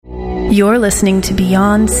You're listening to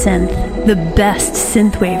Beyond Synth, the best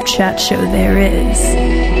synthwave chat show there is.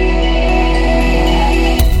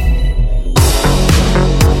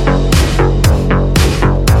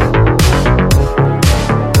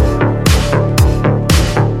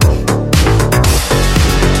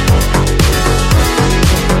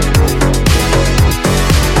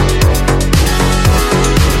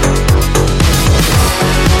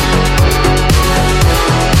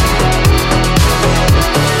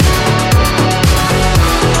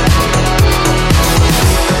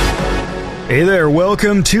 Hey there,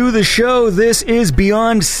 welcome to the show. This is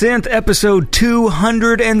Beyond Synth, episode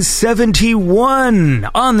 271.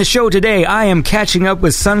 On the show today, I am catching up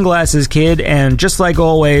with Sunglasses Kid, and just like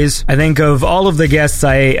always, I think of all of the guests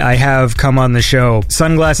I have come on the show,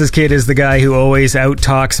 Sunglasses Kid is the guy who always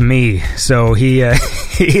out-talks me. So he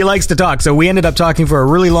he likes to talk. So we ended up talking for a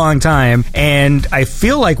really long time, and I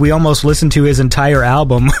feel like we almost listened to his entire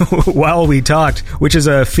album while we talked, which is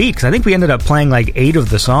a feat, because I think we ended up playing like 8 of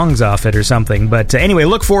the songs off it or something. But anyway,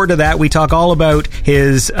 look forward to that. We talk all about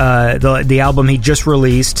his the album he just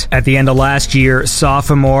released at the end of last year,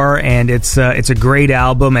 Sophomore, and it's a great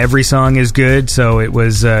album. Every song is good, so it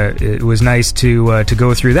was nice to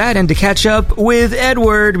go through that and to catch up with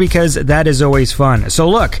Edward, because that is always fun. So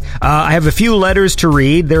look, I have a few letters to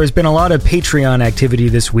read. There has been a lot of Patreon activity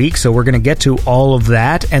this week, so we're going to get to all of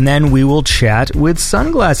that, and then we will chat with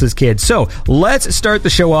Sunglasses Kid. So let's start the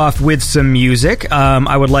show off with some music.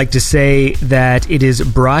 I would like to say that it is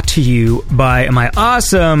brought to you by my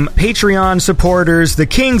awesome Patreon supporters, the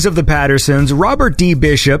Kings of the Pattersons, Robert D.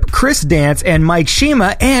 Bishop, Chris Dance, and Mike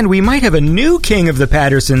Shima, and we might have a new King of the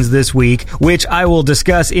Pattersons this week, which I will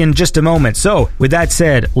discuss in just a moment. So, with that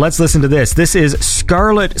said, let's listen to this. This is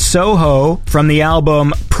Scarlet Soho from the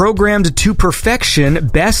album Programmed to Perfection,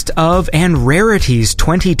 Best of and Rarities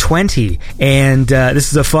 2020, and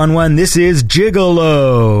this is a fun one. This is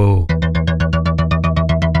Gigolo.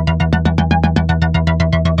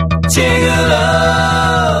 Gigolo,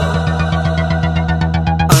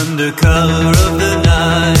 under cover of the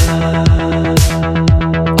night,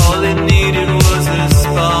 all it needed was a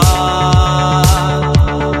spark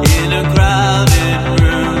in a crowded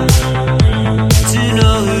room to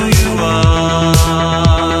know who you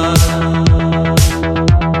are.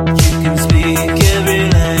 You can speak every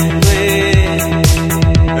language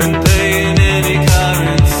and pay in any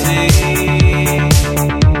currency,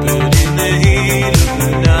 but in the heat of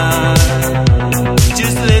the night,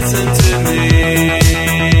 just listen to me.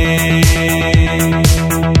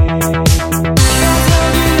 There's no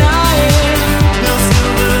denying, no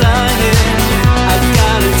silver lining. I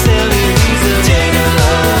gotta tell you, he's a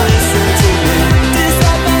gigolo. Listen to me.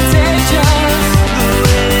 Disadvantageous, the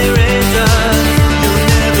way they raise us. You'll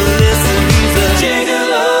never listen, he's a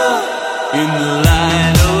gigolo. In the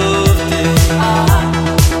light of day,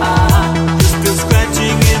 just go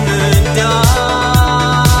scratching in the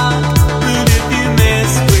dark. But if you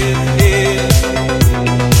mess with him,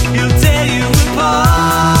 he'll tear you apart.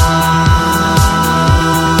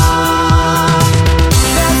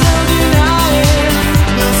 There's no denying,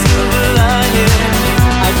 no silver lining.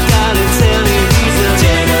 I gotta tell you, he's a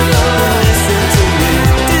gigolo. Listen to me.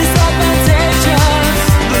 Disadvantageous,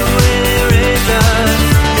 the way they raise us.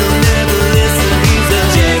 You'll never listen, he's a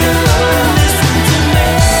gigolo. Listen to me.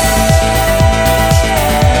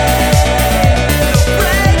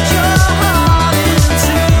 Break your heart in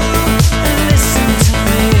two and listen to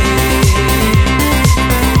me.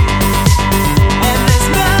 And there's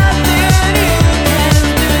nothing you can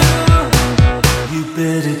do. You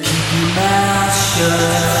better keep your mouth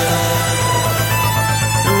shut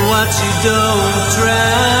and watch you don't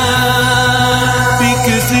drown,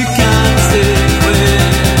 because the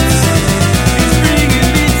consequence is bringing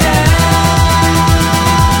me down.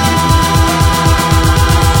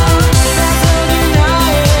 There's no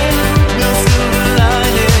denying, no silver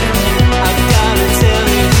lining. I gotta tell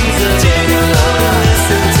you, he's a gigolo.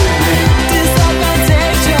 Listen to me.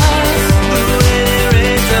 Disadvantageous, the way they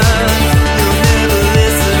raise us. You'll never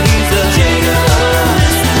listen, he's a gigolo.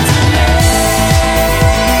 Listen to me.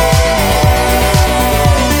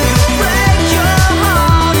 Break your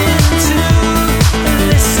heart in two and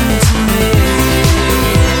listen to me.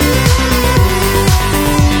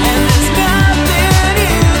 And there's nothing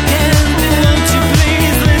you can do. Won't you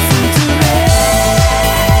please listen to me?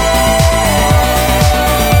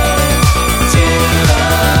 Gigolo,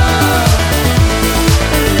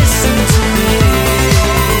 listen to me.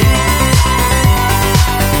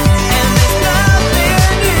 And there's nothing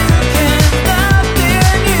you can,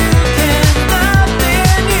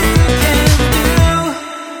 nothing you can do.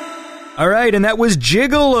 All right, and that was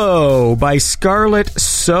Gigolo by Scarlet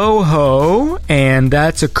Soho, and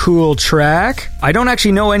that's a cool track. I don't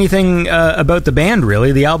actually know anything about the band,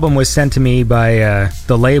 really. The album was sent to me by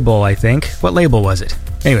the label, I think. What label was it?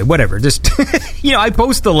 Anyway, whatever. Just, I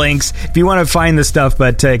post the links if you want to find the stuff,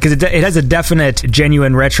 but because it has a definite,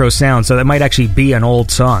 genuine retro sound, so that might actually be an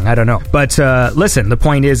old song. I don't know. But listen, the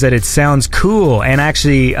point is that it sounds cool, and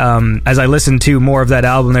actually, as I listen to more of that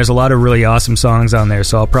album, there's a lot of really awesome songs on there,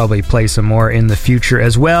 so I'll probably play some more in the future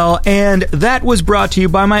as well. And that was brought to you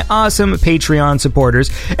by my awesome Patreon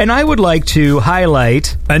supporters, and I would like to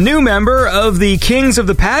highlight a new member of the Kings of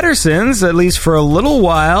the Pattersons, at least for a little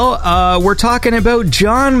while. We're talking about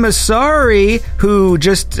John Massari, who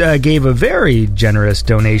just gave a very generous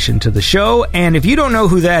donation to the show. And if you don't know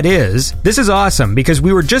who that is, this is awesome, because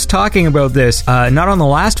we were just talking about this, not on the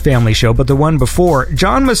last family show, but the one before.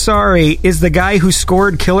 John Massari is the guy who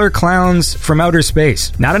scored Killer Clowns from Outer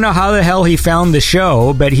Space. Now, I don't know how the hell he found the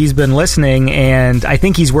show, but he's been listening, and I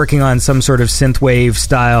think he's working on some sort of synthwave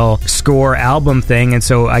style score album thing, and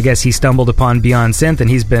so I guess he stumbled upon Beyond Synth, and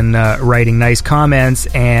he's been writing nice comments,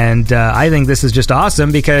 and I think this is just awesome,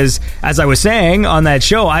 because as I was saying on that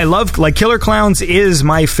show, I love, Killer Clowns is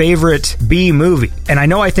my favorite B movie. And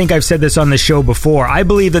I think I've said this on the show before. I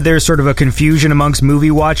believe that there's sort of a confusion amongst movie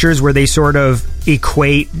watchers where they sort of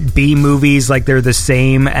equate B movies like they're the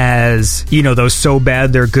same as, those so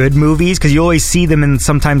bad they're good movies, because you always see them in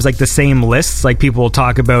sometimes the same lists. Like people will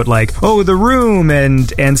talk about The Room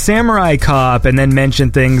and Samurai Cop, and then mention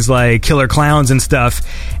things like Killer Clowns and stuff.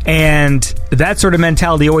 And that sort of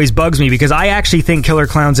mentality always bugs me, because I actually think Killer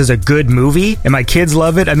Clowns is a good movie, and my kids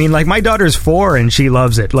love it. I mean, my daughter's 4 and she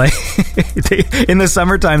loves it. In the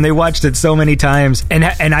summertime, they watched it so many times, and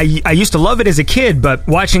I used to love it as a kid, but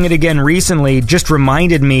watching it again recently just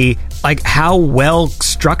reminded me how well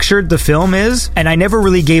structured the film is, and I never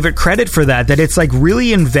really gave it credit for that it's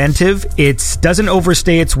really inventive. It doesn't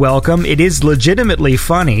overstay its welcome. It is legitimately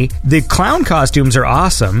funny. The clown costumes are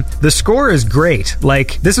awesome. The score is great.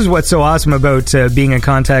 This is what's so awesome about being in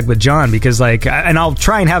contact with John, because and I'll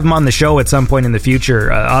try and have him on the show at some point in the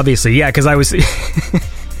future, obviously. Yeah, because I was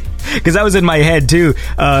because that was in my head too.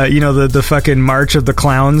 The fucking March of the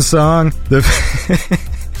Clowns song.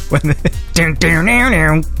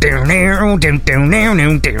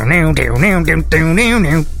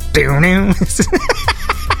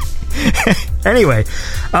 Anyway,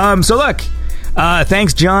 so look.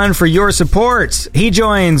 Thanks, John, for your support. He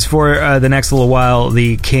joins for the next little while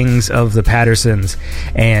the Kings of the Pattersons,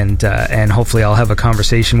 and hopefully I'll have a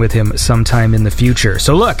conversation with him sometime in the future.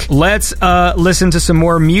 So look, let's listen to some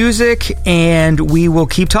more music, and we will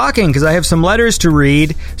keep talking, because I have some letters to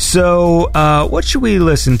read. So what should we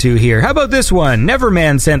listen to here? How about this one?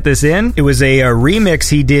 Neverman sent this in. It was a remix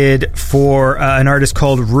he did for an artist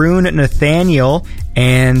called Rune Nathaniel,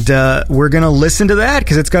 and we're gonna listen to that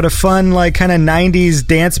because it's got a fun kind of 90s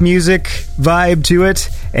dance music vibe to it,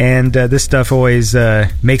 and this stuff always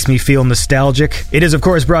makes me feel nostalgic. It is of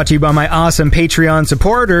course brought to you by my awesome Patreon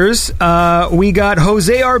supporters. We got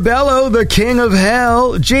Jose Arbello, the King of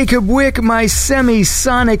Hell, Jacob Wick, my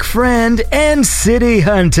semi-sonic friend, and City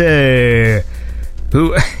Hunter,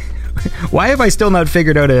 who why have I still not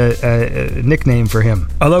figured out a nickname for him?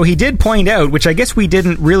 Although he did point out, which I guess we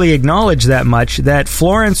didn't really acknowledge that much, that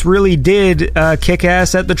Florence really did kick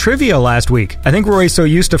ass at the trivia last week. I think we're always so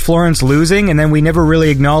used to Florence losing, and then we never really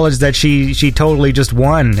acknowledged that she totally just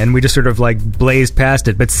won, and we just sort of blazed past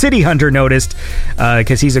it. But City Hunter noticed,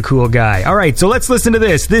 because he's a cool guy. Alright, so let's listen to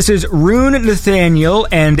this. This is Rune Nathaniel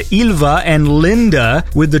and Ylva and Linda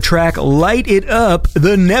with the track Light It Up,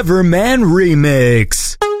 the Neverman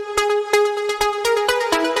remix.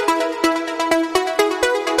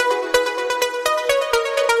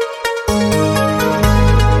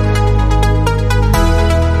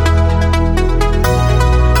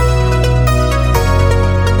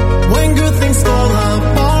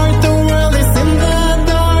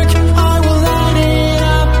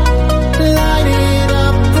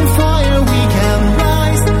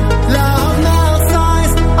 Love now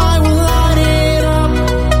size, I will light it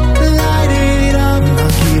up.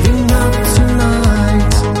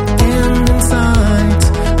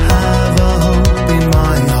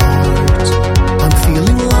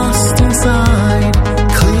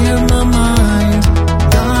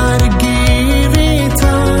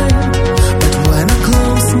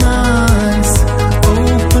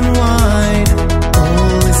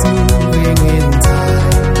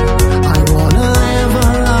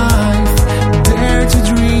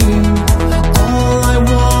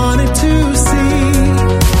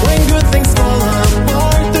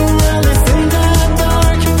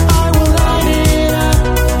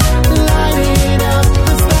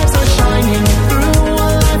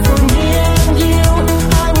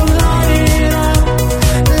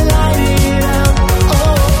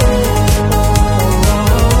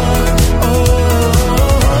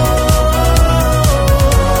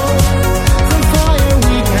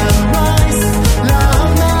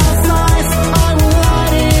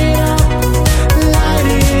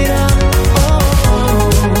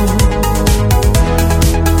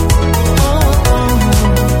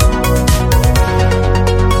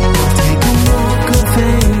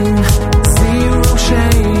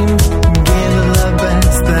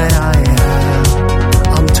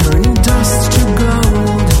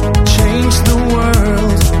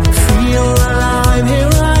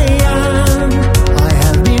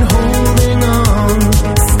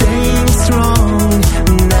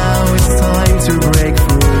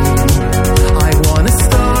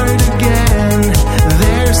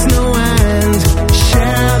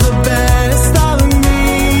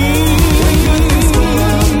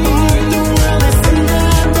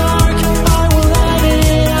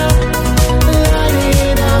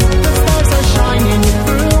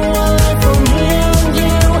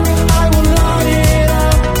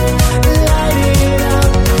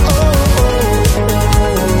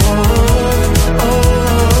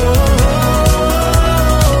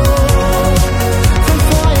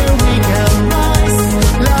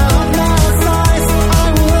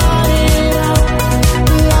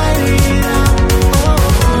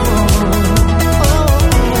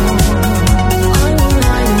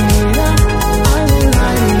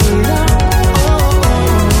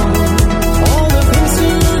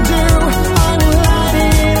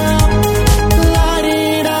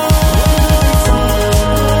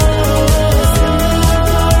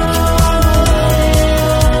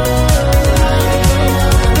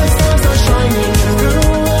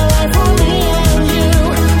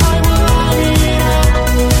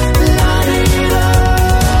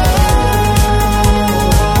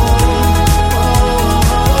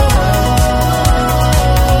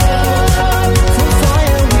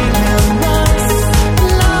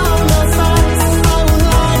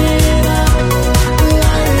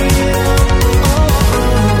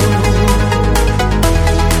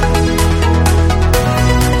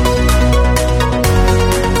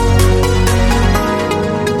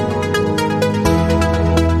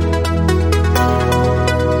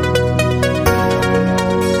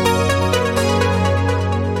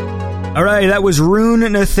 All right, that was Rune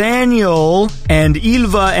Nathaniel and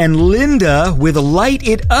Ylva and Linda with Light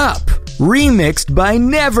It Up, remixed by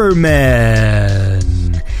Neverman.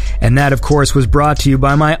 And that, of course, was brought to you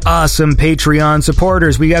by my awesome Patreon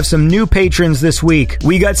supporters. We have some new patrons this week.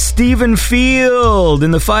 We got Stephen Field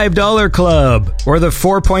in the $5 club, or the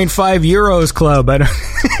 4.5 euros club.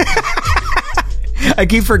 I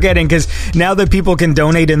keep forgetting, because now that people can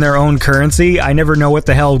donate in their own currency, I never know what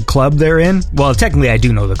the hell club they're in. Well, technically I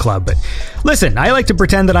do know the club, but listen, I like to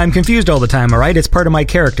pretend that I'm confused all the time, alright? It's part of my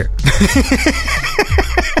character.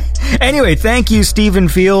 Anyway, thank you, Stephen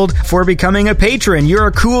Field, for becoming a patron. You're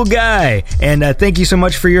a cool guy. And thank you so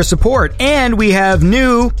much for your support. And we have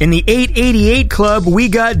new, in the 888 Club, we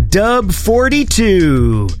got Dub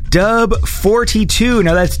 42. Dub 42.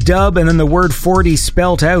 Now that's dub and then the word 40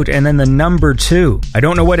 spelt out and then the number 2. I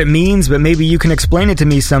don't know what it means, but maybe you can explain it to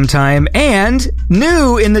me sometime. And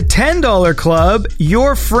new in the $10 Club,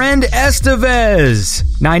 your friend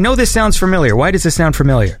Estevez. Now I know this sounds familiar. Why does this sound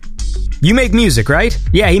familiar? You make music, right?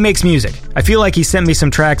 Yeah, he makes music. I feel like he sent me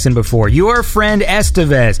some tracks in before. Your friend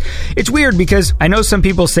Estevez. It's weird because I know some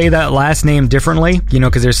people say that last name differently, you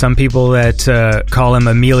know, because there's some people that call him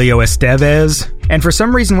Emilio Estevez. And for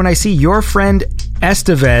some reason, when I see your friend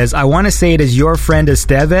Estevez, I want to say it as your friend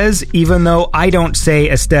Estevez, even though I don't say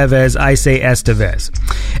Estevez, I say Estevez.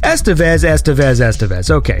 Estevez, Estevez,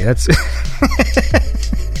 Estevez. Okay, that's...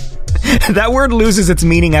 That word loses its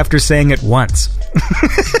meaning after saying it once.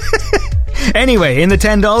 Anyway, in the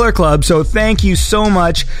 $10 Club, so thank you so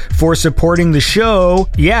much for supporting the show.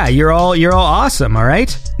 Yeah, you're all awesome, all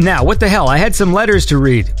right? Now, what the hell? I had some letters to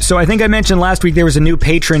read. So I think I mentioned last week there was a new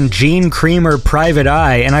patron, Gene Creamer Private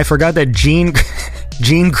Eye, and I forgot that Gene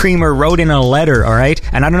Creamer wrote in a letter, all right?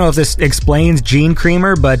 And I don't know if this explains Gene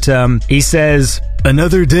Creamer, but he says...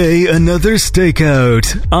 Another day, another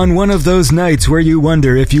stakeout. On one of those nights where you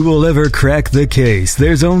wonder if you will ever crack the case,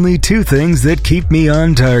 there's only two things that keep me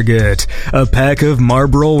on target. A pack of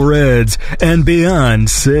Marlboro Reds and Beyond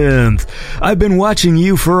Synth. I've been watching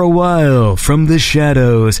you for a while, from the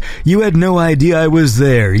shadows. You had no idea I was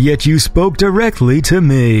there, yet you spoke directly to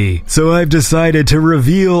me. So I've decided to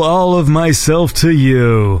reveal all of myself to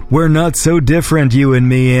you. We're not so different, you and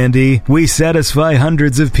me, Andy. We satisfy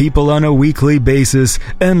hundreds of people on a weekly basis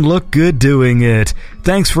and look good doing it.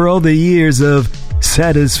 Thanks for all the years of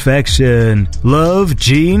satisfaction. Love,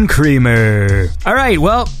 Gene Creamer. Alright,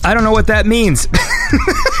 well, I don't know what that means.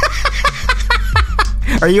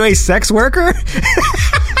 Are you a sex worker?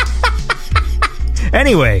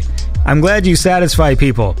 Anyway, I'm glad you satisfy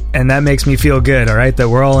people, and that makes me feel good, alright, that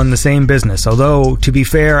we're all in the same business. Although, to be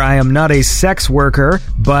fair, I am not a sex worker,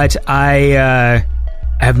 but I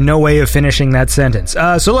have no way of finishing that sentence.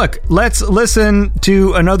 So look, let's listen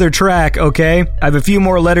to another track, okay? I have a few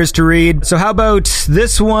more letters to read. So how about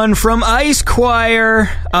this one from Ice Choir?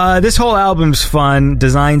 This whole album's fun.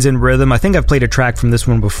 Designs and rhythm. I think I've played a track from this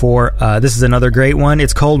one before. This is another great one.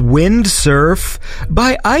 It's called Wind Surf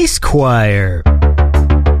by Ice Choir.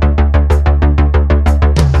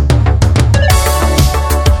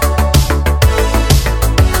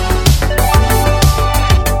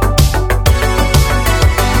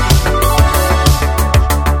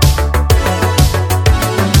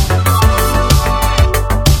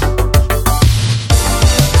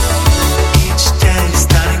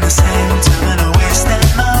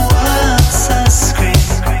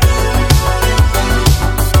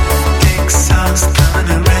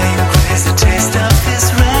 Taste of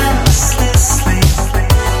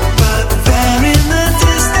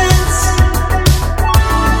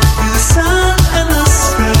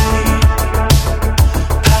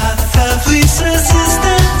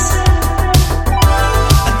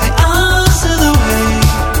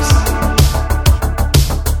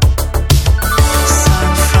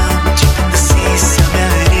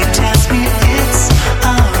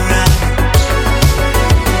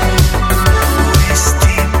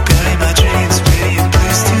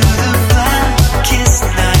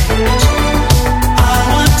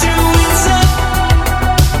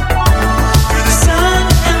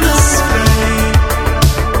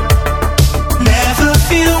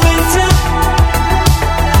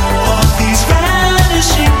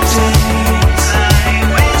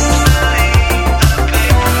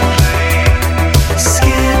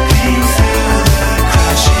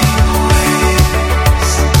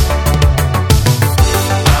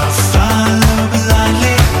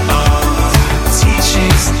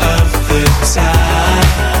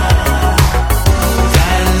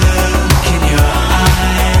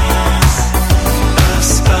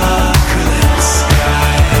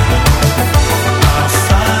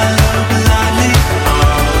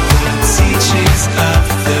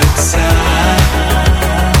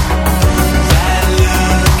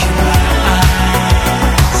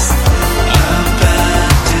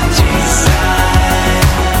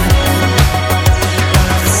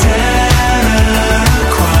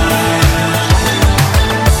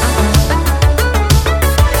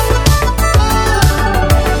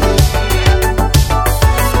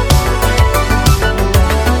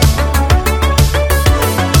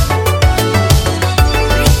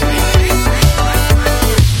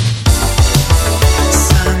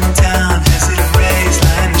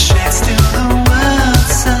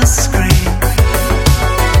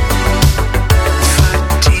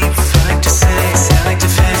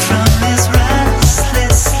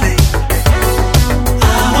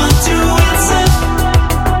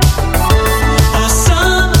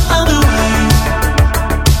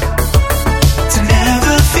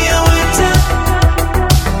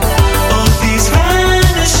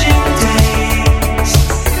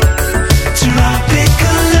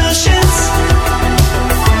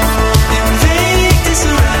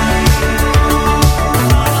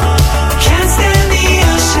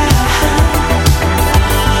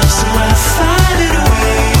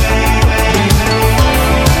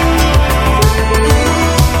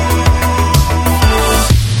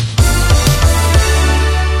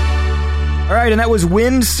right, and that was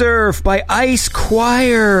Windsurf by Ice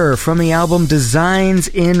Choir from the album Designs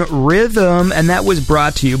in Rhythm, and that was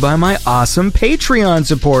brought to you by my awesome Patreon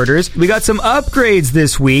supporters. We got some upgrades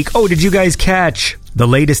this week. Oh, did you guys catch the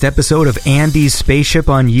latest episode of Andy's Spaceship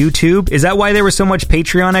on YouTube? Is that why there was so much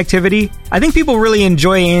Patreon activity? I think people really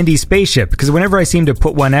enjoy Andy's Spaceship, because whenever I seem to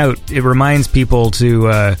put one out, it reminds people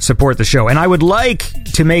to support the show. And I would like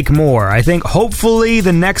to make more. I think hopefully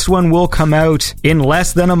the next one will come out in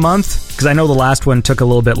less than a month, because I know the last one took a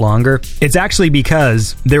little bit longer. It's actually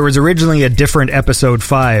because there was originally a different episode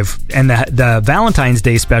 5, and the Valentine's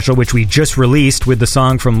Day special, which we just released with the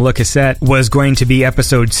song from Le Cassette, was going to be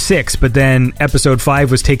episode 6, but then episode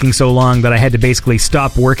 5 was taking so long that I had to basically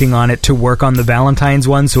stop working on it to work on the Valentine's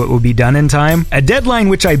one so it would be done in time. A deadline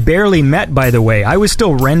which I barely met, by the way. I was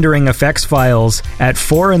still rendering effects files at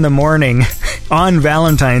 4 in the morning on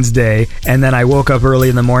Valentine's Day, and then I woke up early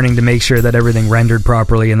in the morning to make sure that everything rendered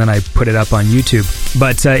properly, and then I put it up on YouTube.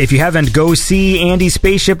 But if you haven't, go see Andy's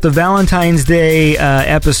Spaceship, the Valentine's Day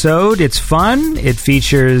episode. It's fun. It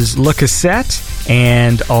features Le Cassette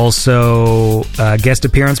and also a guest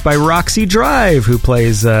appearance by Roxy Drive, who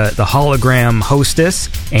plays the hologram hostess,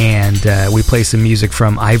 and we play some music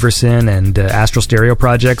from Iverson and Astral Stereo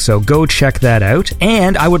Project, so go check that out.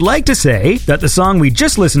 And I would like to say that the song we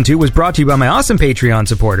just listened to was brought to you by my awesome Patreon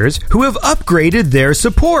supporters who have upgraded their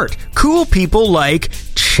support. Cool people like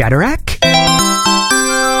Chatterack,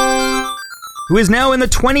 who is now in the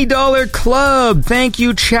 $20 club. Thank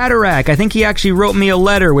you, Chatterack. I think he actually wrote me a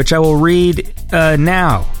letter, which I will read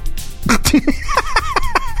now.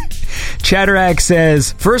 Chatterack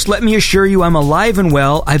says, "First, let me assure you I'm alive and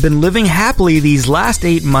well. I've been living happily these last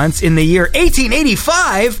 8 months in the year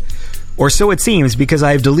 1885. Or so it seems, because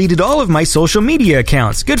I've deleted all of my social media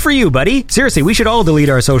accounts. Good for you, buddy. Seriously, we should all delete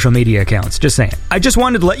our social media accounts. Just saying. I just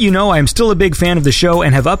wanted to let you know I'm still a big fan of the show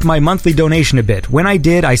and have upped my monthly donation a bit. When I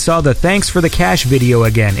did, I saw the thanks for the cash video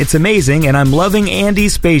again. It's amazing, and I'm loving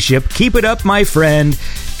Andy's Spaceship. Keep it up, my friend.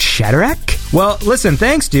 Chatterack?" Well, listen,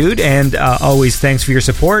 thanks, dude, and always thanks for your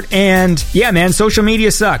support. And yeah, man, social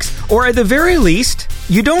media sucks. Or at the very least,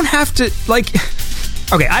 you don't have to, like...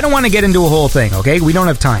 Okay, I don't want to get into a whole thing, okay? We don't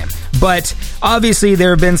have time. But obviously there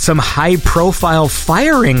have been some high-profile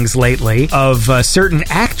firings lately of certain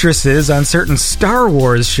actresses on certain Star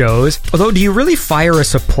Wars shows. Although, do you really fire a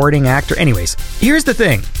supporting actor? Anyways, here's the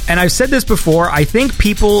thing, and I've said this before, I think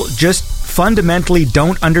people just fundamentally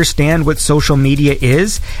don't understand what social media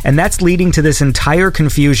is, and that's leading to this entire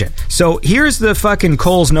confusion. So here's the fucking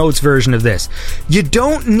Cole's Notes version of this. You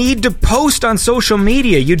don't need to post on social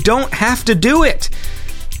media. You don't have to do it.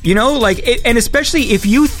 You know, like, and especially if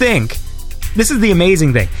you think, this is the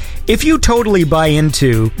amazing thing, if you totally buy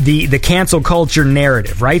into the cancel culture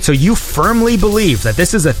narrative, right? So you firmly believe that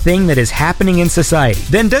this is a thing that is happening in society,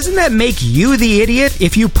 then doesn't that make you the idiot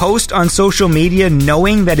if you post on social media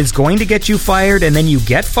knowing that it's going to get you fired and then you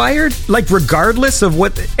get fired? Like, regardless of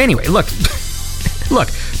what... Anyway, look... Look,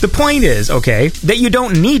 the point is, okay, that you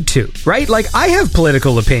don't need to, right? Like, I have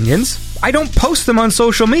political opinions. I don't post them on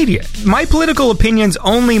social media. My political opinions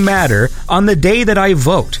only matter on the day that I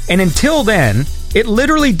vote. And until then, it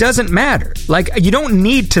literally doesn't matter. Like, you don't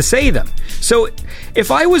need to say them. So, if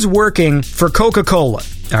I was working for Coca-Cola,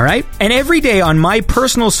 all right, and every day on my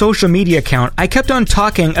personal social media account, I kept on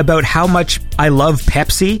talking about how much I love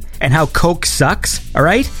Pepsi and how Coke sucks, all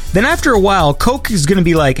right, then after a while, Coke is going to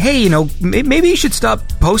be like, hey, you know, maybe you should stop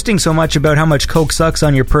posting so much about how much Coke sucks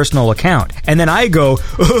on your personal account. And then I go,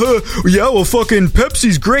 yeah, well, fucking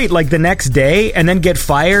Pepsi's great, like the next day, and then get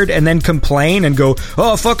fired and then complain and go,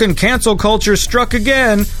 oh, fucking cancel culture struck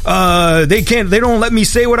again. They don't let me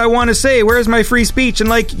say what I want to say. Where's my free speech? And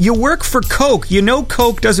like, you work for Coke. You know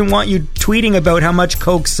Coke doesn't want you tweeting about how much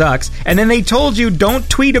Coke sucks, and then they told you don't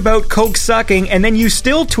tweet about Coke sucking, and then you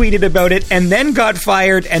still tweeted about it and then got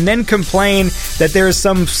fired and then complain that there's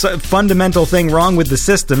some fundamental thing wrong with the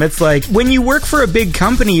system. It's like, when you work for a big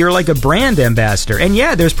company, you're like a brand ambassador, and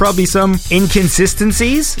yeah, there's probably some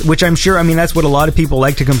inconsistencies, which I'm sure, I mean, that's what a lot of people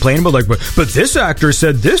like to complain about, like, but this actor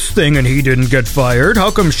said this thing and he didn't get fired,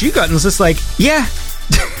 how come she got? And it's just like, yeah.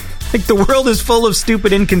 Like, the world is full of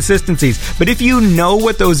stupid inconsistencies. But if you know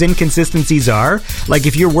what those inconsistencies are, like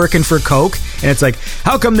if you're working for Coke, and it's like,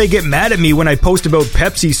 how come they get mad at me when I post about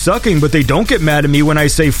Pepsi sucking, but they don't get mad at me when I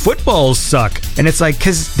say footballs suck? And it's like,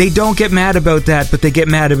 because they don't get mad about that, but they get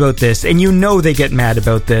mad about this. And you know they get mad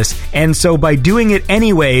about this. And so by doing it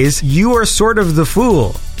anyways, you are sort of the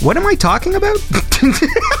fool. What am I talking about?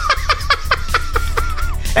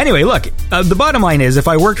 Anyway, look, the bottom line is, if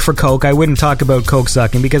I worked for Coke, I wouldn't talk about Coke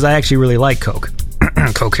sucking, because I actually really like Coke.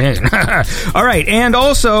 Cocaine. All right, and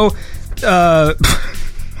also,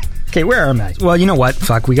 Okay, where am I? Well, you know what?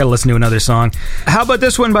 Fuck, we gotta listen to another song. How about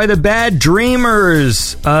this one by the Bad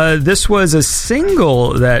Dreamers? This was a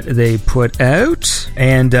single that they put out,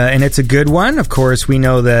 and it's a good one. Of course, we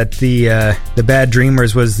know that the Bad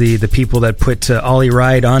Dreamers was the people that put Ollie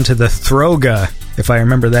Ride onto the Throga, if I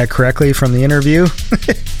remember that correctly from the interview.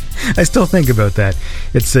 I still think about that.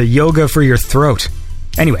 It's a yoga for your throat.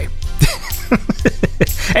 Anyway.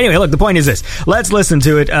 Anyway, look, the point is this. Let's listen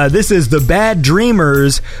to it. This is the Bad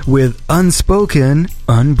Dreamers with Unspoken,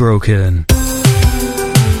 Unbroken.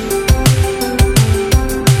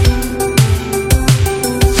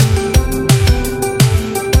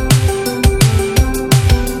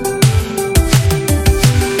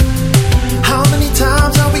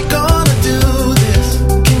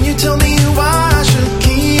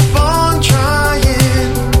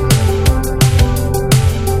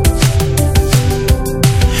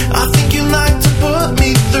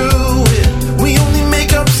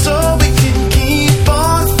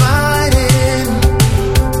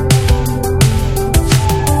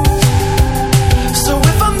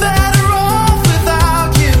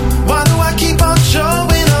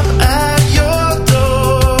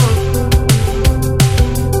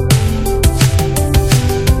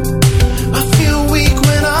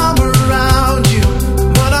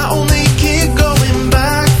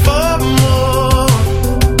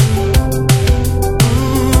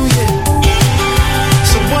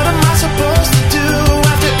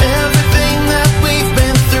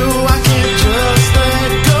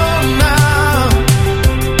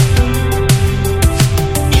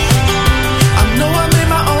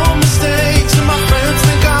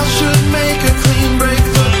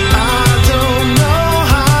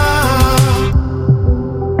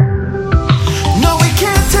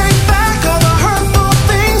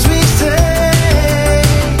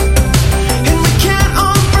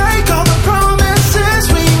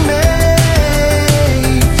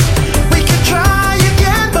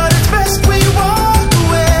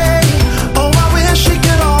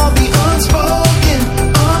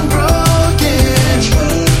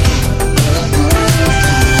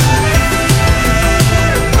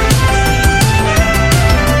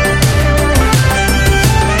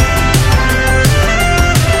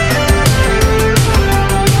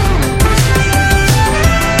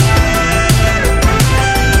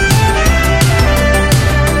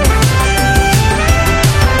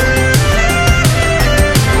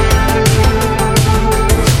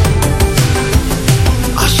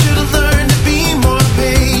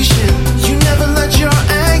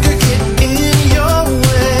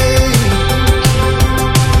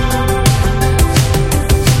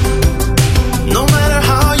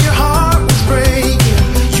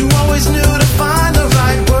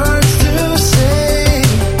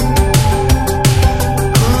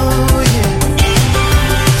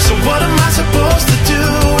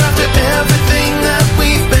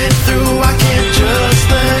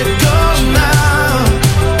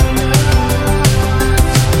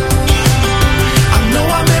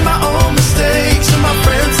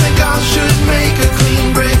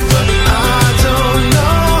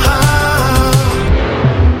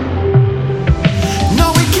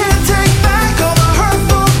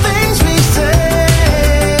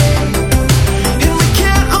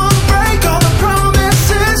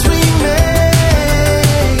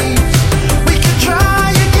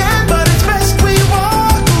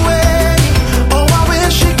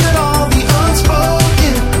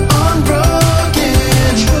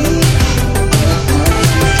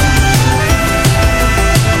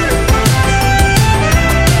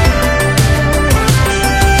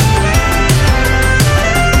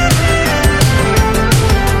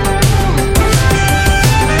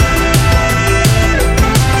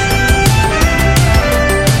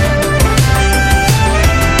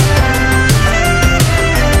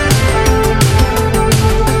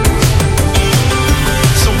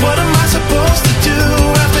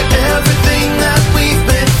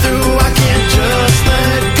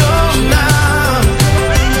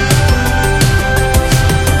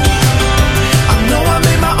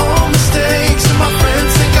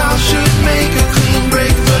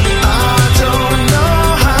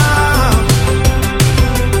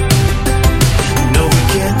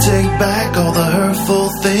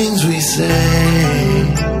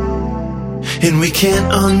 And we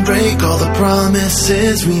can't unbreak all the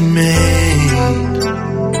promises we made.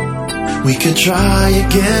 We could try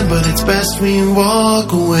again, but it's best we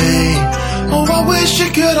walk away. Oh, I wish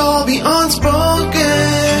it could all be unspoken,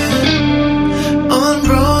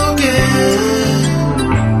 unbroken.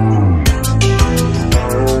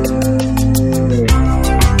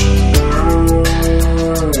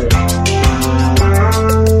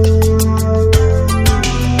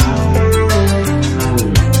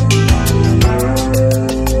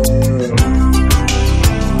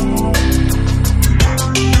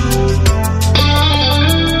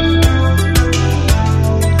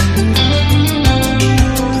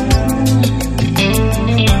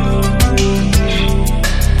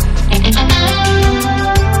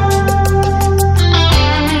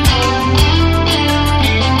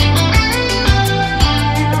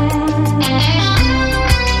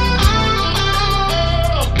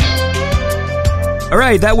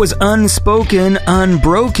 right, that was Unspoken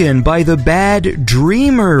Unbroken by the Bad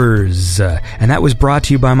Dreamers. And that was brought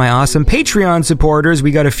to you by my awesome Patreon supporters.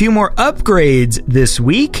 We got a few more upgrades this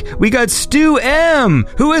week. We got Stu M,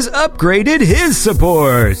 who has upgraded his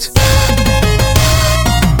support.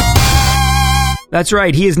 That's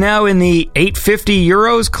right, he is now in the 850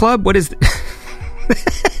 euros club. What is...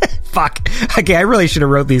 Fuck. Okay, I really should have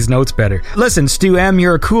wrote these notes better. Listen, Stu M,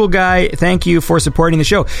 you're a cool guy. Thank you for supporting the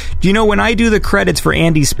show. Do you know, when I do the credits for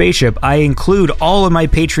Andy's Spaceship, I include all of my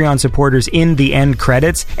Patreon supporters in the end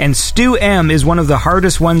credits, and Stu M is one of the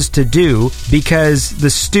hardest ones to do because the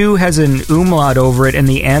Stu has an umlaut over it and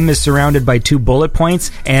the M is surrounded by 2 bullet points,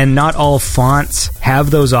 and not all fonts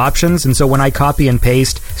have those options, and so when I copy and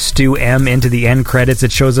paste Stu M into the end credits,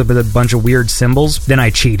 it shows up with a bunch of weird symbols. Then I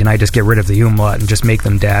cheat and I just get rid of the umlaut and just make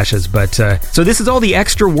them dashes. But so this is all the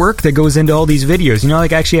extra work that goes into all these videos. You know,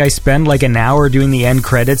 like, actually I spend like an hour doing the end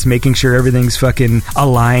credits, making sure everything's fucking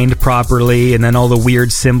aligned properly, and then all the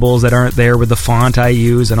weird symbols that aren't there with the font I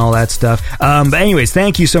use and all that stuff. But anyways,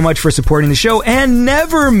 thank you so much for supporting the show, and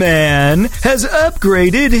Neverman has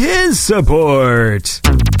upgraded his support.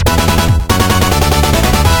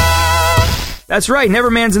 That's right,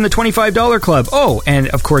 Neverman's in the $25 club. Oh, and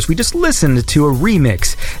of course, we just listened to a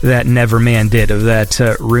remix that Neverman did of that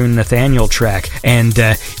Rune Nathaniel track. And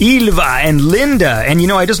Ylva and Linda. And, you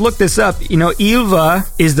know, I just looked this up. You know, Ylva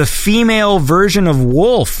is the female version of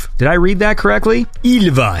wolf. Did I read that correctly?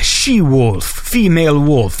 Ylva, she-wolf, female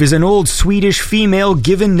wolf, is an old Swedish female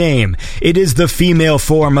given name. It is the female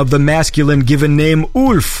form of the masculine given name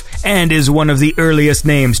Ulf, and is one of the earliest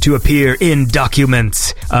names to appear in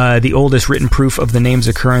documents. The oldest written proof of the name's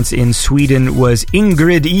occurrence in Sweden was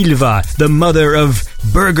Ingrid Ylva, the mother of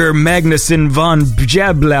Birger Magnusson von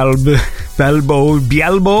Bjalbo.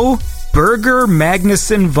 Birger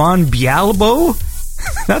Magnusson von Bjalbo?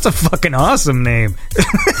 That's a fucking awesome name.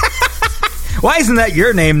 Why isn't that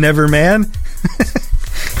your name, Neverman?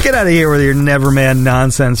 Get out of here with your Neverman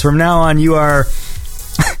nonsense. From now on, you are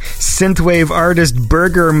synthwave artist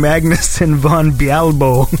Birger Magnusson von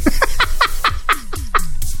Bjalbo.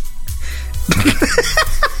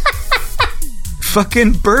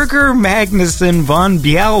 Fucking Birger Magnusson von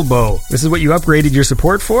Bjalbo. This is what you upgraded your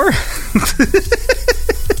support for?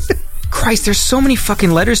 Christ, there's so many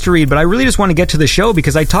fucking letters to read, but I really just want to get to the show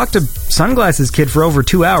because I talked to Sunglasses Kid for over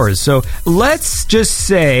 2 hours. So let's just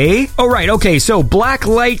say... Oh, right, okay, so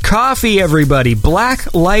Blacklight Coffee, everybody.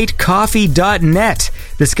 Blacklightcoffee.net.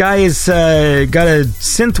 This guy has got a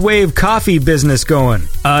synthwave coffee business going.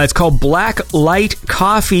 It's called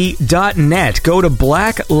blacklightcoffee.net. Go to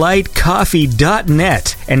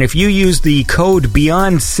blacklightcoffee.net. And if you use the code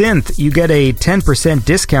BeyondSynth, you get a 10%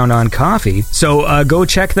 discount on coffee. So go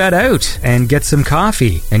check that out and get some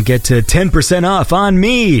coffee and get to 10% off on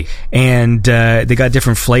me. And they got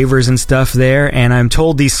different flavors and stuff there. And I'm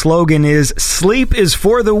told the slogan is, sleep is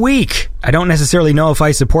for the weak. I don't necessarily know if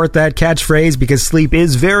I support that catchphrase because sleep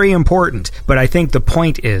is very important, but I think the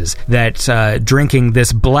point is that drinking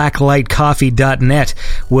this blacklightcoffee.net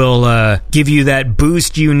will give you that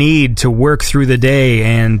boost you need to work through the day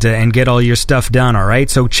and get all your stuff done, all right?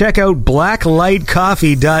 So check out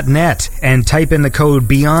blacklightcoffee.net and type in the code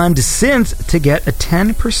BeyondSynth to get a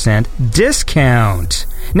 10% discount.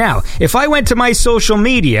 Now, if I went to my social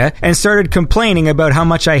media and started complaining about how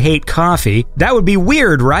much I hate coffee, that would be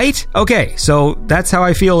weird, right? Okay, so that's how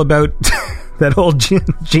I feel about that whole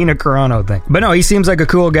Gina Carano thing. But no, he seems like a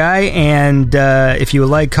cool guy, and if you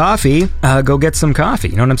like coffee, go get some coffee.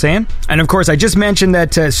 You know what I'm saying? And of course, I just mentioned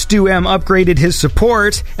that Stu M upgraded his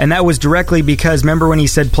support, and that was directly because, remember when he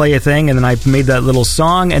said play a thing, and then I made that little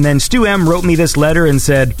song, and then Stu M wrote me this letter and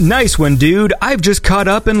said, "Nice one, dude. I've just caught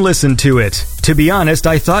up and listened to it. To be honest,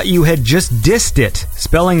 I thought you had just dissed it.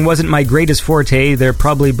 Spelling wasn't my greatest forte. They're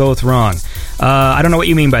probably both wrong. I don't know what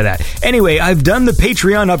you mean by that. Anyway, I've done the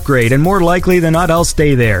Patreon upgrade, and more likely than not, I'll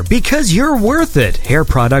stay there. Because you're worth it. Hair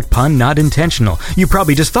product pun not intentional. You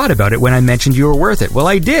probably just thought about it when I mentioned you were worth it. Well,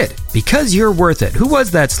 I did. Because you're worth it. Who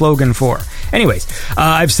was that slogan for? Anyways,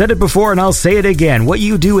 I've said it before and I'll say it again. What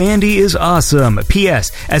you do, Andy, is awesome.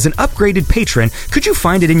 P.S. As an upgraded patron, could you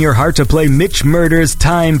find it in your heart to play Mitch Murder's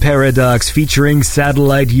Time Paradox featuring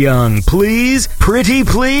Satellite Young? Please? Pretty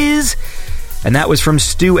please? And that was from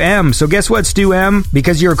Stu M. So guess what, Stu M?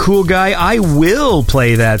 Because you're a cool guy, I will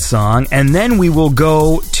play that song, and then we will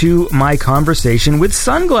go to my conversation with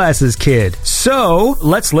Sunglasses Kid. So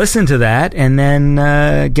let's listen to that and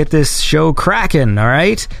then get this show cracking, all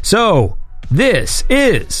right? So this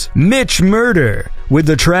is Mitch Murder with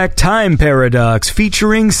the track Time Paradox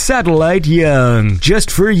featuring Satellite Young.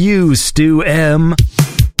 Just for you, Stu M.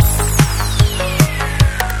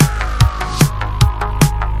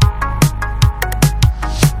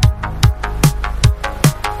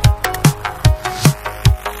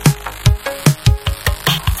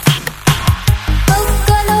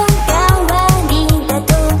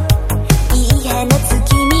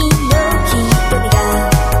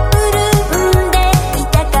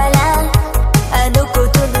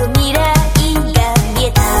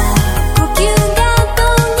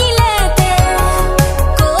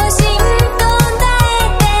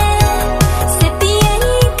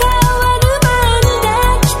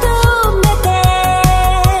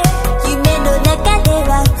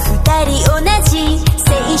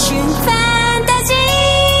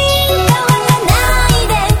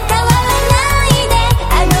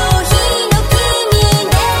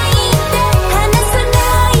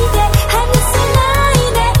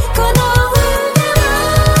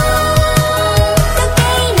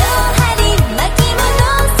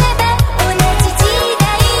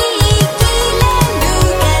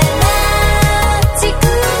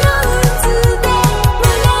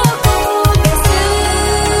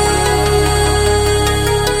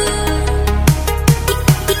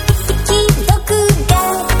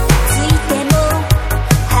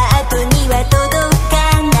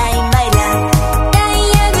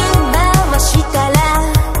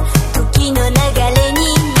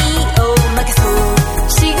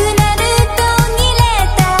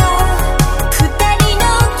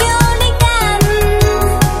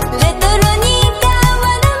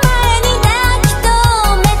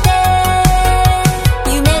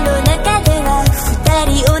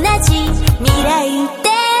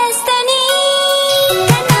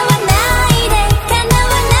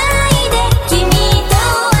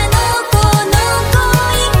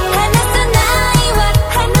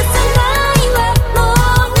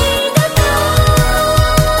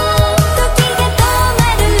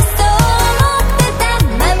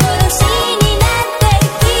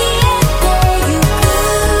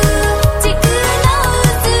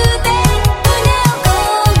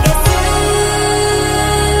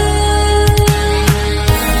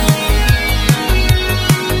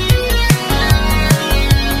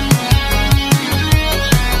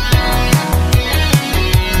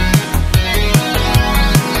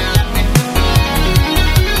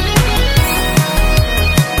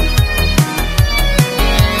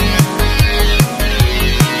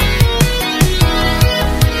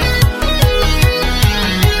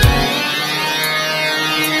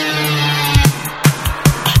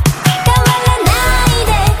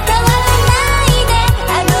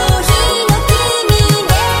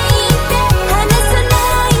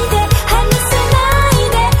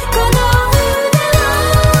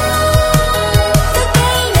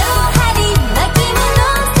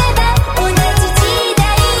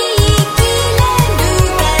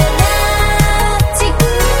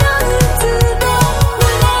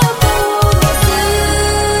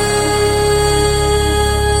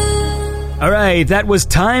 right, that was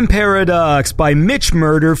Time Paradox by Mitch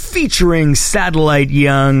Murder featuring Satellite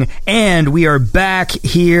Young, and we are back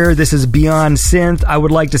here. This is Beyond Synth. I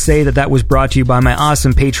would like to say that was brought to you by my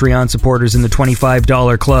awesome Patreon supporters in the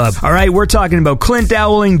 $25 club. All right, we're talking about Clint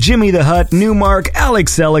Dowling, Jimmy the Hutt, Newmark,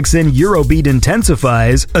 Alex Seligson, Eurobeat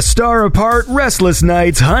Intensifies, A Star Apart, Restless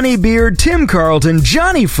Nights, Honeybeard, Tim Carlton,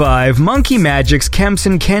 Johnny Five, Monkey Magics,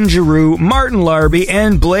 Kempson, Kenjaroo, Martin Larby,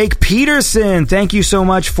 and Blake Peterson. Thank you so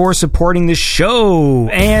much for supporting the show.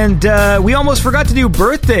 And we almost forgot to do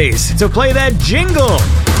birthdays, so play that jingle.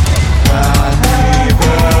 Happy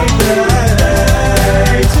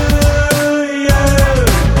birthday to you.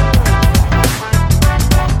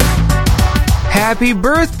 Happy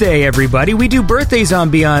birthday, everybody. We do birthdays on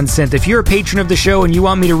Beyond Synth. If you're a patron of the show and you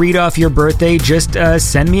want me to read off your birthday, just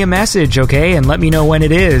send me a message, okay? And let me know when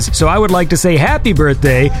it is. So I would like to say happy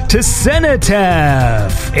birthday to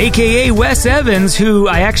Cenotaph, a.k.a. Wes Evans, who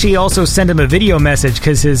I actually also sent him a video message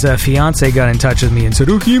because his fiance got in touch with me and said,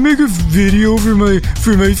 oh, can you make a video for my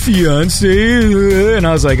fiance? And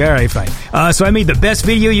I was like, all right, fine. So I made the best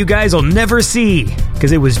video you guys will never see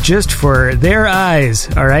because it was just for their eyes,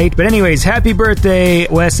 all right? But anyways, happy birthday,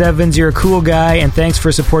 Wes Evans. You're a cool guy, and thanks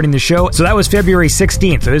for supporting the show. So that was February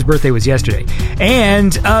 16th, so his birthday was yesterday.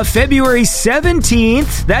 And February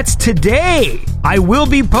 17th, that's today. I will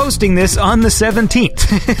be posting this on the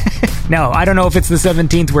 17th. Now, I don't know if it's the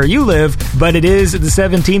 17th where you live, but it is the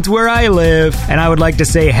 17th where I live. And I would like to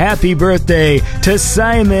say happy birthday to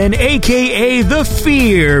Simon, a.k.a. The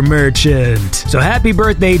Fear Merchant. So happy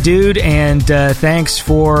birthday, dude, and thanks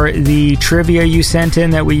for the trivia you sent in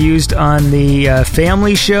that we used on the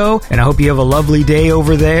family show. And I hope you have a lovely day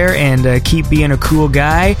over there and keep being a cool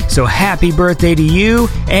guy. So happy birthday to you.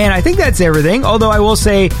 And I think that's everything. Although I will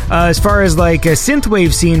say, as far as like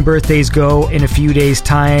synthwave scene birthdays go, in a few days'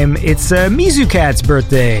 time, it's Mizukat's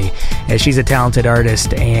birthday. She's a talented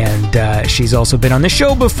artist, and she's also been on the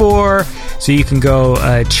show before, so you can go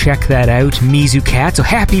check that out, Mizukat. So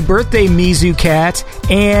happy birthday, Mizukat.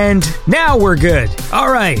 And now we're good.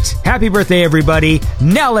 All right. Happy birthday, everybody.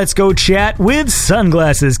 Now let's go chat with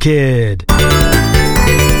Sunglasses Kid.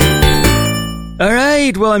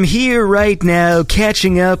 Alright, well, I'm here right now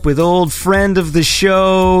catching up with old friend of the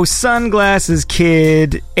show, Sunglasses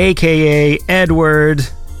Kid, a.k.a. Edward.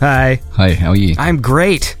 Hi. Hi, how are you? I'm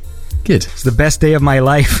great. Good. It's the best day of my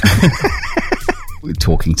life.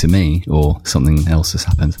 Talking to me, or something else has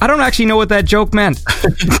happened? I don't actually know what that joke meant.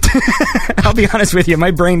 I'll be honest with you, my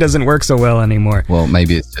brain doesn't work so well anymore. Well,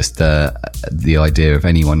 maybe it's just the idea of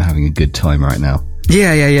anyone having a good time right now.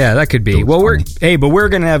 Yeah, that could be. Well, we're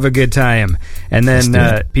going to have a good time, and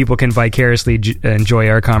then people can vicariously enjoy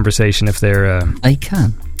our conversation if they're... They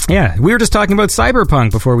can. Yeah, we were just talking about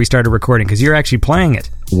Cyberpunk before we started recording, because you're actually playing it.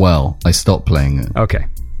 Well, I stopped playing it. Okay.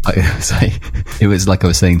 It was like I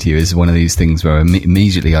was saying to you, it's one of these things where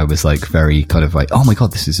immediately I was like very kind of like, oh my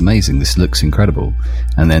god, this is amazing, this looks incredible.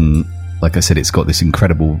 And then, like I said, it's got this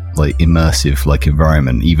incredible like immersive like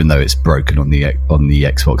environment, even though it's broken on the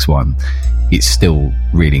Xbox One. It's still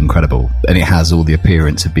really incredible, and it has all the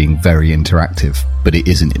appearance of being very interactive, but it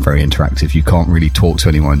isn't very interactive. You can't really talk to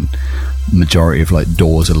anyone. Majority of like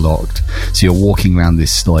doors are locked, so you're walking around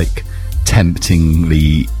this like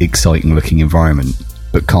temptingly exciting looking environment,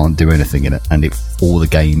 but can't do anything in it. And all the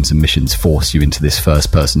games and missions force you into this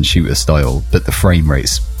first person shooter style, but the frame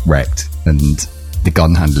rate's wrecked and the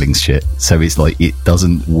gun handling's shit, so it's like it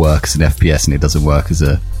doesn't work as an FPS and it doesn't work as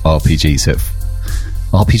a RPG. So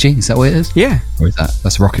RPG, is that what it is? Yeah. Or is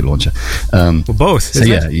that's a rocket launcher? Well, both. So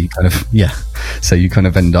yeah, so you kind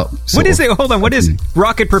of end up. What is it? Hold on. What is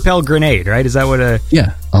rocket propelled grenade? Right? Is that what a?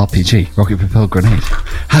 Yeah, RPG, rocket propelled grenade.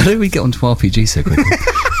 How did we get onto RPG so quickly?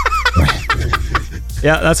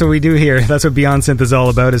 Yeah, that's what we do here. That's what Beyond Synth is all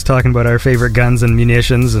about, is talking about our favorite guns and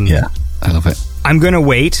munitions. And yeah, I love it. I'm going to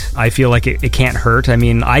wait. I feel like it can't hurt. I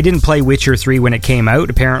mean, I didn't play Witcher 3 when it came out.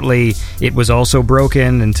 Apparently, it was also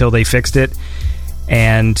broken until they fixed it.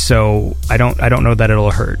 And so I don't know that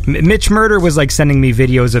it'll hurt. Mitch Murder was like sending me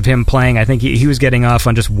videos of him playing. I think he was getting off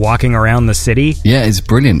on just walking around the city. Yeah, it's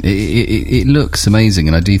brilliant. It looks amazing,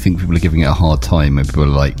 and I do think people are giving it a hard time. People are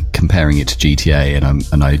like comparing it to GTA,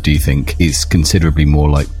 and I do think it's considerably more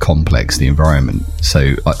like complex, the environment.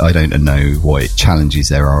 So I don't know what challenges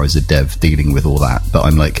there are as a dev dealing with all that, but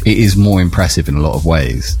I'm like, it is more impressive in a lot of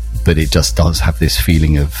ways, but it just does have this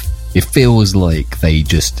feeling of, it feels like they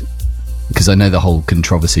just... Because I know the whole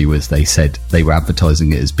controversy was they said they were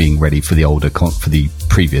advertising it as being ready for the for the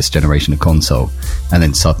previous generation of console, and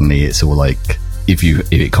then suddenly it's all like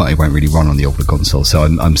it won't really run on the older console. So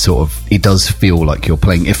I'm sort of, it does feel like you're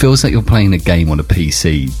playing. It feels like you're playing a game on a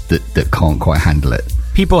PC that can't quite handle it.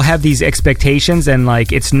 people have these expectations, and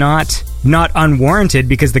like it's not unwarranted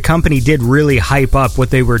because the company did really hype up what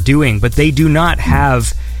they were doing, but they do not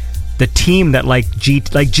have the team that like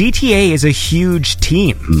GTA is a huge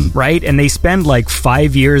team, right? And they spend like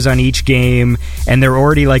 5 years on each game, and they're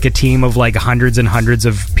already like a team of like hundreds and hundreds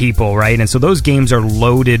of people, right? And so those games are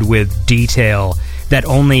loaded with detail that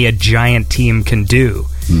only a giant team can do.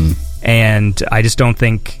 And I just don't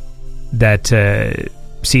think that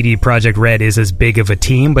CD Projekt Red is as big of a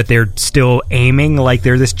team, but they're still aiming like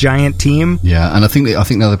they're this giant team. Yeah, and I think the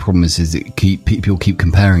other problem is people keep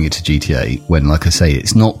comparing it to GTA when, like I say,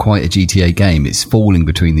 it's not quite a GTA game. It's falling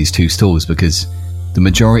between these two stools because the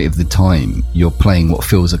majority of the time you're playing what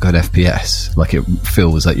feels like an FPS. Like it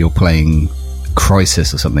feels like you're playing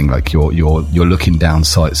Crysis or something. Like you're looking down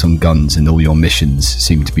sights on guns, and all your missions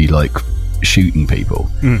seem to be like shooting people.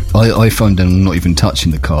 I find I'm not even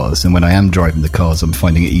touching the cars, and when I am driving the cars I'm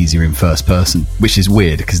finding it easier in first person, which is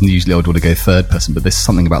weird because usually I'd want to go third person, but there's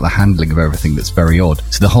something about the handling of everything that's very odd.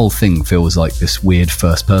 So the whole thing feels like this weird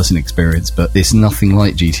first person experience, but it's nothing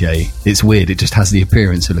like GTA. It's weird, it just has the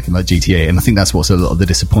appearance of looking like GTA, and I think that's what's a lot of the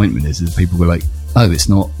disappointment is people were like, oh, it's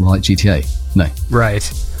not like GTA. No.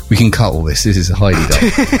 Right. We can cut all this is highly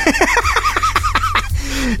done.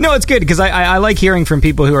 No, it's good because I like hearing from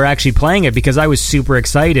people who are actually playing it, because I was super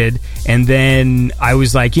excited, and then I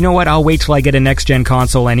was like, you know what, I'll wait till I get a next-gen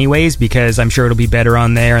console anyways, because I'm sure it'll be better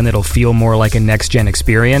on there and it'll feel more like a next-gen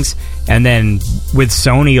experience. And then with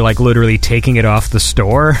Sony like literally taking it off the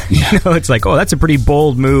store, you know, it's like, oh, that's a pretty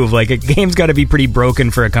bold move. Like a game's got to be pretty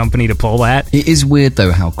broken for a company to pull that. It is weird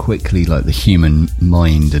though how quickly like the human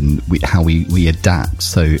mind and how we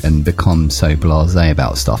adapt and become so blasé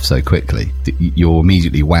about stuff so quickly. You're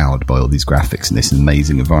immediately wowed by all these graphics and this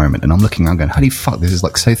amazing environment, and I'm looking around going, holy fuck, this is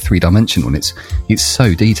like so three-dimensional, and it's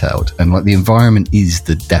so detailed, and like the environment is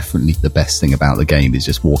definitely the best thing about the game, is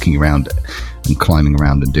just walking around it and climbing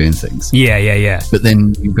around and doing things. Yeah. But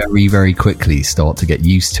then you very, very quickly start to get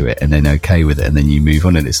used to it and then okay with it, and then you move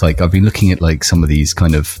on. And it's like, I've been looking at like some of these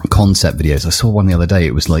kind of concept videos. I saw one the other day.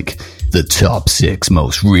 It was like the top 6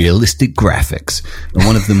 most realistic graphics, and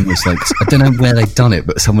one of them was like, I don't know where they'd done it,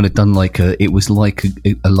 but someone had done like a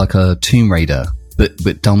Tomb Raider,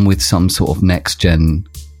 but done with some sort of next gen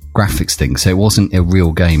graphics thing. So it wasn't a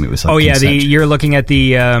real game. It was like, you're looking at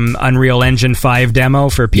the Unreal Engine 5 demo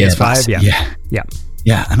for PS5.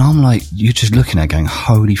 Yeah. And I'm like, you're just looking at it going,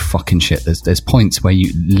 holy fucking shit. There's points where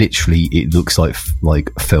you literally, it looks like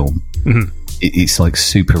film. It's like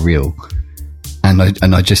super real. And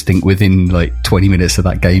I just think within like 20 minutes of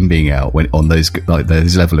that game being out, when on those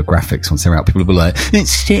level of graphics, once they're out, people will be like,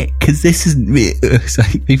 it's shit because this isn't it. It's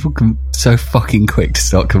like people can so fucking quick to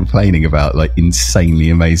start complaining about like insanely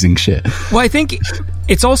amazing shit. Well, I think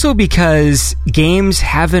it's also because games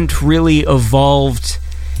haven't really evolved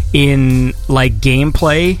in like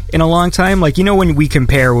gameplay in a long time. Like, you know, when we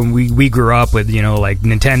compare, when we grew up with, you know, like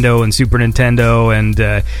Nintendo and Super Nintendo and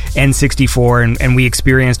N64, and we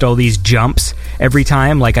experienced all these jumps every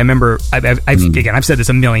time. Like I remember, again, I've said this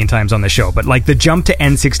a million times on the show, but like the jump to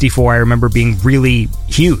N64 I remember being really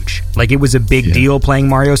huge. Like it was a big deal playing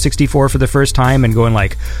Mario 64 for the first time and going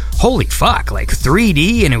like, holy fuck, like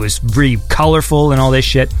 3D, and it was really colorful and all this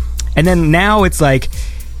shit. And then now it's like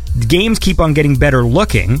games keep on getting better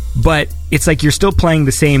looking, but it's like you're still playing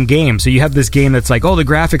the same game. So you have this game that's like, oh, the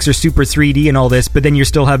graphics are super 3D and all this, but then you're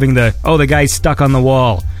still having the guy's stuck on the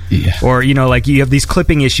wall. Yeah. Or, you know, like you have these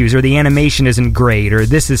clipping issues, or the animation isn't great, or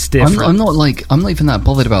this is stiff. I'm not even that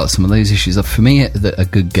bothered about some of those issues. For me, a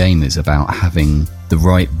good game is about having the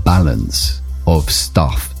right balance of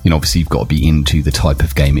stuff. You know, obviously you've got to be into the type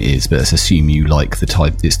of game it is, but let's assume you like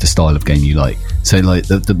it's the style of game you like. So like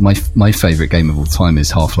my favourite game of all time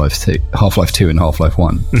is Half-Life 2 and Half-Life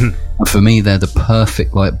 1. And for me, they're the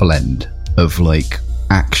perfect like blend of like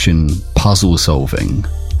action, puzzle solving,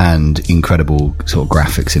 and incredible sort of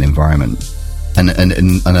graphics and environment. And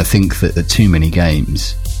I think that too many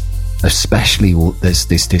games, especially there's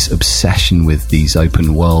this obsession with these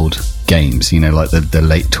open world games, you know, like the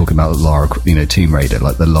late talking about Tomb Raider,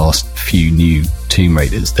 like the last few new Tomb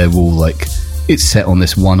Raiders, they're all like, it's set on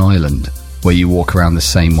this one island where you walk around the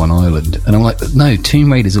same one island, and I'm like, no,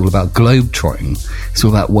 Tomb Raider is all about globe-trotting. It's all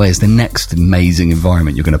about where's the next amazing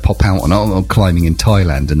environment you're going to pop out on. I'm climbing in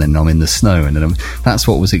Thailand, and then I'm in the snow, and then that's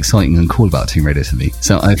what was exciting and cool about Tomb Raider to me.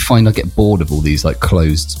 So I find I get bored of all these like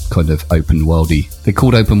closed kind of open worldy. They're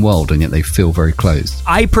called open world, and yet they feel very closed.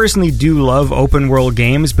 I personally do love open world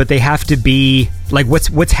games, but they have to be like,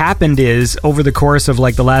 what's happened is over the course of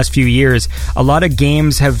like the last few years, a lot of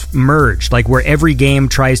games have merged, like where every game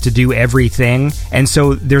tries to do everything thing. And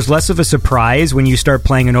so there's less of a surprise when you start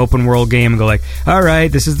playing an open world game and go like, all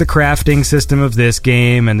right, this is the crafting system of this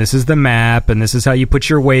game, and this is the map, and this is how you put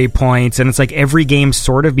your waypoints. And it's like every game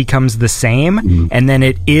sort of becomes the same, and then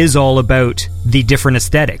it is all about the different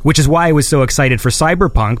aesthetic, which is why I was so excited for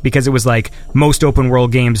Cyberpunk, because it was like most open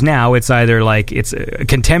world games now, it's either like it's a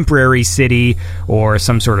contemporary city or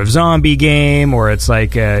some sort of zombie game, or it's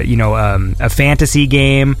like a fantasy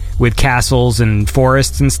game with castles and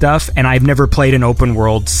forests and stuff. And I've never played an open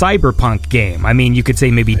world Cyberpunk game. I mean, you could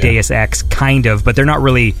say maybe Deus Ex kind of, but they're not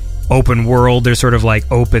really open world. They're sort of like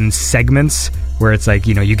open segments where it's like,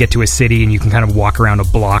 you get to a city and you can kind of walk around a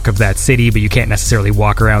block of that city, but you can't necessarily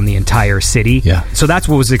walk around the entire city. Yeah. So that's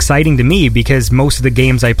what was exciting to me, because most of the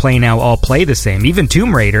games I play now all play the same. Even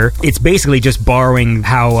Tomb Raider, it's basically just borrowing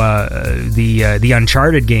how the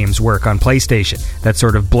Uncharted games work on PlayStation. That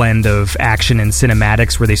sort of blend of action and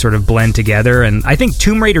cinematics where they sort of blend together. And I think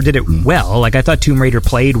Tomb Raider did it well. Like, I thought Tomb Raider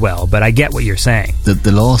played well, but I get what you're saying.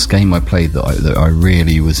 The last game I played that I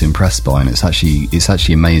really was impressed by, and it's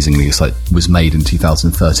actually amazingly, was made in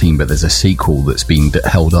 2013, but there's a sequel that's been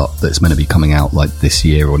held up that's meant to be coming out like this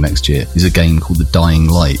year or next year. Is a game called The Dying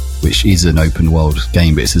Light, which is an open world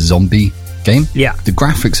game, but it's a zombie game. Yeah. The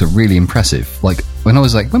graphics are really impressive. Like, when I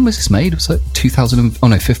was like, when was this made? It was like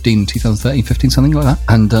 2013, something like that.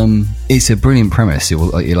 And it's a brilliant premise.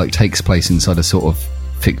 It takes place inside a sort of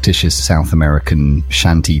fictitious South American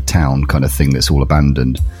shanty town kind of thing that's all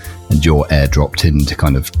abandoned, and you're airdropped in to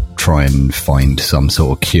kind of try and find some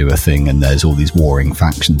sort of cure thing, and there's all these warring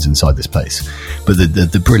factions inside this place. But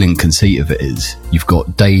the brilliant conceit of it is you've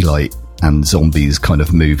got daylight and zombies kind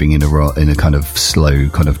of moving in a kind of slow,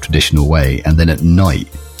 kind of traditional way, and then at night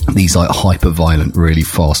these like hyper violent, really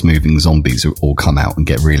fast moving zombies all come out and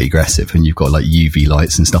get really aggressive, and you've got like UV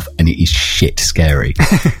lights and stuff, and it is shit scary.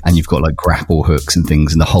 And you've got like grapple hooks and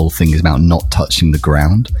things, and the whole thing is about not touching the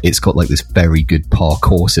ground. It's got like this very good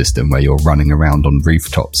parkour system where you're running around on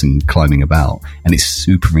rooftops and climbing about, and it's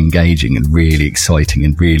super engaging and really exciting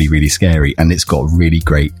and really, really scary. And it's got a really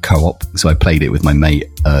great co-op. So I played it with my mate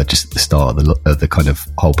just at the start of the kind of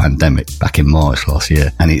whole pandemic back in March last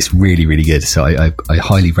year, and it's really, really good. So I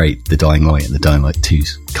highly rate The Dying Light, and The Dying Light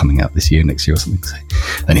 2's coming out this year, next year or something. So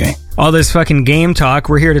anyway, all this fucking game talk,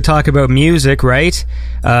 we're here to talk about music, right?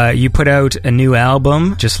 You put out a new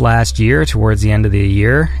album just last year, towards the end of the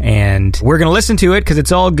year, and we're going to listen to it because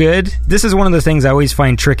it's all good. This is one of the things I always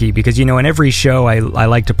find tricky, because, in every show I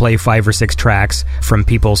like to play 5 or 6 tracks from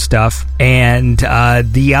people's stuff, and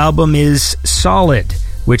the album is solid,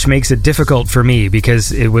 which makes it difficult for me,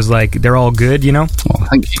 because it was like, they're all good, Oh,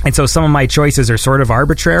 thank you. And so some of my choices are sort of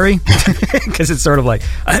arbitrary, because it's sort of like,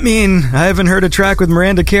 I haven't heard a track with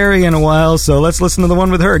Miranda Carey in a while, so let's listen to the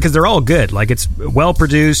one with her, because they're all good. Like, it's well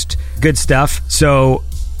produced, good stuff. So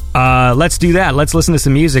let's do that. Let's listen to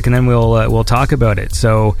some music, and then we'll talk about it.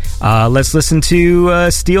 So let's listen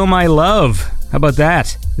to Steal My Love. How about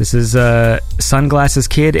that? This is Sunglasses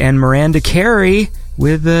Kid and Miranda Carey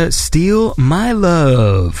with Steal My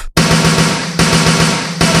Love.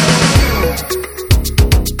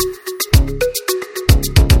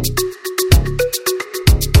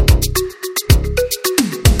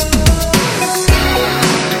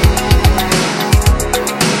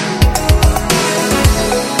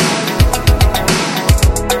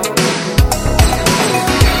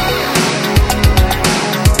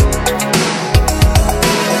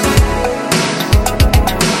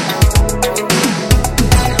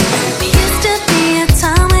 Used to be a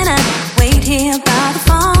time when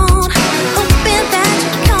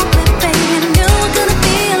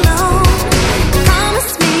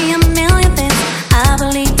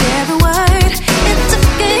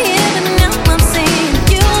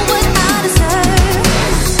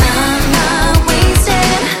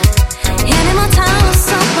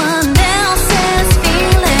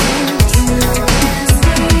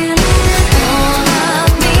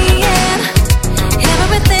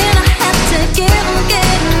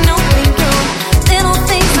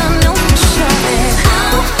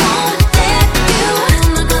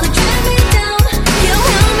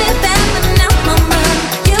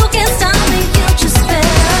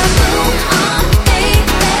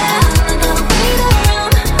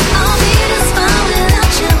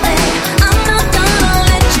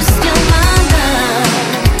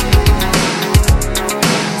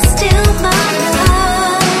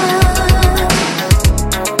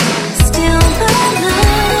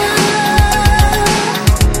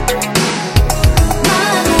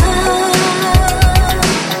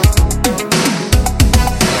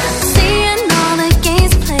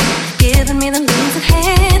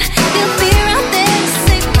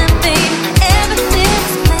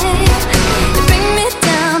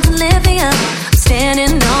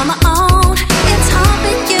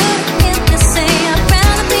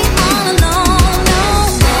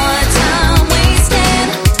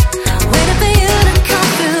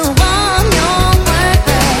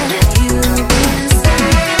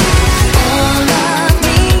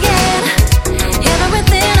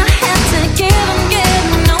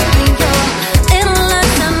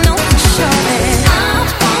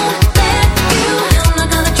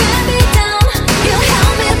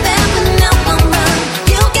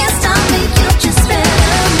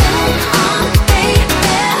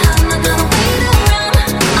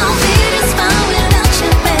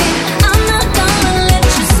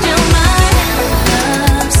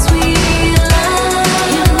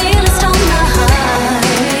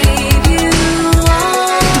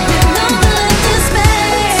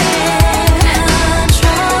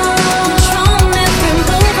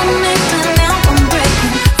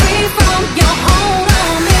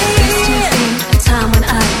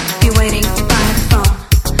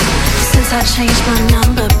change my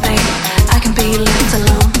number, babe. I can be left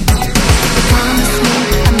alone. You promised me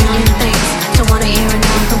a million things. Don't wanna hear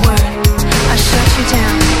another word. I shut you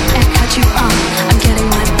down and cut you off. I'm getting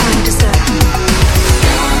what I deserve.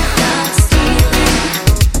 You're not stealing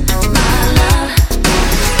my love.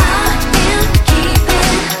 I am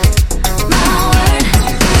keeping my word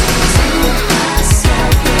to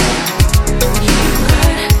myself. You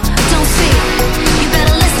heard? Don't speak. You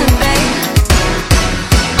better listen, babe. I'm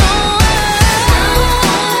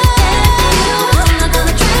not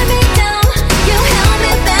gonna drag me down. You held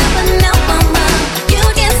me back, but now I'm up. You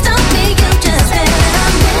can't stop me. You just said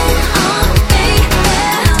I'm moving on, baby.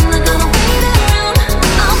 I'm not gonna wait around.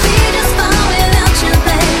 I'll be just fine without you,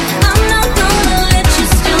 babe. I'm not gonna let you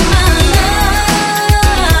steal my love.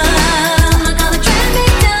 I'm not gonna drag me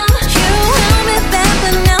down. You held me back,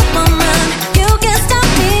 but now I'm up. You can't stop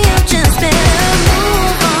me. You just better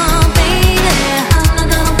move on, baby. I'm not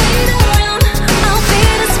gonna wait around. I'll be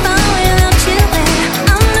just fine without you, babe.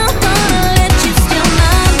 I'm not gonna let you steal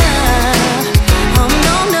my love. Oh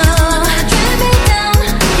no, no. Drag me down.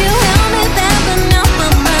 You held me back, but now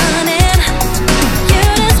I'm running. You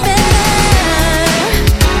just better.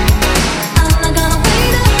 I'm not gonna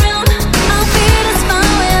wait around. I'll be just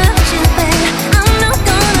fine without you, babe. I'm not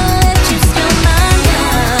gonna let you steal my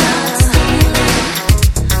love.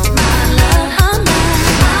 My love, I'm not. I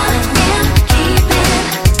am keeping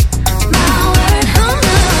my word. Oh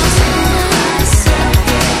no, to myself.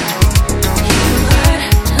 You heard?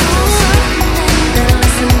 Better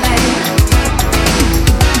listen, babe. I'm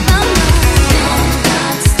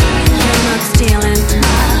not stealing. You're not stealing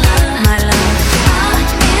my love.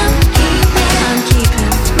 I'm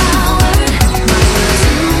keeping my word.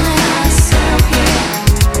 To myself.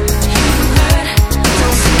 You heard?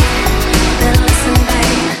 Don't speak. Better listen,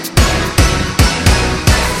 babe.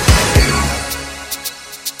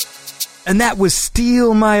 And that was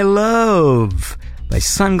Steal My Love by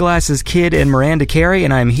Sunglasses Kid and Miranda Carey,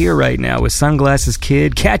 and I'm here right now with Sunglasses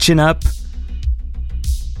Kid catching up.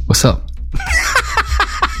 What's up?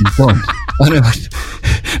 Go on. Oh, no,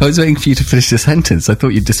 I was waiting for you to finish the sentence. I thought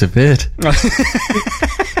you disappeared.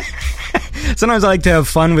 Sometimes I like to have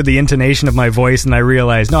fun with the intonation of my voice, and I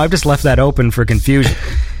realize, no, I've just left that open for confusion.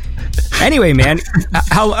 Anyway, man,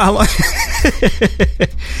 how long?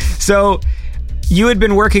 So, you had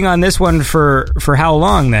been working on this one for how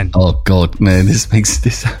long then? Oh God, no! This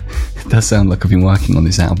it does sound like I've been working on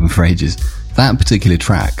this album for ages. That particular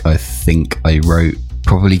track, I think I wrote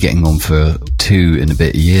probably getting on for 2 and a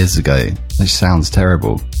bit years ago. Which sounds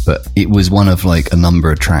terrible, but it was one of like a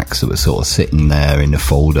number of tracks that were sort of sitting there in a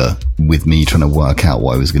folder with me trying to work out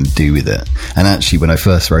what I was going to do with it. And actually, when I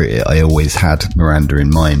first wrote it, I always had Miranda in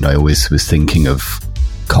mind. I always was thinking of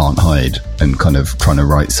Can't Hide and kind of trying to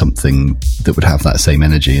write something that would have that same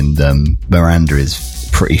energy. And Miranda is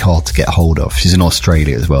pretty hard to get hold of. She's in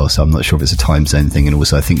Australia as well, so I'm not sure if it's a time zone thing. And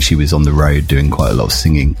also I think she was on the road doing quite a lot of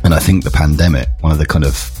singing. And I think the pandemic, one of the kind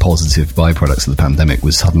of positive byproducts of the pandemic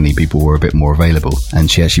was suddenly people were a bit more available. And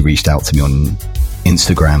she actually reached out to me on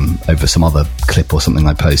Instagram over some other clip or something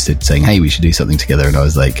I posted saying, hey, we should do something together. And I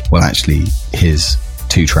was like, well, actually, here's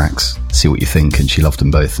 2 tracks, see what you think. And she loved them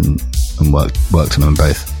both and worked on them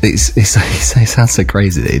both. It sounds so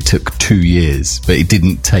crazy that it took 2 years, but it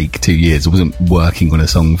didn't take 2 years. I wasn't working on a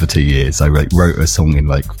song for 2 years. I wrote a song in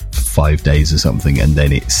like 5 days or something, and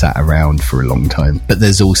then it sat around for a long time. But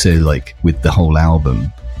there's also, like, with the whole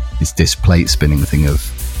album, it's this plate spinning thing of,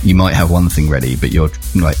 you might have one thing ready, but you're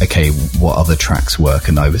like, okay, what other tracks work?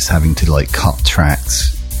 And I was having to like cut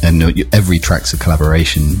tracks, and every track's a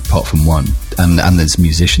collaboration apart from one, and there's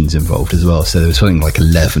musicians involved as well. So there was something like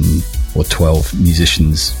 11 or 12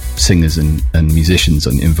 musicians, singers and musicians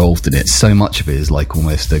involved in it. So much of it is like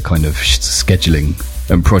almost a kind of scheduling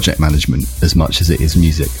and project management as much as it is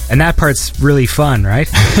music. And that part's really fun,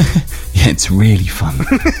 right? Yeah, it's really fun.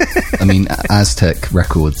 I mean, Aztec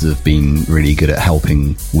Records have been really good at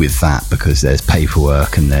helping with that, because there's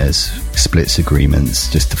paperwork and there's splits agreements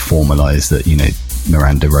just to formalise that, you know,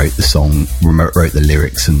 Miranda wrote the song, wrote the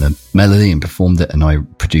lyrics and the melody and performed it, and I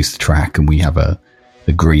produced the track, and we have a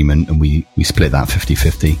agreement, and we split that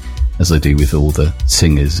 50-50, as I do with all the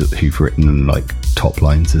singers who've written like top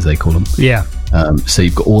lines, as they call them. Yeah. So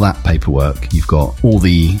you've got all that paperwork, you've got all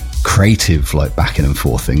the creative like backing and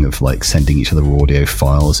forthing of like sending each other audio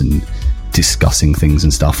files and discussing things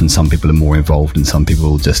and stuff, and some people are more involved and some people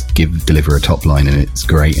will just deliver a top line and it's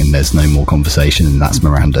great and there's no more conversation, and that's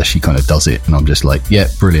Miranda. She kind of does it and I'm just like, yeah,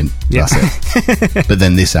 brilliant, that's it. But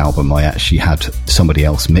then this album I actually had somebody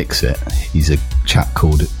else mix it. He's a chap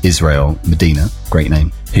called Israel Medina, great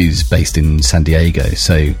name, who's based in San Diego.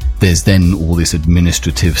 So there's then all this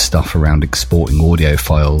administrative stuff around exporting audio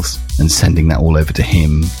files and sending that all over to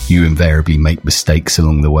him. You invariably make mistakes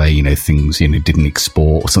along the way, you know, things, you know, didn't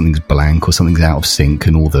export, or something's blank, or something's out of sync,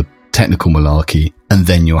 and all the technical malarkey. And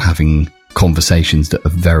then you're having conversations that are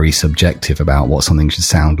very subjective about what something should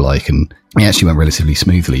sound like, and it actually went relatively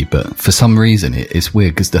smoothly. But for some reason it's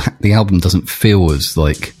weird, because the album doesn't feel as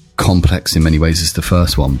like complex in many ways as the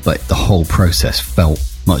first one, but the whole process felt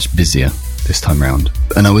much busier this time round.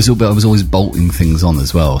 And I was always bolting things on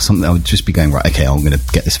as well. Something I would just be going, right, okay, I'm going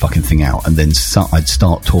to get this fucking thing out, and then I'd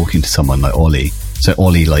start talking to someone like Ollie. So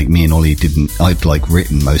Ollie, like me and Ollie I'd like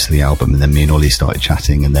written most of the album, and then me and Ollie started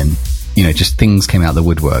chatting, and then, you know, just things came out of the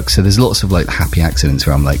woodwork. So there's lots of like happy accidents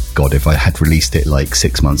where I'm like, God, if I had released it like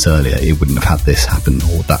 6 months earlier, it wouldn't have had this happen,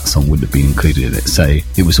 or that song wouldn't have been included in it. So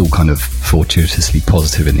it was all kind of fortuitously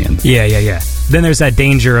positive in the end. Yeah. Then there's that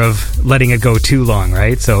danger of letting it go too long,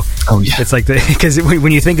 right? So it's like, because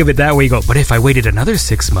when you think of it that way, you go, but if I waited another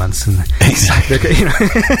 6 months? And exactly. You know.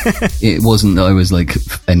 It wasn't that I was like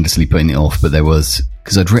endlessly putting it off, but there was,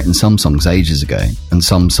 because I'd written some songs ages ago, and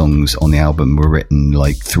some songs on the album were written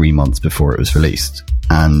like 3 months before it was released.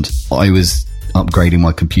 And I was upgrading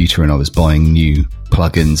my computer, and I was buying new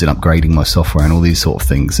plugins and upgrading my software and all these sort of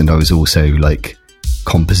things. And I was also like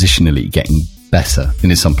compositionally getting better, and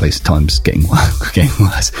in some places times getting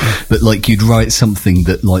worse. But like, you'd write something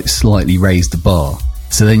that like slightly raised the bar,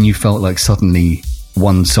 so then you felt like suddenly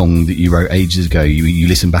one song that you wrote ages ago, you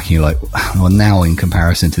listen back and you're like, well, now in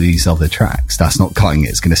comparison to these other tracks, that's not cutting it.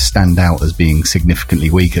 It's going to stand out as being significantly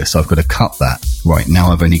weaker, so I've got to cut that. Right, now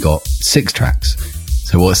I've only got 6 tracks,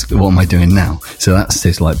 so what am I doing now? So that's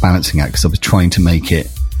this like balancing act, because I was trying to make it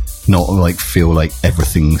not like feel like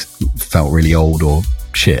everything felt really old or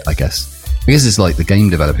shit, I guess. It's like the game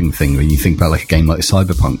developing thing. When you think about like a game like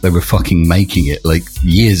Cyberpunk, they were fucking making it like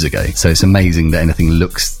years ago, so it's amazing that anything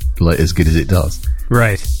looks like as good as it does.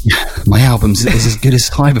 Right. My album's is as good as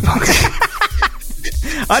Cyberpunk.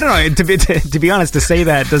 I don't know. To be honest, to say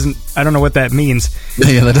that doesn't. I don't know what that means.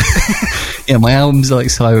 Yeah, my album's like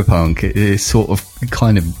Cyberpunk. It's sort of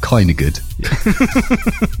kind of good.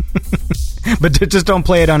 But just don't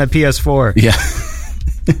play it on a PS4. Yeah.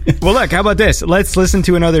 Well, look, how about this? Let's listen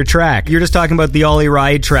to another track. You're just talking about the Ollie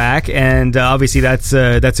Ride track, and obviously that's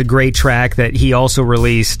a great track that he also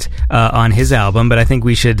released on his album. But I think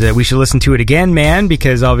we should listen to it again, man,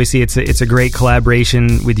 because obviously it's a great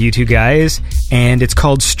collaboration with you two guys, and it's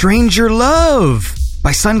called "Stranger Love"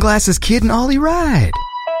 by Sunglasses Kid and Ollie Ride.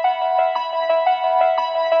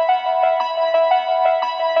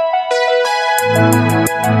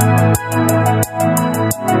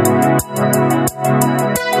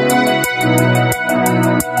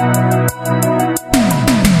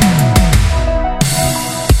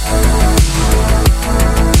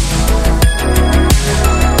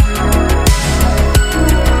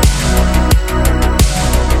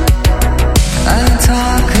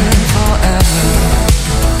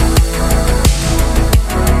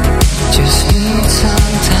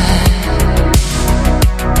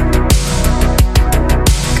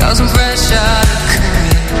 I'm fresh out of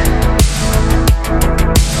Korea.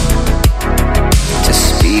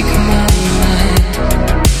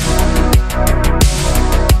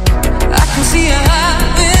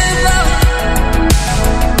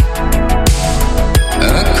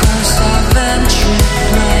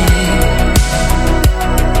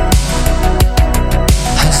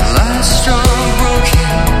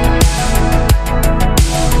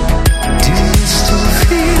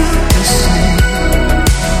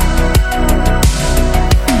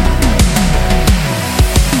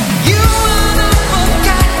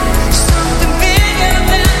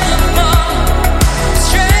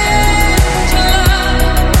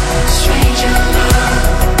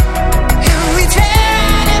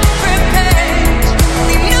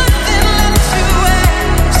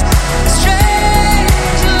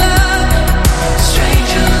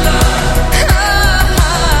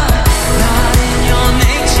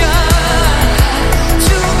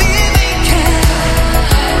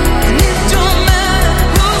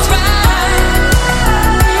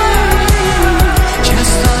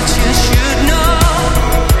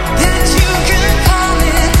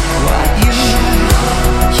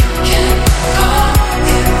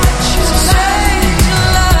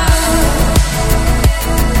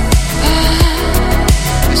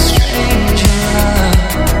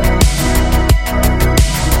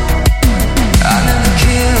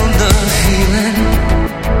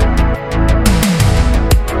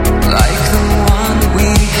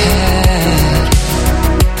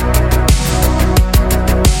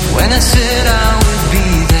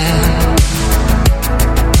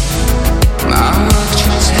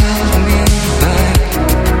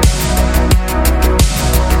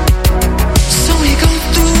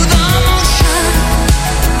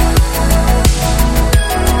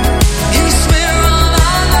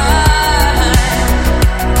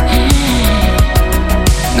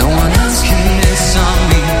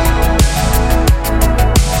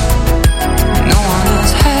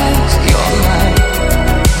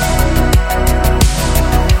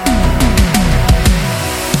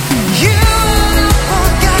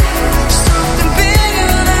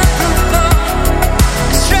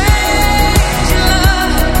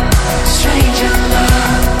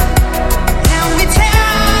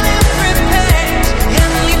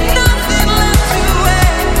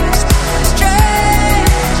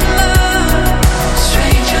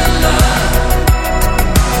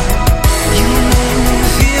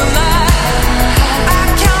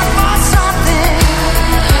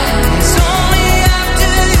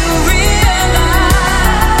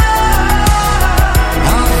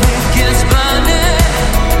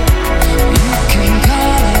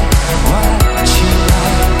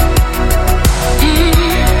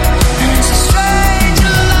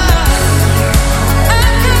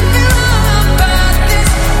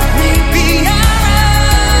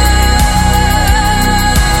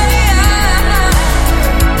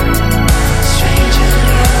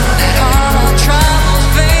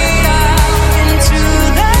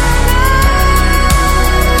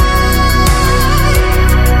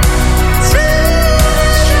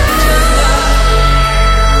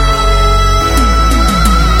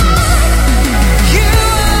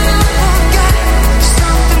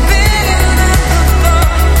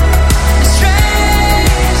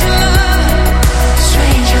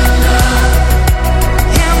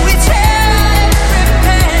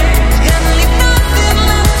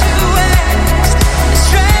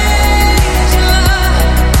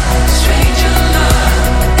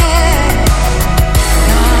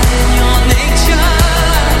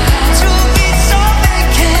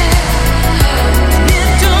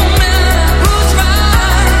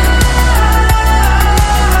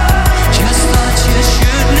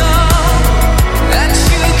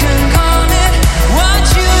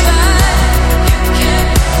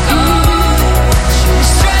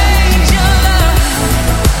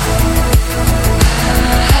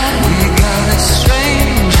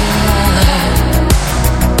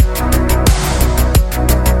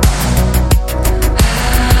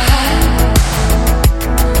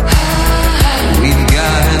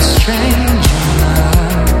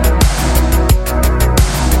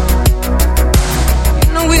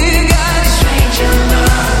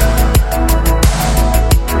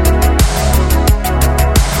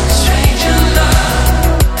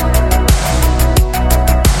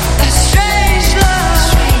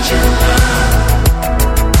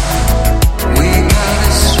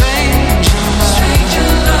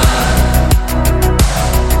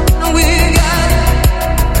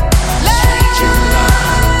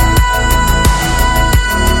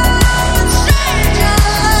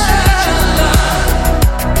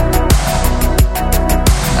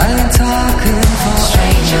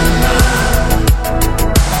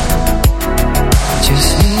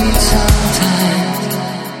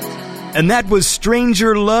 And that was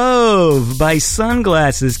Stranger Love by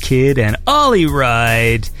Sunglasses Kid and Ollie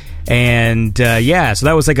Ride. And yeah, so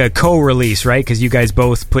that was like a co-release, right? Because you guys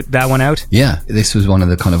both put that one out? Yeah, this was one of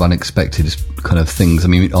the kind of unexpected kind of things. I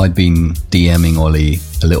mean, I'd been DMing Ollie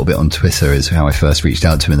a little bit on Twitter is how I first reached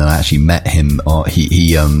out to him, and then I actually met him.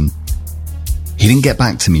 He didn't get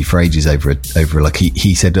back to me for ages over like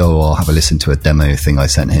he said, oh, I'll have a listen to a demo thing I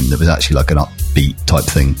sent him that was actually like an upbeat type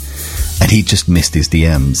thing. And he just missed his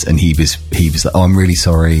DMs, and he was like, oh, I'm really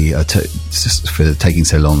sorry just for taking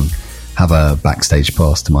so long. Have a backstage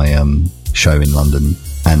pass to my show in London.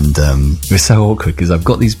 And it was so awkward because I've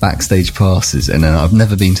got these backstage passes, and I've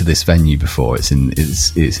never been to this venue before. It's in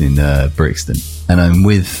Brixton, and I'm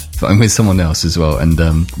with someone else as well. And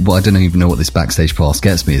well, I don't even know what this backstage pass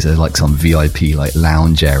gets me. Is there like some VIP like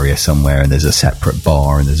lounge area somewhere, and there's a separate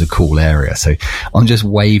bar, and there's a cool area. So I'm just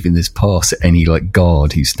waving this pass at any like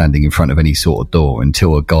guard who's standing in front of any sort of door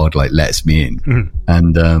until a guard like lets me in. Mm-hmm.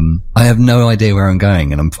 And I have no idea where I'm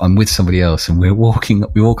going, and I'm with somebody else, and we walk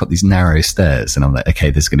up these narrow stairs, and I'm like,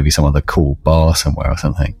 okay, there's going to be some other cool bar somewhere or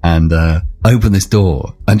something. And open this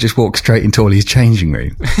door and just walk straight into Ollie's changing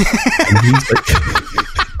room. And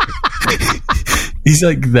he's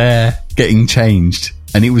like there getting changed.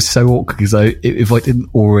 And it was so awkward because if I didn't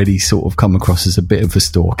already sort of come across as a bit of a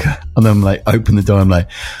stalker, and then I'm like, open the door, I'm like,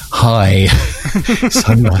 hi,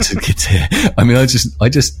 Sunglasses Kid's here. I mean, I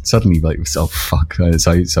just suddenly like, oh fuck.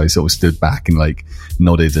 So I sort of stood back and like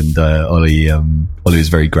nodded, and Ollie was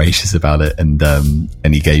very gracious about it, and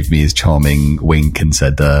he gave me his charming wink and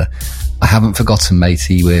said, I haven't forgotten,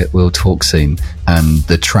 matey. We'll talk soon. And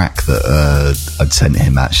the track that I'd sent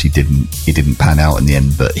him actually didn't pan out in the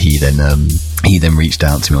end. But he then reached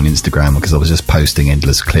out to me on Instagram because I was just posting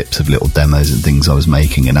endless clips of little demos and things I was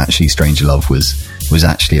making. And actually, Stranger Love was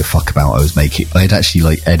actually a fuck about. I had actually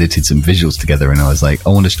like edited some visuals together, and I was like,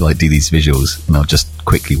 I want to like do these visuals, and I'll just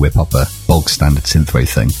quickly whip up a bog standard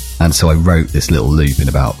synthwave thing. And so I wrote this little loop in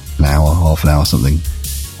about an hour, half an hour, something.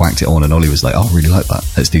 Whacked it on, and Ollie was like, oh, I really like that,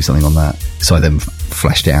 let's do something on that. So I then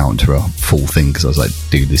fleshed it out into a full thing because I was like,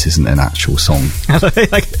 dude, this isn't an actual song.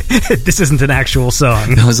 Like, this isn't an actual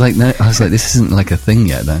song. I was like, this isn't like a thing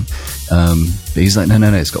yet then. But he's like,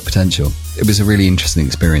 no, it's got potential. It was a really interesting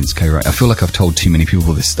experience, co-write. I feel like I've told too many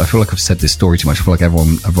people this. I feel like I've said this story too much. I feel like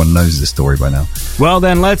everyone knows this story by now. Well,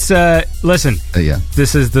 then let's listen. Yeah.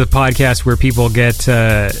 This is the podcast where people get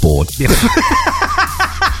bored. Yeah.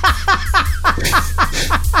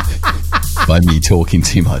 By me talking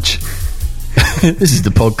too much. This is the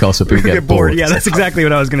podcast where people get bored. Yeah, that's exactly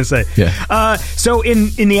what I was going to say. Yeah. So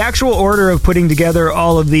in the actual order of putting together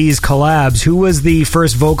all of these collabs, who was the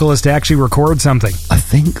first vocalist to actually record something? I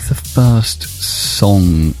think the first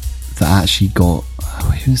song that actually got...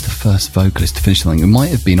 who was the first vocalist to finish something? It might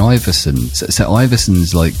have been Iverson. So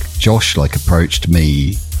Iverson's like... Josh like approached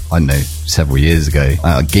me... I don't know, several years ago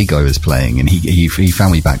at a gig I was playing, and he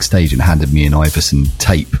found me backstage and handed me an Iverson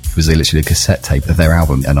tape. It was literally a cassette tape of their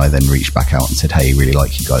album, and I then reached back out and said, hey, really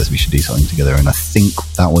like you guys, we should do something together. And I think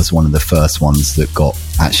that was one of the first ones that got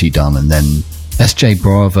actually done. And then SJ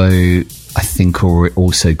Bravo, I think,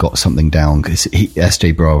 also got something down because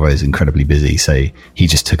SJ Bravo is incredibly busy, so he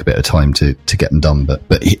just took a bit of time to get them done. But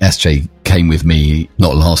SJ came with me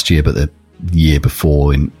not last year, but the year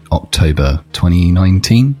before, in October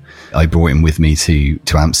 2019. I brought him with me to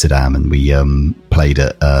Amsterdam, and we played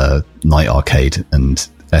at Night Arcade, and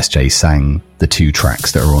SJ sang the 2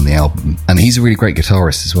 tracks that are on the album. And he's a really great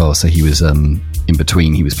guitarist as well, so he was in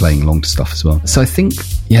between, he was playing along to stuff as well. So I think,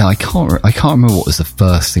 yeah, I can't remember what was the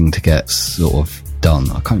first thing to get sort of done.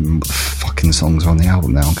 I can't remember what the fucking songs are on the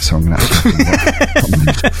album now, because I'm going to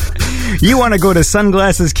have to... You want to go to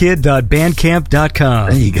sunglasseskid.bandcamp.com.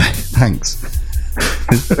 There you go. Thanks.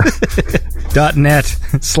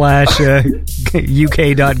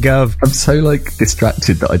 .net/uk.gov. I'm so like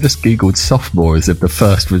distracted that I just googled sophomore as if the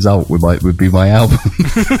first result would be my album,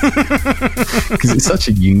 because it's such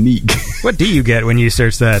a unique... What do you get when you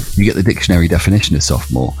search that? You get the dictionary definition of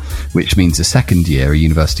sophomore, which means a second year, a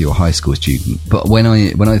university or high school student. But when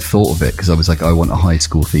I thought of it, because I was like, I want a high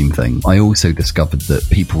school theme thing, I also discovered that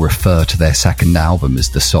people refer to their second album as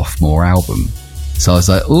the sophomore album. So I was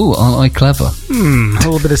like, "Oh, aren't I clever?" A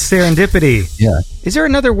little bit of serendipity. Yeah. Is there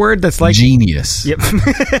another word that's like genius? Yep.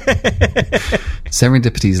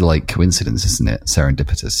 Serendipity is like coincidence, isn't it?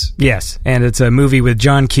 Serendipitous. Yes, and it's a movie with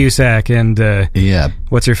John Cusack and yeah,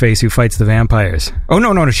 what's her face, who fights the vampires? Oh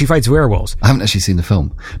no, she fights werewolves. I haven't actually seen the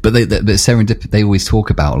film, but they always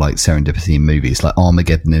talk about like serendipity in movies, like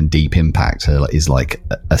Armageddon and Deep Impact is like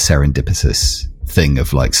a serendipitous thing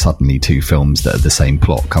of like suddenly two films that are the same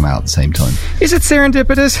plot come out at the same time. Is it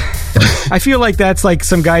serendipitous? I feel like that's like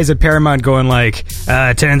some guys at Paramount going like,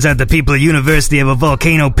 turns out the people at university have a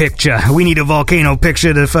volcano picture. We need a volcano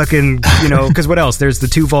picture to fucking, because what else? There's the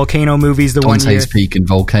two volcano movies, the Dante's one year. Peak and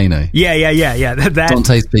Volcano. Yeah. That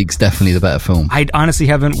Dante's Peak's definitely the better film. I honestly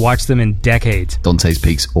haven't watched them in decades. Dante's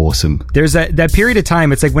Peak's awesome. There's that period of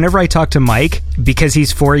time, it's like whenever I talk to Mike, because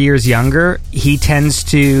he's 4 years younger, he tends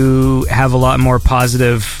to have a lot more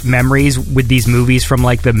positive memories with these movies from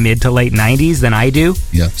like the mid to late 90s than I do.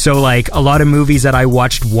 Yeah. So like a lot of movies that I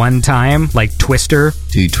watched one time, like Twister.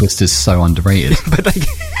 Dude, Twister's so underrated. But like...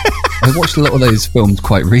 I watched a lot of those films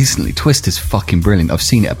quite recently. Twister's fucking brilliant. I've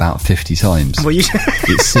seen it about 50 times. Well,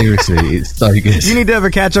 It's seriously, it's so good. You need to have a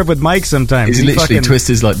catch up with Mike sometime. It's literally,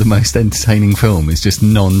 Twister's like the most entertaining film. It's just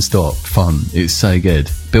non-stop fun. It's so good.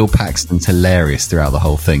 Bill Paxton's hilarious throughout the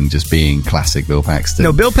whole thing, just being classic Bill Paxton.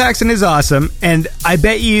 No, Bill Paxton is awesome, and I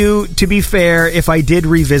bet you, to be fair, if I did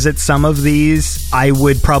revisit some of these, I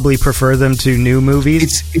would probably prefer them to new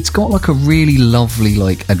movies. It's got like a really lovely,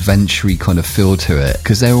 like, adventure-y kind of feel to it,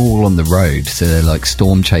 because they're all on the road, so they're like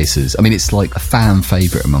storm chasers. I mean, it's like a fan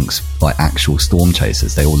favourite amongst like actual storm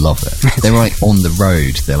chasers. They all love it. They're like on the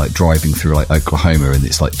road, they're like driving through like Oklahoma, and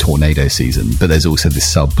it's like tornado season, but there's also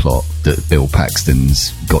this subplot that Bill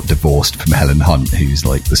Paxton's got divorced from Helen Hunt, who's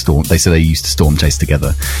like the storm. They say they used to storm chase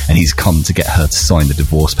together, and he's come to get her to sign the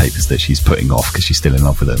divorce papers that she's putting off because she's still in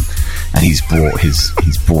love with him. And he's brought his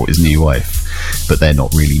new wife, but they're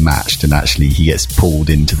not really matched. And actually, he gets pulled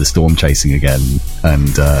into the storm chasing again, and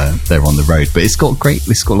they're on the road. But it's got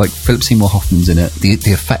like Philip Seymour Hoffman's in it. The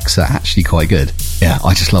effects are actually quite good. Yeah,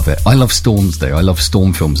 I just love it. I love storms though. I love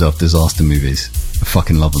storm films. I love disaster movies. I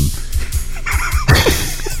fucking love them.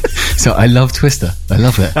 So I love Twister. I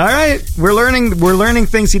love it. All right. We're learning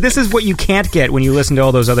things. See, this is what you can't get when you listen to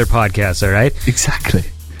all those other podcasts, all right? Exactly.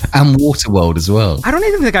 And Waterworld as well. I don't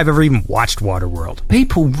even think I've ever even watched Waterworld.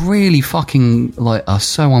 People really fucking are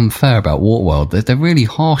so unfair about Waterworld. They're really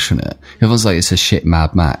harsh on it. Everyone's like, it's a shit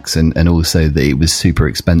Mad Max, and also that it was super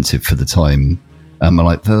expensive for the time.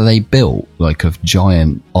 Like they built like a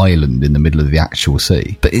giant island in the middle of the actual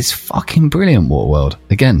sea. But it's fucking brilliant, Waterworld.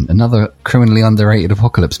 Again, another criminally underrated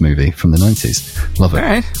apocalypse movie from the 90s. Love it. All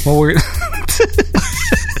right. Well, we're...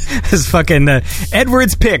 This is fucking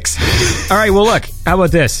Edward's picks. All right, well, look, how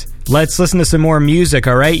about this? Let's listen to some more music,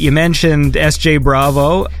 all right? You mentioned SJ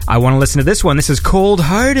Bravo. I want to listen to this one. This is Cold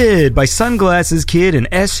Hearted by Sunglasses Kid and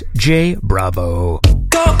SJ Bravo.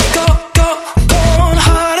 Go, cold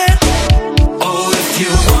hearted. Oh, if you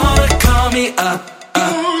wanna call me up.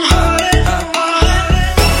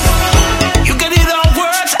 You got it all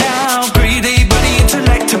worked out. Greedy, body,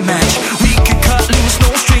 intellect to match. We could cut loose,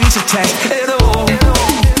 no strings attached at all.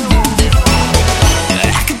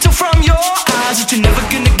 I can tell from your eyes that you're never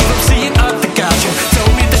gonna give up, seeing up the guys. You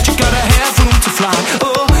told me that you gotta have room to fly.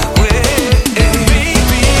 Oh, baby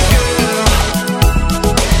girl,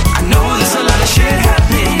 I know there's a lot of shit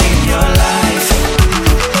happening in your life,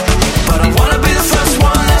 but I wanna be the first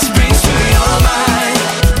one that springs to your mind.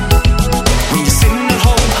 When you're sitting at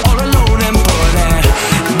home all alone and bored at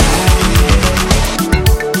night.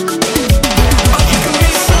 Oh, you can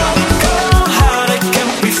be so cold-hearted. Can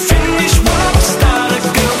we finish what we started?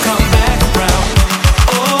 Girl, come back around.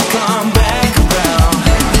 Oh, come back around.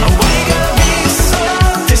 Oh, why you gotta be so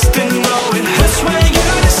distant? No, it hurts when you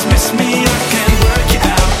dismiss me. I can't work you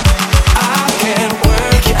out. I can't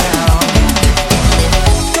work you out.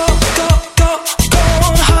 Go,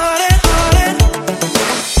 cold-hearted.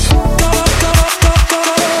 Go,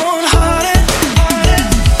 cold-hearted.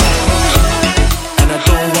 And I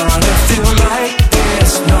don't wanna feel like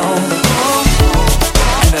this, no.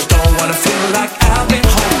 And I don't wanna feel like I've been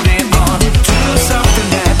holding on to something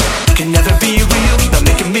that can never be real. Not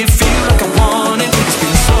making me feel like I want it. It's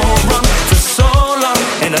been so wrong for so long,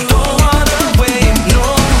 and I don't wanna wait no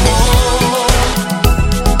more.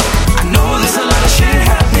 I know there's a lot of shit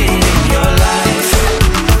happening in your life,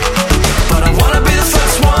 but I wanna be the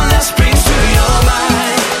first one that springs to your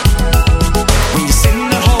mind. When you're sitting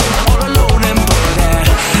at home all alone and bored at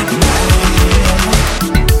night.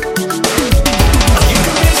 You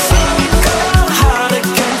can be so cold-hearted.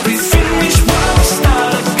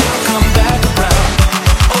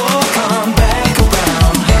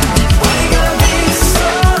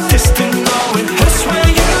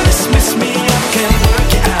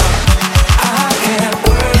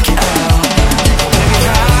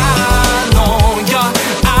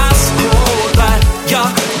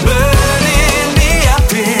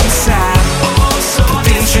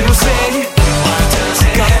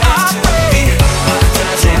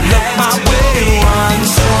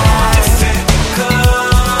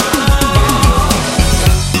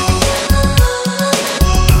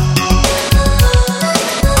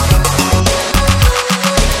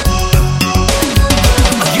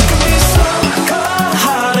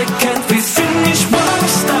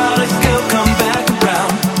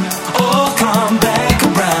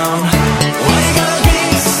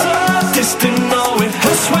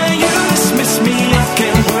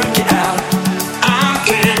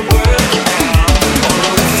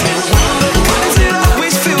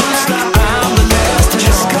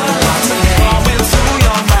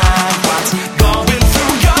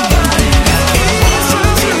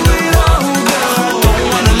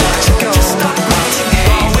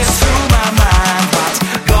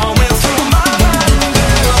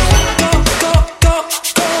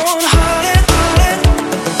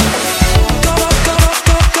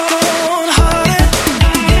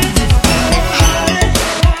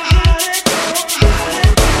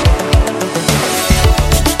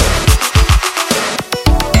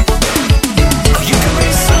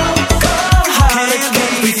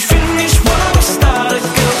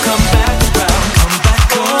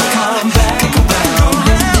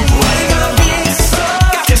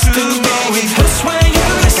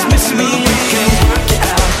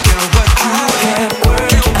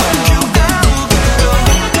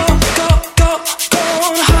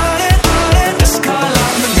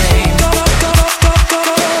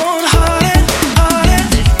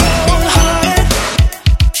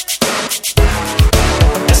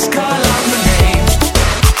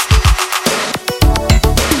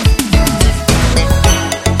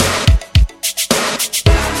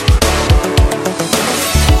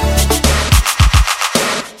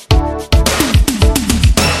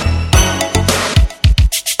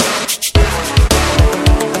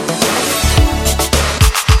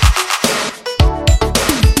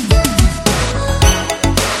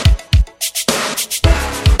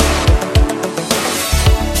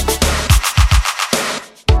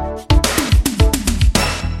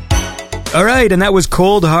 right, and that was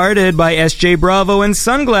Cold Hearted by S.J. Bravo and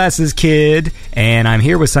Sunglasses Kid. And I'm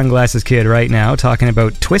here with Sunglasses Kid right now talking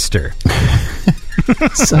about Twister.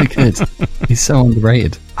 So good. He's so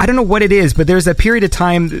underrated. I don't know what it is, but there's a period of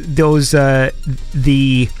time, those, the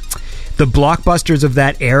blockbusters of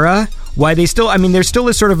that era, why they still, I mean, there's still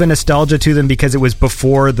a sort of a nostalgia to them because it was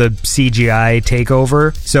before the CGI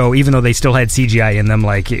takeover. So even though they still had CGI in them,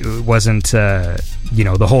 like, it wasn't,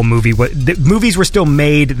 the whole movie, the movies were still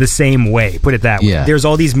made the same way, put it that way. Yeah. There's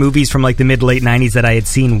all these movies from like the mid-late 90s that I had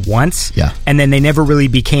seen once, Yeah. and then they never really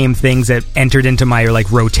became things that entered into my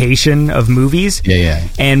like rotation of movies. Yeah.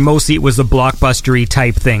 And mostly it was the blockbustery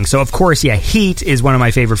type thing. So of course, yeah, Heat is one of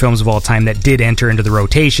my favorite films of all time that did enter into the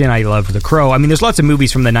rotation. I loved The Crow. I mean, there's lots of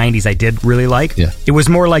movies from the 90s I did really like. Yeah. It was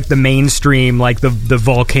more like the mainstream, like the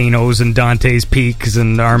volcanoes and Dante's Peaks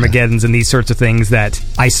and Armageddons and these sorts of things that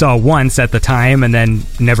I saw once at the time and then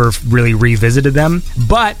never really revisited them.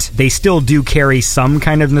 But they still do carry some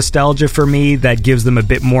kind of nostalgia for me that gives them a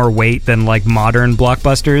bit more weight than like modern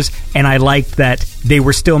blockbusters. And I liked that they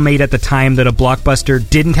were still made at the time that a blockbuster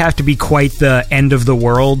didn't have to be quite the end of the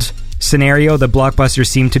world scenario that blockbusters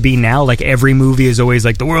seem to be now. Like every movie is always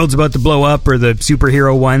like the world's about to blow up, or the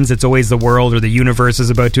superhero ones, it's always the world or the universe is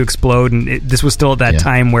about to explode. And this was still at that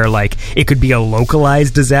time where like it could be a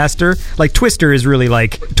localized disaster. Like Twister is really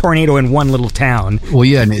like tornado in one little town. Well,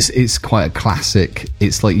 yeah, and it's quite a classic.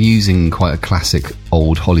 It's like using quite a classic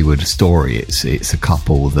old Hollywood story. It's a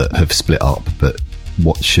couple that have split up, but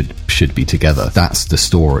what should be together. That's the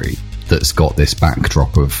story that's got this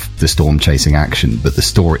backdrop of the storm chasing action, but the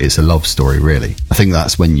story is a love story, really. I think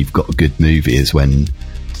that's when you've got a good movie, is when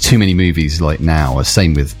too many movies like now, are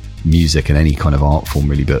same with music and any kind of art form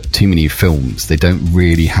really, but too many films, they don't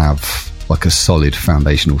really have like a solid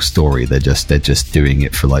foundational story. They're just doing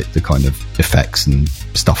it for like the kind of effects and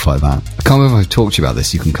stuff like that. I can't remember if I've talked to you about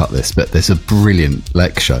this, you can cut this, but there's a brilliant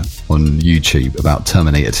lecture on YouTube about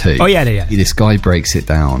Terminator 2. Oh yeah. This guy breaks it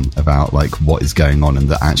down about like what is going on, and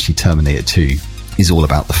that actually Terminator 2 is all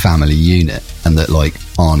about the family unit, and that like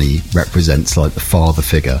Arnie represents like the father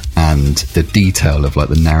figure, and the detail of like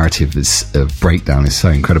the narrative breakdown is so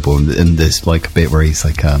incredible. And there's like a bit where he's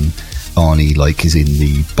like Arnie like is in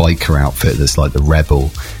the biker outfit that's like the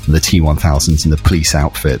rebel, and the T-1000's in the police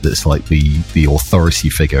outfit that's like the authority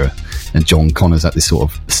figure, and John Connor's at this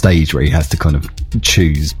sort of stage where he has to kind of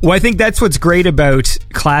choose. Well, I think that's what's great about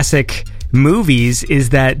classic movies,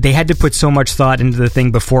 is that they had to put so much thought into the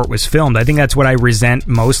thing before it was filmed. I think that's what I resent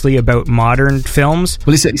mostly about modern films.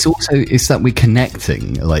 Well, it's that we're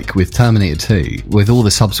connecting, like with Terminator 2, with all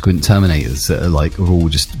the subsequent Terminators that are all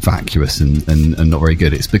just vacuous and not very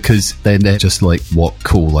good. It's because they're just like, what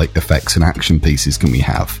cool like effects and action pieces can we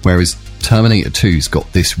have? Whereas Terminator 2's got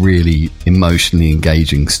this really emotionally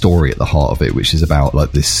engaging story at the heart of it, which is about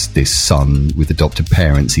like this son with adopted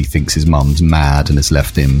parents. He thinks his mum's mad and has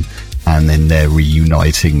left him, and then they're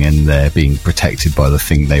reuniting and they're being protected by the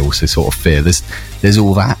thing they also sort of fear. There's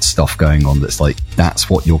all that stuff going on that's like, that's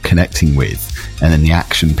what you're connecting with, and then the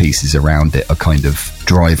action pieces around it are kind of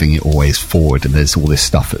driving it always forward, and there's all this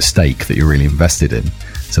stuff at stake that you're really invested in.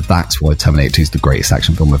 So that's why Terminator 2 is the greatest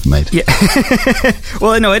action film ever made. Yeah.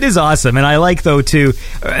 Well, no, it is awesome. And I like, though, too,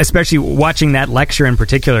 especially watching that lecture in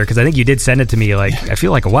particular, because I think you did send it to me, like, I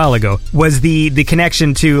feel like a while ago, was the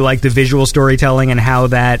connection to, like, the visual storytelling and how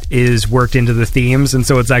that is worked into the themes. And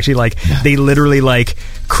so it's actually, like, they literally, like,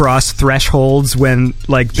 cross thresholds when,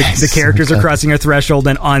 like, the characters are crossing a threshold,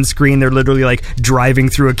 and on screen they're literally, like, driving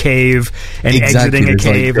through a cave and exiting a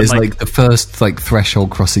cave. There's like the first, like,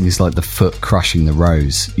 threshold crossing is, like, the foot crushing the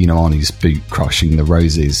rose. You know, Arnie's boot crushing the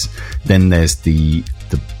roses. Then there's the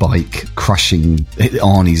bike crushing,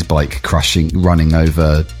 Arnie's bike running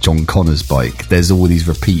over John Connor's bike. There's all these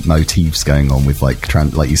repeat motifs going on with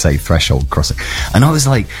like you say, threshold crossing. And I was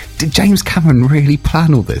like, did James Cameron really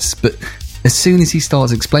plan all this? But as soon as he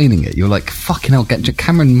starts explaining it, you're like, fucking hell,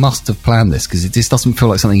 Cameron must have planned this, because it just doesn't feel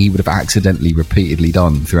like something he would have accidentally repeatedly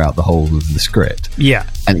done throughout the whole of the script. Yeah.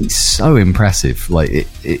 And it's so impressive. Like,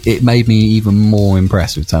 it made me even more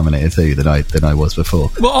impressed with Terminator 2 than I was before.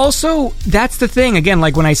 Well, also, that's the thing. Again,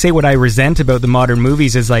 like when I say what I resent about the modern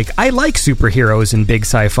movies is like, I like superheroes and big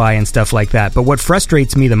sci-fi and stuff like that. But what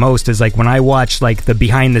frustrates me the most is like when I watch like the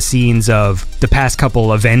behind the scenes of the past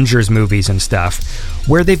couple Avengers movies and stuff,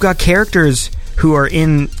 where they've got characters who are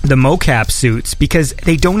in the mocap suits because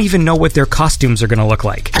they don't even know what their costumes are going to look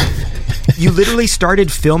like. You literally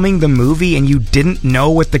started filming the movie and you didn't know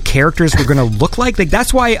what the characters were going to look like. Like,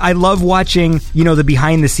 that's why I love watching, you know, the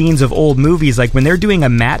behind the scenes of old movies. Like when they're doing a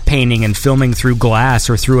matte painting and filming through glass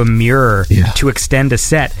or through a mirror to extend a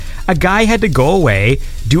set, a guy had to go away,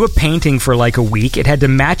 do a painting for like a week. It had to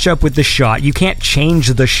match up with the shot. You can't change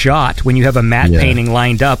the shot when you have a matte painting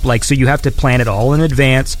lined up. Like, so you have to plan it all in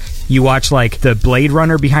advance. You watch like the Blade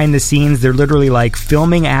Runner behind the scenes. They're literally like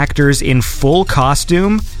filming actors in full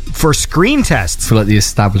costume for screen tests. For like the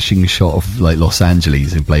establishing shot of like Los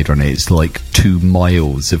Angeles in Blade Runner, it's like 2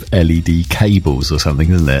 miles of LED cables or something,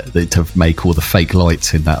 isn't it? To make all the fake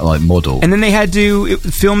lights in that like model. And then they had to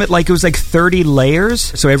film it like it was like 30 layers.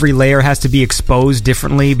 So every layer has to be exposed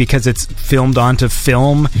differently because it's filmed onto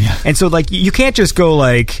film. Yeah. And so like you can't just go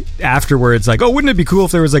like afterwards like, oh, wouldn't it be cool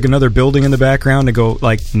if there was like another building in the background, and go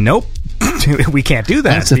like, nope. We can't do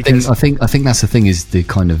that. That's the thing. I think that's the thing, is the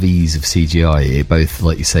kind of ease of CGI. It both,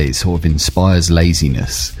 like you say, it sort of inspires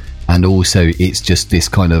laziness, and also it's just this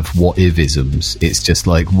kind of what if-isms. It's just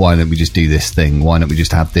like, why don't we just do this thing? Why don't we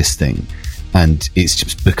just have this thing? And it's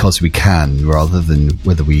just because we can, rather than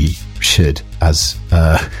whether we should. As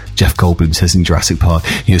Jeff Goldblum says in Jurassic Park,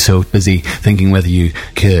 you're so busy thinking whether you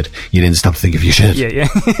could, you didn't stop to think if you should. Yeah.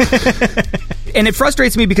 And it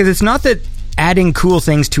frustrates me because it's not that adding cool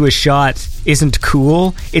things to a shot isn't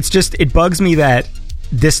cool. It's just, it bugs me that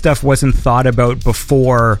this stuff wasn't thought about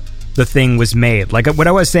before the thing was made. Like what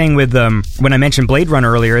I was saying with when I mentioned Blade Runner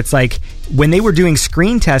earlier, it's like when they were doing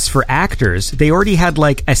screen tests for actors, they already had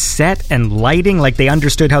like a set and lighting. Like they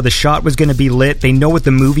understood how the shot was going to be lit. They know what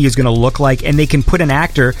the movie is going to look like, and they can put an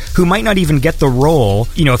actor who might not even get the role,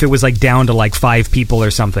 you know, if it was like down to like 5 people or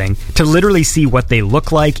something, to literally see what they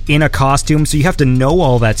look like in a costume. So you have to know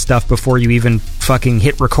all that stuff before you even fucking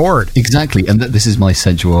hit record. Exactly. And this is my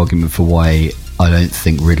central argument for why I don't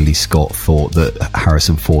think Ridley Scott thought that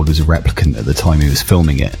Harrison Ford was a replicant at the time he was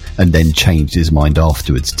filming it, and then changed his mind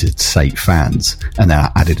afterwards to sate fans, and then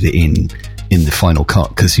added it in the final cut,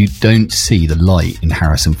 because you don't see the light in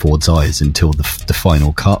Harrison Ford's eyes until the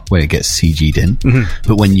final cut, where it gets CG'd in. Mm-hmm.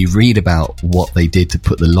 But when you read about what they did to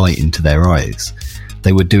put the light into their eyes,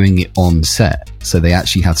 they were doing it on set, so they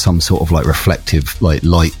actually had some sort of like reflective like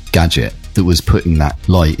light gadget that was putting that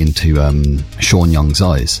light into Sean Young's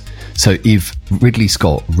eyes. So if Ridley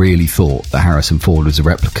Scott really thought that Harrison Ford was a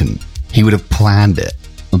replicant, he would have planned it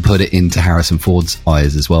and put it into Harrison Ford's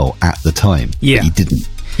eyes as well at the time. Yeah. But he didn't.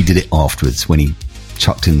 He did it afterwards, when he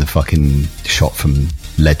chucked in the fucking shot from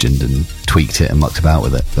Legend and tweaked it and mucked about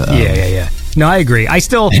with it. But, yeah. No, I agree.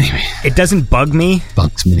 Anyway, it doesn't bug me.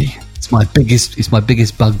 Bugs me. It's my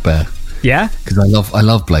biggest bugbear. Yeah? Because I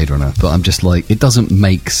love Blade Runner, but I'm just like, it doesn't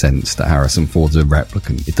make sense that Harrison Ford's a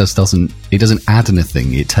replicant. It doesn't add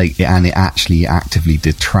anything. It actually actively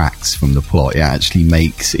detracts from the plot. It actually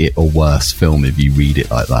makes it a worse film if you read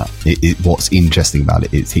it like that. What's interesting about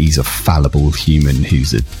it is he's a fallible human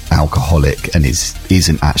who's an alcoholic and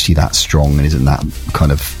isn't actually that strong and isn't that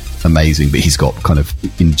kind of amazing, but he's got kind of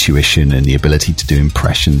intuition and the ability to do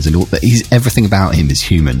impressions and all that. Everything about him is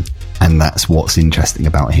human. And that's what's interesting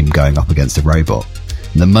about him going up against a robot.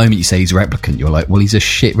 And the moment you say he's a replicant, you're like, well, he's a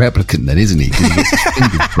shit replicant then, isn't he? Because he gets his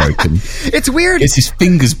fingers broken. It's weird. It's his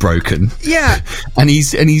fingers broken. Yeah. And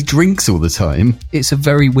he drinks all the time. It's a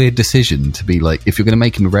very weird decision to be like, if you're going to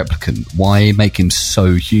make him a replicant, why make him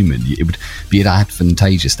so human? It would be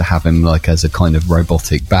advantageous to have him like as a kind of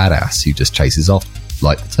robotic badass who just chases off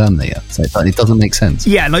like the Terminator. So it doesn't make sense.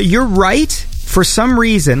 Yeah, no, you're right. For some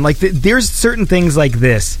reason, like there's certain things like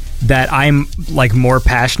this that I'm like more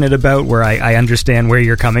passionate about, where I understand where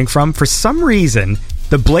you're coming from. For some reason,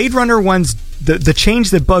 the Blade Runner ones, the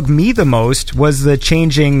change that bugged me the most was the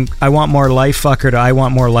changing I want more life fucker to I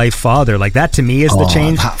want more life father. Like that to me is the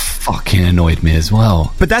change. That fucking annoyed me as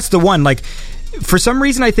well. But that's the one, like, for some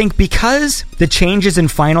reason I think because the changes in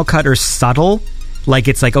Final Cut are subtle, like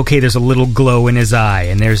it's like, okay, there's a little glow in his eye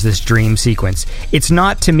and there's this dream sequence. It's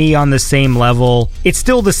not to me on the same level. It's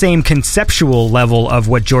still the same conceptual level of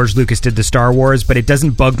what George Lucas did to Star Wars, but it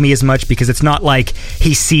doesn't bug me as much because it's not like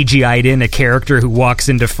he CGI'd in a character who walks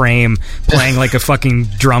into frame playing like a fucking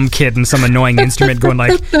drum kit and some annoying instrument going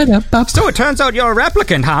like, so it turns out you're a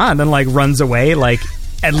replicant, huh? And then like runs away. Like,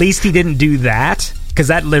 at least he didn't do that, because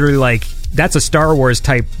that literally like, that's a Star Wars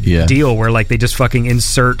type deal where like they just fucking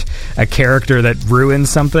insert a character that ruins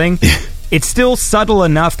something. It's still subtle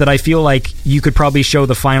enough that I feel like you could probably show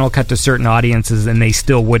the Final Cut to certain audiences and they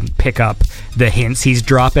still wouldn't pick up the hints he's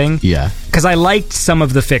dropping. Yeah. Because I liked some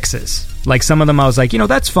of the fixes. Like some of them I was like,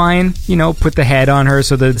 that's fine. Put the head on her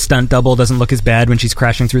so the stunt double doesn't look as bad when she's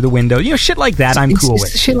crashing through the window. Shit like that I'm cool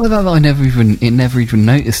with. Shit like that I never even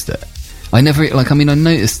noticed it. I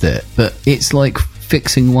noticed it, but it's like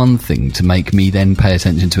fixing one thing to make me then pay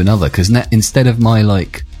attention to another, because instead of my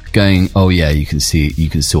like going, oh yeah, you can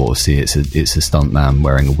sort of see it's a stunt man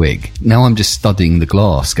wearing a wig. Now I'm just studying the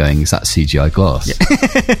glass, going, is that CGI glass?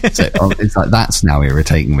 So it's like, that's now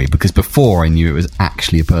irritating me, because before I knew it was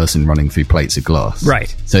actually a person running through plates of glass.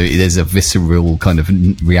 Right. So there's a visceral kind of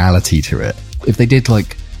reality to it. If they did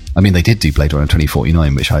they did do Blade Runner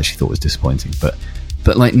 2049, which I actually thought was disappointing, but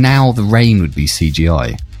like now the rain would be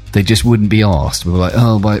CGI. They just wouldn't be asked. We were like,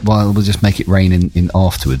 oh, well, we'll just make it rain in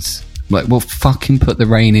afterwards. Like, well, fucking put the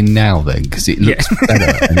rain in now then, because it looks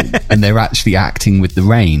better. And they're actually acting with the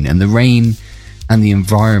rain. And the rain and the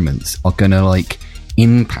environments are going to, like,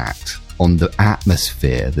 impact on the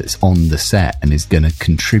atmosphere that's on the set and is going to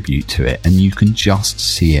contribute to it. And you can just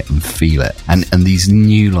see it and feel it. And these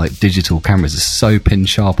new, like, digital cameras are so pin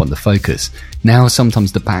sharp on the focus. Now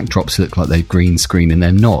sometimes the backdrops look like they're green screen, and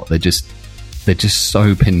they're not. They're just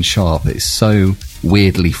so pin sharp. It's so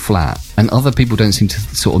weirdly flat, and other people don't seem to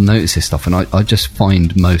sort of notice this stuff, and I just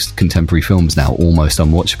find most contemporary films now almost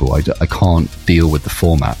unwatchable. I can't deal with the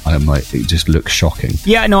format. I'm like, it just looks shocking.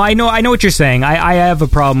 Yeah, no, I know what you're saying. I have a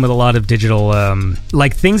problem with a lot of digital,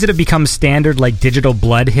 like things that have become standard, like digital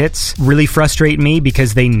blood hits, really frustrate me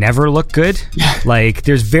because they never look good. Like,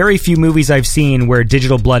 there's very few movies I've seen where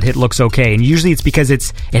digital blood hit looks okay, and usually it's because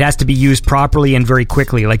it has to be used properly and very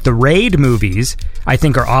quickly. Like the Raid movies, I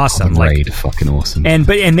think are awesome. The Raid are fucking awesome. And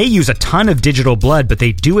they use a ton of digital blood, but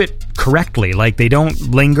they do it correctly. Like, they don't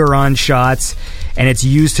linger on shots, and it's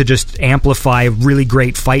used to just amplify really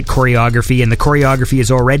great fight choreography, and the choreography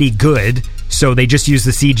is already good, so they just use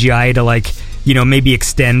the CGI to, like, you know, maybe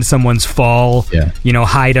extend someone's fall, you know,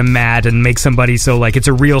 hide a mat and make somebody so, like, it's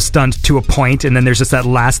a real stunt to a point, and then there's just that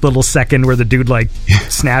last little second where the dude, like,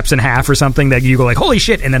 snaps in half or something that you go, like, holy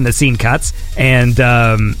shit, and then the scene cuts. And,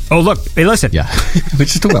 oh, look, hey, listen. Yeah, we're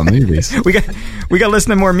just talking about movies. We got to listen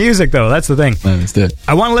to more music, though. That's the thing. No, let's do it.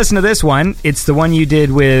 I want to listen to this one. It's the one you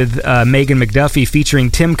did with Megan McDuffie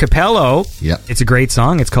featuring Tim Capello. Yeah. It's a great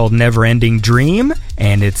song. It's called Never Ending Dream,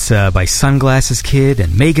 and it's by Sunglasses Kid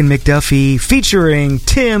and Megan McDuffie featuring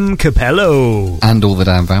Tim Capello. And all the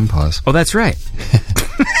damn vampires. Oh, that's right.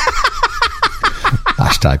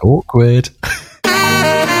 Hashtag awkward.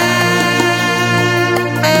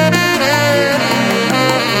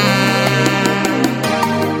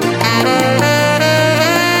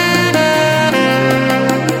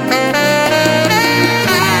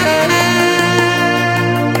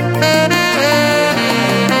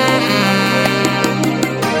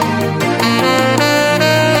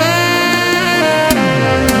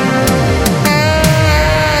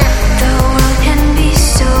 The world can be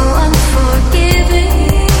so unforgiving.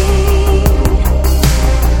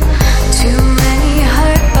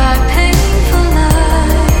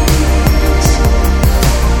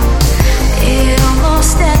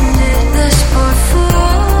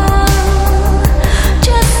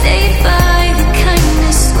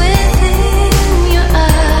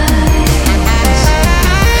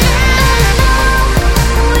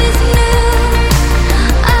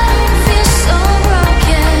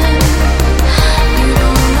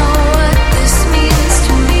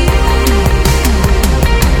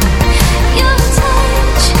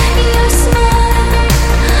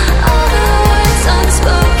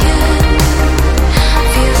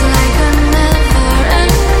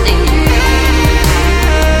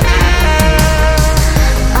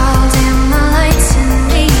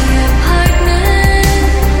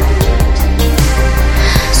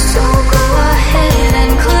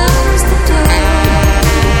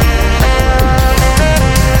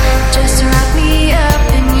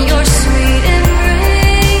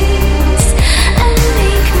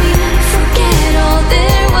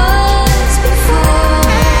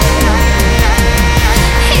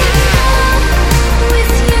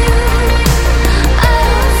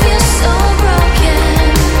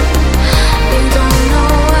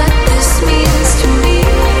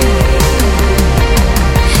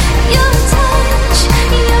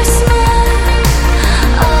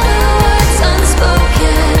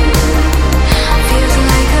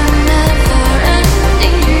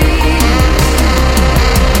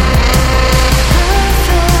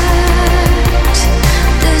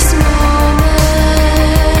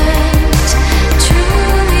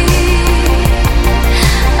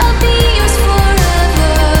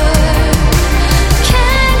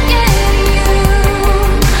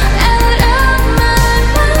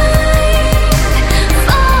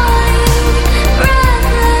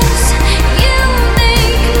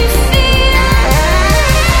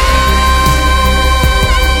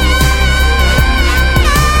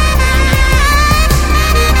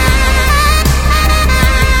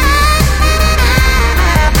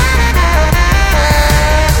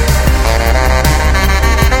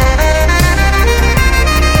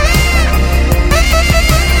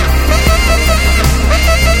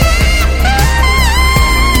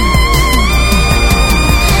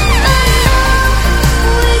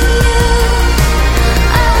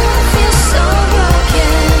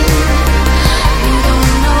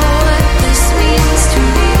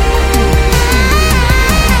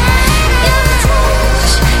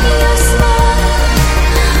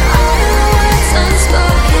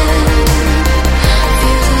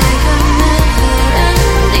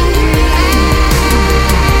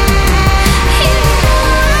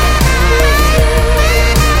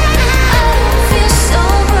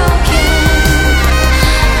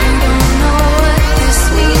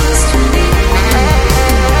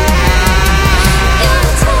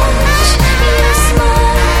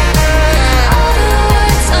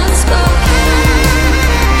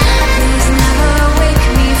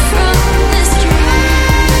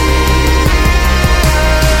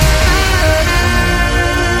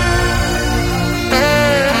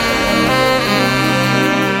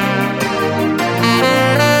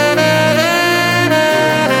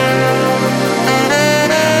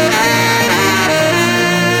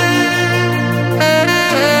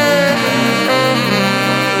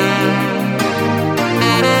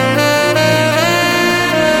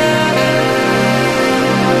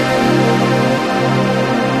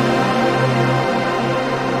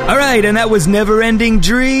 right, and that was Never Ending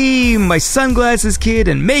Dream by Sunglasses Kid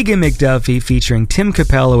and Megan McDuffie featuring Tim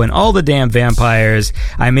Capello and All the Damn Vampires.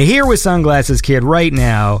 I'm here with Sunglasses Kid right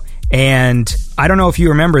now, and I don't know if you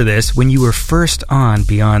remember this, when you were first on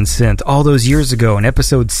Beyond Synth all those years ago in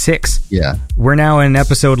episode 6. Yeah. We're now in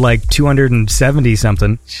episode like 270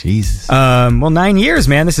 something. Jesus. Well, 9 years,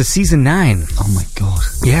 man. This is season 9. Oh my God.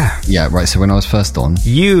 Yeah. Yeah, right. So when I was first on,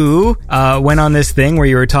 You went on this thing where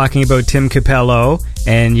you were talking about Tim Capello,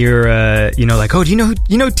 and you're, like, oh, do you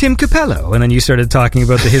know Tim Capello? And then you started talking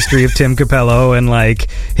about the history of Tim Capello and like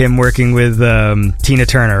him working with Tina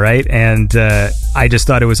Turner, right? And I just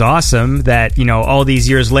thought it was awesome that, all these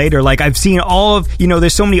years later, like I've seen all of,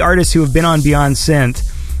 there's so many artists who have been on Beyond Synth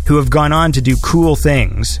who have gone on to do cool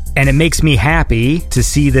things, and it makes me happy to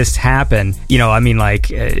see this happen.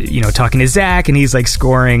 Talking to Zach, and he's like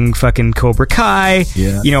scoring fucking Cobra Kai,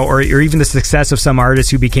 or even the success of some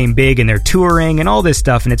artists who became big and they're touring and all this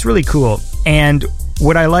stuff, and it's really cool. And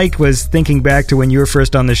what I liked was thinking back to when you were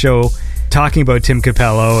first on the show, talking about Tim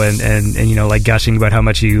Capello and like gushing about how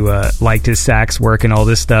much you liked his sax work and all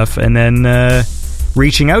this stuff, and then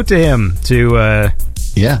reaching out to him to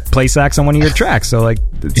play sax on one of your tracks. So like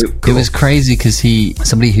it was crazy because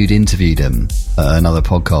somebody who'd interviewed him, another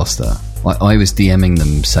podcaster, I was DMing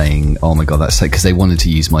them saying, oh my God, that's so, because they wanted to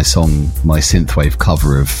use my song, my synthwave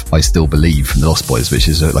cover of I Still Believe from the Lost Boys, which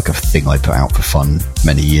is like a thing I put out for fun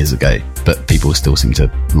many years ago, but people still seem to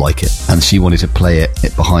like it. And she wanted to play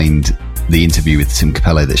it behind the interview with Tim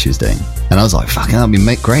Capello that she was doing, and I was like, fucking hell,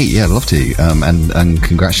 great, yeah, I'd love to, and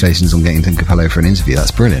congratulations on getting Tim Capello for an interview,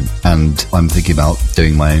 that's brilliant. And I'm thinking about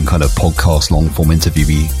doing my own kind of podcast long form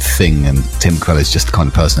interviewee thing, and Tim Capello's just the kind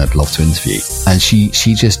of person I'd love to interview. And she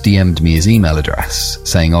just DM'd me his email address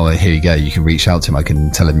saying, oh, here you go, you can reach out to him, I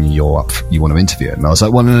can tell him you want to interview him. And I was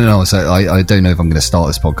like, well, no, so I don't know if I'm going to start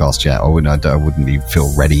this podcast yet. I wouldn't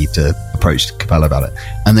feel ready to approach Capello about it.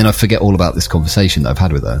 And then I forget all about this conversation that I've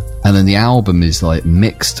had with her, and then the album is like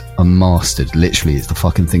mixed and mastered. Literally, the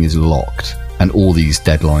fucking thing is locked, and all these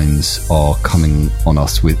deadlines are coming on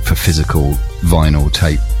us for physical vinyl,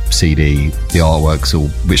 tape, CD, the artworks,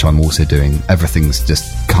 which I'm also doing. Everything's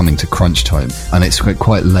just coming to crunch time, and it's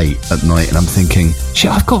quite late at night, and I'm thinking,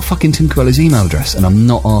 shit, I've got fucking Tim Capello's email address, and I'm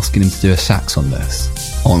not asking him to do a sax on this,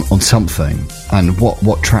 on something. And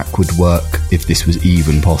what track would work if this was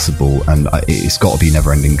even possible? And it's got to be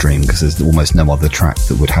Never Ending Dream, because there's almost no other track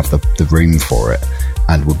that would have the room for it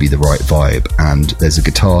and would be the right vibe. And there's a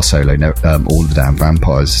guitar solo All the Damn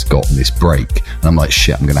Vampires got on this break, and I'm like,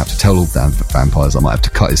 shit, I'm gonna have to tell All the Damn Vampires I might have to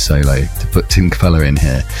cut his solo to put Tim Capello in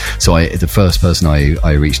here. So the first person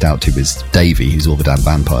I reached out to was Davey, who's All the Damn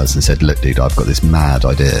Vampires, and said, look dude, I've got this mad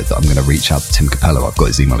idea that I'm gonna reach out to Tim Capello, I've got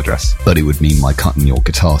his email address, but it would mean my cutting your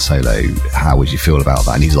guitar solo. How would you feel about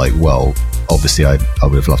that? And he's like, well, obviously I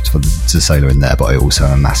would have loved for the solo in there, but I also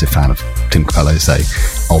am a massive fan of Tim Capello, so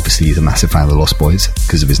obviously he's a massive fan of the Lost Boys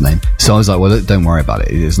because of his name. So I was like, well, don't worry about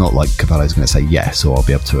it, it's not like Capello's going to say yes, or I'll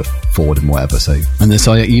be able to afford him whatever. So I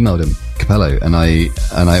emailed him, Capello, and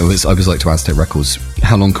I was like to Aztec Records,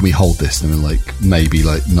 how long can we hold this? And they're like, maybe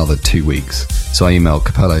like another 2 weeks. So I emailed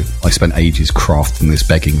Capello. I spent ages crafting this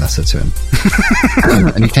begging letter to him.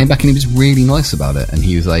 And he came back and he was really nice about it. And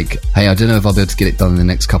he was like, hey, I don't know if I'll be able to get it done in the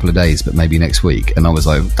next couple of days, but maybe next week. And I was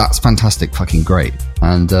like, that's fantastic, fucking great.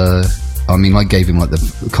 And I gave him like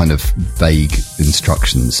the kind of vague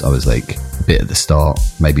instructions. I was like, a bit at the start,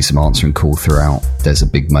 maybe some answering call throughout. There's a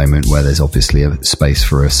big moment where there's obviously a space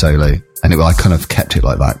for a solo. And I kind of kept it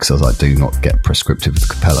like that because I was like, do not get prescriptive with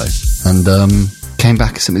Capello. And came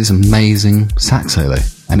back and sent me this amazing sax solo.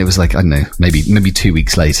 And it was like, I don't know, maybe 2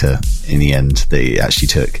 weeks later in the end that it actually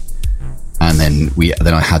took. And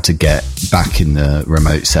then I had to get back in the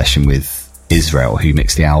remote session with Israel, who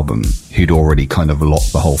mixed the album, who'd already kind of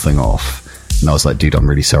locked the whole thing off. And I was like, dude, I'm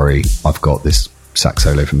really sorry, I've got this sax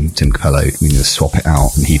solo from Tim Capello, we need to swap it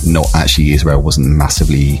out. And Israel wasn't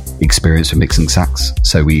massively experienced with mixing sax,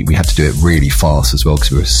 so we had to do it really fast as well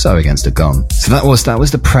because we were so against a gun. So that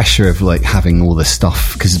was the pressure of like having all this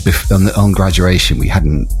stuff, because on Graduation we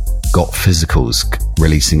hadn't got physicals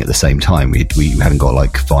releasing at the same time. We hadn't got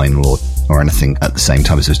like vinyl or anything at the same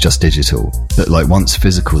time. It was just digital. But like once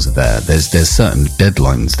physicals are there's certain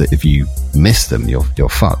deadlines that if you miss them, you're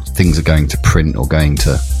fucked. Things are going to print or going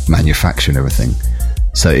to manufacture and everything.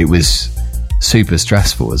 So it was super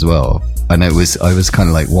stressful as well. And I was kind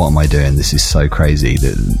of like, what am I doing? This is so crazy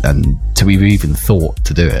and to have even thought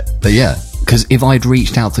to do it. But yeah, because if I'd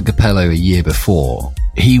reached out to Capello a year before,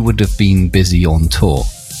 he would have been busy on tour.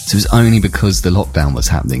 So it was only because the lockdown was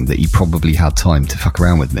happening that he probably had time to fuck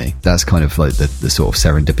around with me. That's kind of like the sort of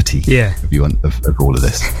serendipity, if you want, of all of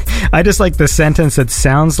this. I just like the sentence that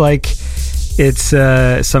sounds like it's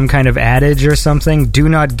some kind of adage or something. Do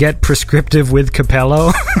not get prescriptive with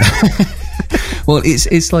Capello. Well,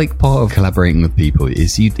 it's like part of collaborating with people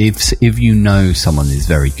is if you know someone is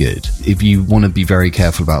very good, if you want to be very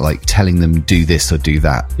careful about like telling them do this or do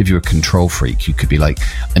that. If you're a control freak, you could be like,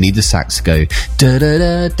 I need the sax to go da da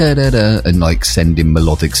da da da da, and like send him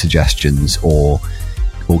melodic suggestions or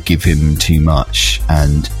give him too much.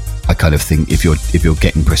 And I kind of think if you're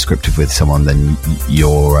getting prescriptive with someone, then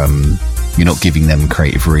you're not giving them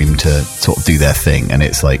creative room to sort of do their thing. And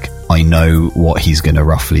it's like, I know what he's going to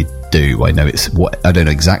roughly do. I know I don't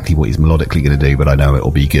know exactly what he's melodically going to do, but I know it'll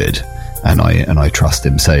be good, and I trust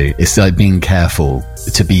him. So it's like being careful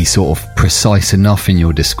to be sort of precise enough in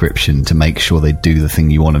your description to make sure they do the thing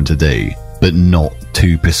you want them to do, but not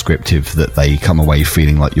too prescriptive that they come away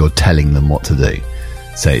feeling like you're telling them what to do.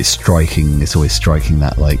 So it's always striking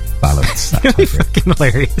that like balance. It'd be fucking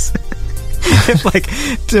hilarious. If like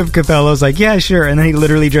Tim Capello's like, yeah, sure, and then he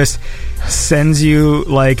literally just sends you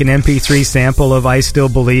like an MP3 sample of "I Still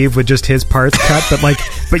Believe" with just his parts cut,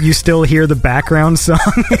 but you still hear the background song.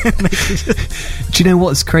 Do you know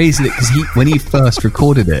what's crazy? Because when he first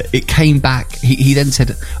recorded it came back. He then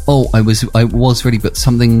said, "Oh, I was ready, but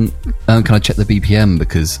something. Can I check the BPM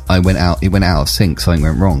because it went out of sync. Something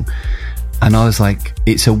went wrong." And I was like,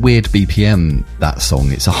 it's a weird BPM, that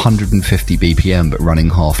song. It's 150 BPM, but running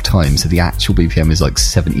half time. So the actual BPM is like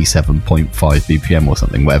 77.5 BPM or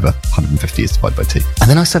something, whatever. 150 is divided by 2. And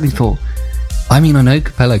then I suddenly thought, I mean, I know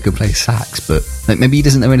Capello can play sax, but like maybe he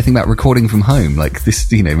doesn't know anything about recording from home. Like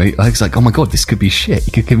this, I was like, oh my God, this could be shit. He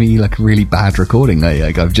could give me like a really bad recording.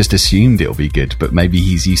 Like I've just assumed it'll be good, but maybe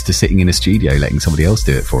he's used to sitting in a studio letting somebody else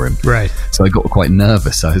do it for him. Right. So I got quite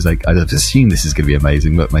nervous. I was like, I've assumed this is going to be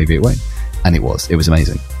amazing, but maybe it won't. And it was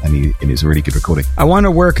amazing, and it was a really good recording. I want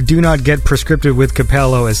to work "Do not get prescriptive with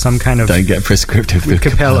Capello" as some kind of don't get prescriptive with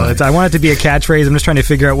Capello. I want it to be a catchphrase. I'm just trying to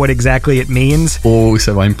figure out what exactly it means.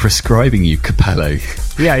 Also, I'm prescribing you Capello.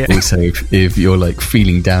 Yeah. Also, if you're like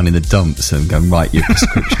feeling down in the dumps, and going write your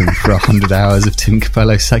prescription for 100 hours of Tim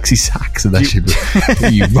Capello sexy sax, and that should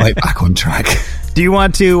put you right back on track. Do you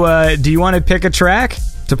want to pick a track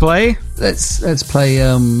to play? Let's play.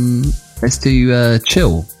 Let's do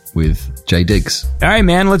 "Chill" with J Diggs. All right,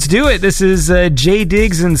 man, let's do it. This is J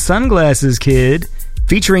Diggs and Sunglasses Kid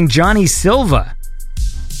featuring Johnny Silva.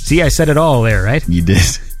 See, I said it all there, right? You did.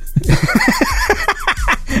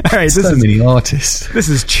 All right, so many artists. This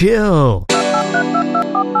is Chill.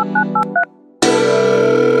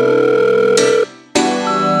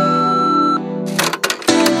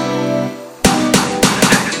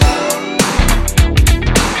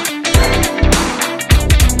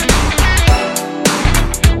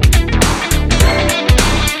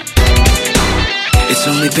 It's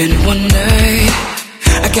only been one night.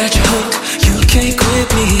 I got you hooked, you can't quit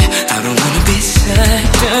me. I don't wanna be sat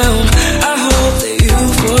down. I hope that you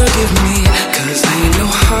forgive me, 'cause I ain't no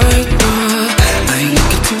heartthrob. I ain't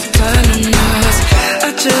looking to finalize. I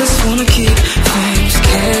just wanna keep things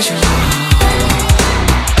casual.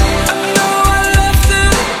 I know I left the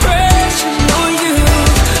impression on you,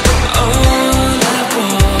 but all I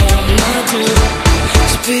wanna do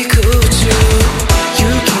is be cool with you. You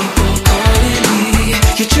keep on calling me.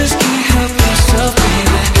 You just can't help yourself,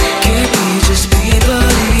 baby. Can't we just be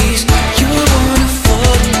buddies? You wanna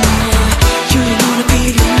fall in love. You wanna be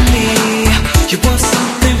with me. You want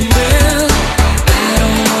something real. I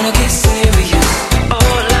don't wanna get serious.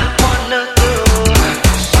 All I wanna do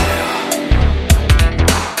is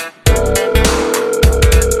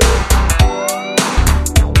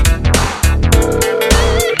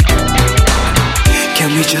can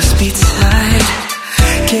we just be tight?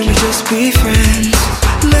 Can we just be friends?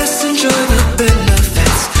 Let's enjoy the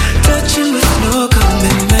benefits. Touching with no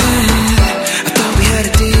commitment. I thought we had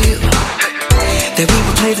a deal that we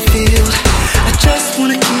would play the field. I just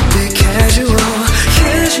wanna keep it casual.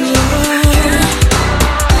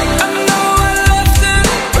 I know I left an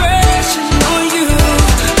impression on you,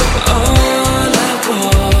 but all I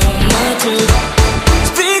wanna do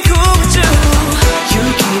is be cool with you. You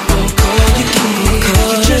keep on calling, you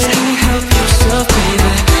just can't help yourself,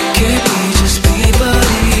 baby. Can't we just be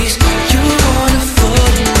buddies? You wanna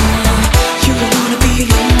fall in love. You wanna be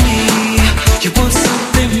with me. You want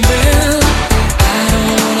something real. I don't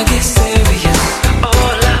wanna get serious.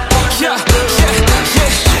 All I wanna do.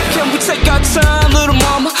 Can we take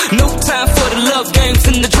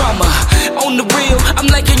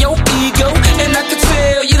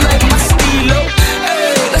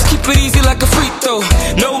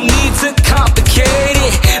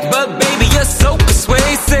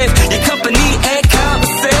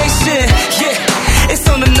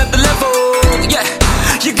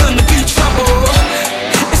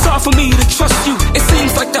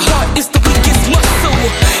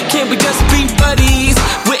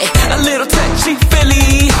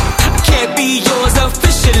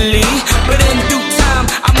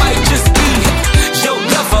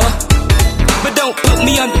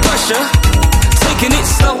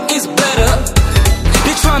slow is better.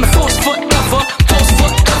 They're trying to force forever, force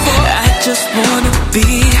forever. I just wanna be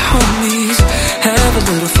homies, have a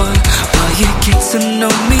little fun while you get to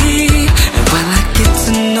know me, and while I get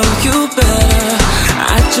to know you better.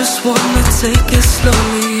 I just wanna take it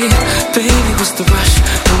slowly, baby, what's the rush?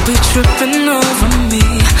 Don't be tripping over me,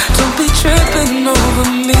 don't be tripping over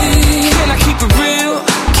me. Can I keep it real?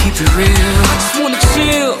 Keep it real. I just wanna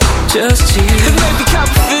chill, just chill. And maybe how I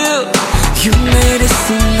feel. You made it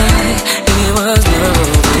seem like it was no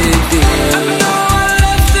big deal. I know I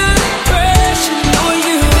left the impression on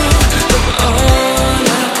you, but all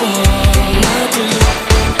I wanna do,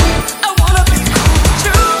 I wanna be cool with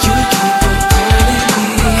you. You keep on calling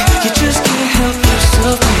me, you just can't help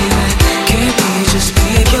yourself, baby. Can't be just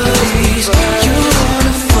people, please. You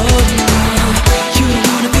wanna fall in love, you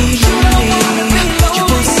wanna be unique. You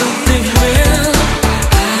want something real,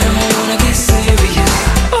 I don't wanna get serious.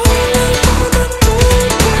 All I wanna do,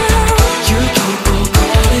 girl, you keep on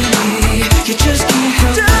calling me, you just can't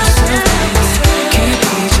help yourself, baby. Can't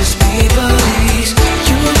be just people, please.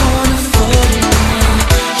 You wanna fall in love,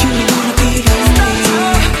 you wanna be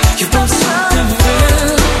unique. You want something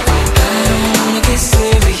real, I don't wanna get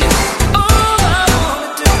serious. All I wanna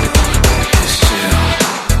do is chill,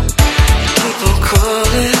 keep on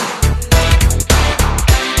calling.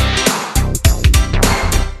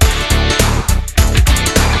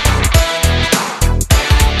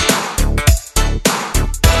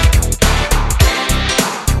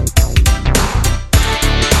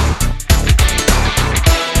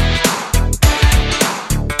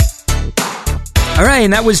 All right,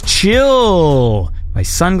 and that was Chill by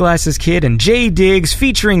Sunglasses Kid and Jay Diggs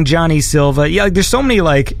featuring Johnny Silva. Yeah, there's so many,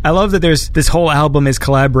 like, I love that there's this whole album is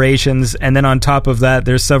collaborations, and then on top of that,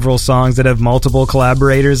 there's several songs that have multiple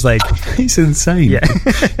collaborators. Like, It's insane. yeah.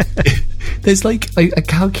 There's like, I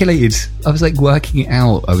calculated, I was like working it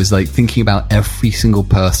out. I was like thinking about every single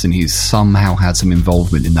person who's somehow had some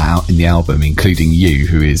involvement in the album, including you,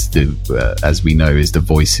 who is the, as we know, is the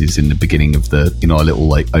voices in the beginning of the, our little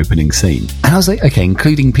like opening scene. And I was like, okay,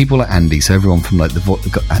 including people like Andy. So everyone from like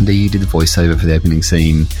Andy, you did the voiceover for the opening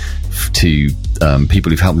scene, to people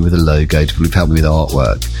who've helped me with the logo, to people who've helped me with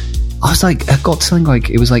artwork. I was like, I got something like,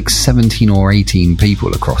 it was like 17 or 18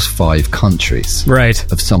 people across 5 countries. Right.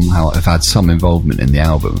 Have had some involvement in the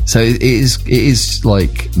album. So it is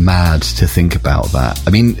like mad to think about that. I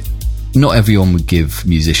mean, not everyone would give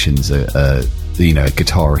musicians a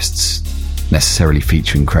guitarist's necessarily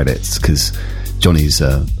featuring credits, because Johnny's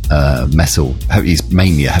he's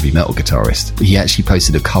mainly a heavy metal guitarist. He actually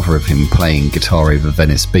posted a cover of him playing Guitar Over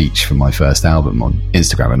Venice Beach from my first album on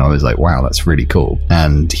Instagram, and I was like, wow, that's really cool.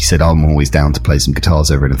 And he said, I'm always down to play some guitars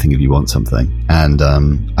over anything if you want something. And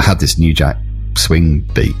I had this New Jack swing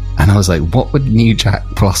beat, and I was like, what would New Jack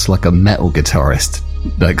plus like a metal guitarist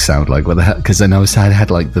like sound like? What the hell? Because then I had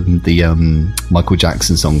like the Michael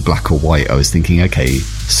Jackson song Black or White. I was thinking, okay,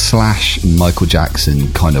 Slash and Michael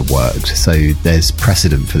Jackson kind of worked, so there's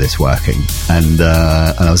precedent for this working. And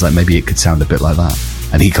I was like, maybe it could sound a bit like that.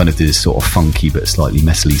 And he kind of did this sort of funky but slightly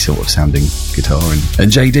messily sort of sounding guitar, and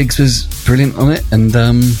Jay Diggs was brilliant on it. And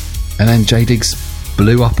then Jay Diggs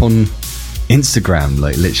blew up on Instagram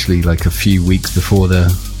like literally like a few weeks before the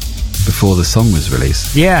song was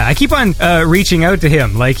released. Yeah, I keep on reaching out to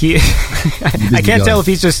him. Like, I can't tell if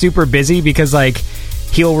he's just super busy, because like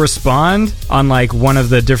he'll respond on like one of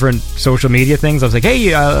the different social media things. I was like,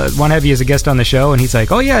 hey, want to have you as a guest on the show? And he's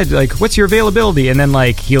like, oh yeah, like what's your availability? And then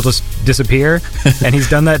like he'll just disappear. And he's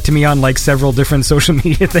done that to me on like several different social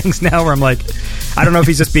media things now, where I'm like, I don't know if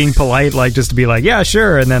he's just being polite, like just to be like, yeah,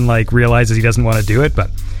 sure, and then like realizes he doesn't want to do it.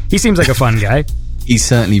 But he seems like a fun guy. He's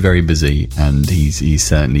certainly very busy, and he's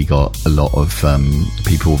certainly got a lot of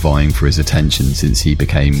people vying for his attention since he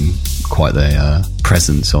became quite the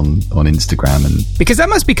presence on Instagram. And because that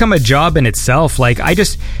must become a job in itself. Like,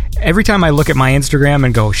 every time I look at my Instagram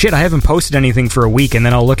and go, shit, I haven't posted anything for a week, and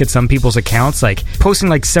then I'll look at some people's accounts like posting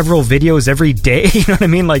like several videos every day. You know what I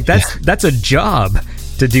mean? Like that's a job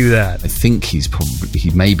to do that. I think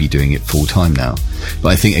he may be doing it full time now. But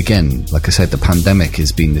I think, again, like I said, the pandemic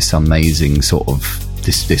has been this amazing sort of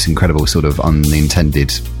this incredible sort of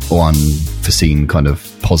unintended or unforeseen kind of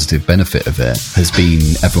positive benefit of it has been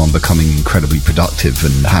everyone becoming incredibly productive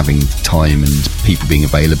and having time and people being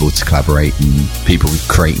available to collaborate and people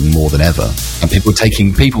creating more than ever, and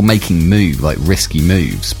people making risky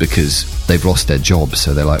moves because they've lost their jobs,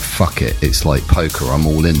 so they're like, fuck it, it's like poker, I'm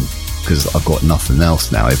all in because I've got nothing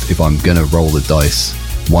else now. If I'm gonna roll the dice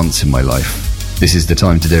once in my life, this is the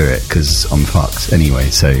time to do it because I'm fucked anyway.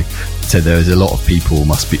 So there's a lot of people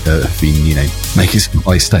have been, making some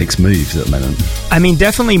high stakes moves at the moment. I mean,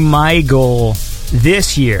 definitely my goal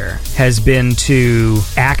this year has been to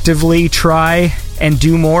actively try and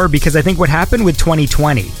do more, because I think what happened with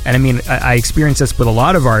 2020, and I mean, I experienced this with a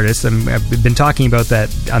lot of artists, and I've been talking about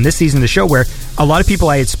that on this season of the show, where a lot of people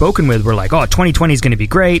I had spoken with were like, oh, 2020 is going to be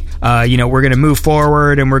great, we're going to move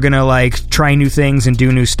forward, and we're going to like try new things and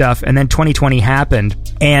do new stuff, and then 2020 happened,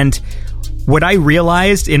 and what I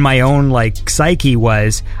realized in my own like psyche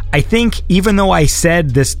was, I think even though I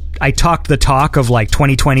said this, I talked the talk of like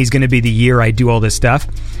 2020 is going to be the year I do all this stuff,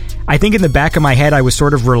 I think in the back of my head I was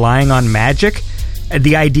sort of relying on magic.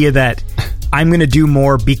 The idea that I'm going to do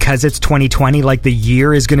more because it's 2020, like the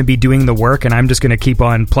year is going to be doing the work and I'm just going to keep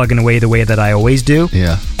on plugging away the way that I always do.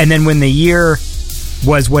 Yeah. And then when the year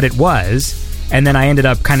was what it was, and then I ended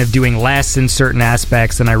up kind of doing less in certain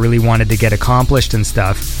aspects than I really wanted to get accomplished and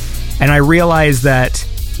stuff. And I realized that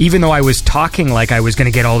even though I was talking like I was going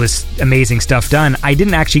to get all this amazing stuff done, I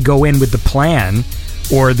didn't actually go in with the plan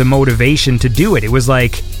or the motivation to do it. It was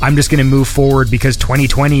like, I'm just going to move forward because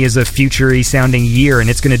 2020 is a future-y sounding year and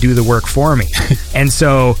it's going to do the work for me. And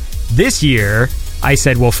so this year, I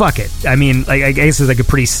said, well, fuck it. I mean, like, I guess it's like a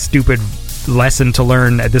pretty stupid lesson to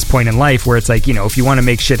learn at this point in life, where it's like, if you want to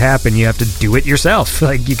make shit happen, you have to do it yourself.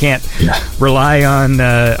 Like, you can't rely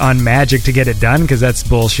on magic to get it done, because that's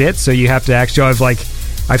bullshit. So you have to actually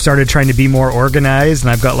I've started trying to be more organized,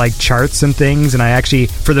 and I've got like charts and things, and I actually,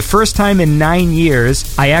 for the first time in 9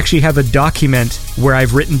 years, I actually have a document where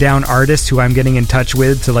I've written down artists who I'm getting in touch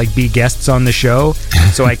with to like be guests on the show,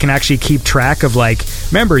 so I can actually keep track of like,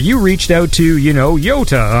 remember, you reached out to,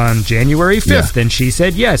 Yota on January 5th, and she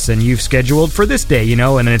said yes, and you've scheduled for this day, and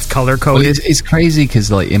then it's color coded. Well, it's crazy because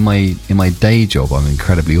like in my day job, I'm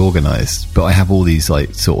incredibly organized, but I have all these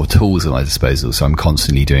like sort of tools at my disposal, so I'm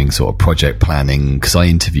constantly doing sort of project planning, because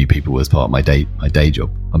I interview people as part of my day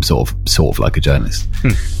job. I'm sort of like a journalist,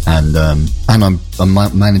 and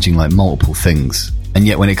I'm managing like multiple things. And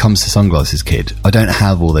yet when it comes to Sunglasses Kid, I don't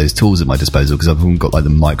have all those tools at my disposal, because I've got like the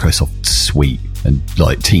Microsoft Suite and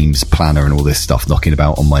like Teams Planner and all this stuff knocking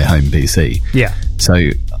about on my home PC. Yeah. So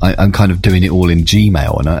I'm kind of doing it all in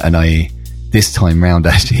Gmail, and I this time round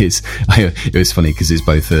actually it was funny because it's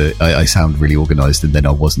both I sound really organized and then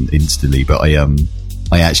I wasn't instantly, but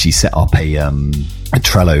I actually set up a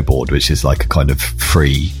Trello board, which is like a kind of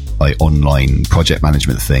free like online project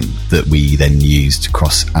management thing that we then used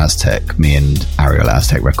across Aztec, me and Ariel at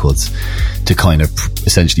Aztec Records, to kind of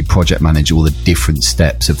essentially project manage all the different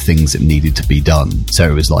steps of things that needed to be done. So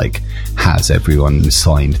it was like, has everyone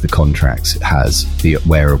signed the contracts?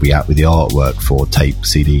 Where are we at with the artwork for tape,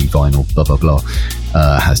 CD, vinyl, blah, blah, blah.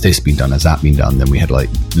 Has this been done? Has that been done? Then we had like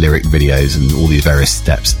lyric videos and all these various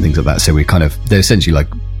steps and things like that. So they're essentially like,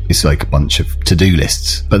 it's like a bunch of to-do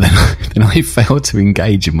lists, but then I failed to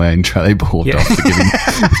engage in my own Trello board after giving.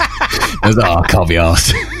 I was like, I can't be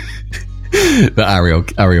asked. But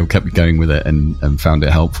Ariel kept going with it and found it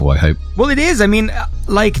helpful, I hope. Well, it is. I mean,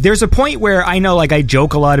 like, there's a point where I know, like, I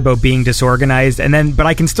joke a lot about being disorganized, but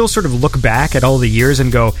I can still sort of look back at all the years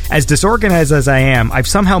and go, as disorganized as I am, I've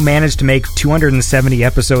somehow managed to make 270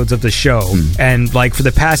 episodes of the show. And, like, for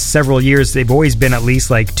the past several years, they've always been at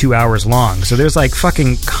least, like, 2 hours long. So there's, like,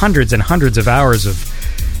 fucking hundreds and hundreds of hours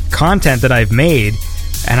of content that I've made,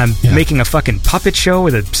 and I'm making a fucking puppet show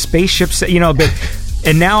with a spaceship, but...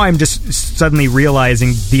 And now I'm just suddenly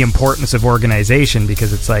realizing the importance of organization,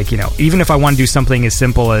 because it's like, even if I want to do something as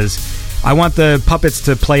simple as I want the puppets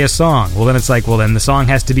to play a song, well, then it's like, well, then the song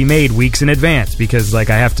has to be made weeks in advance, because like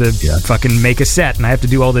I have to fucking make a set and I have to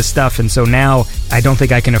do all this stuff. And so now I don't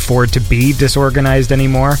think I can afford to be disorganized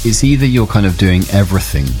anymore. It's either you're kind of doing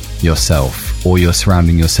everything yourself, or you're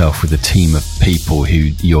surrounding yourself with a team of people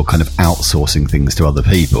who you're kind of outsourcing things to other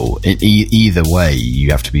people. Either way,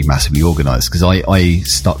 you have to be massively organized, because I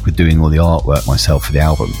stuck with doing all the artwork myself for the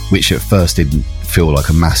album, which at first didn't feel like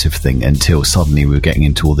a massive thing until suddenly we were getting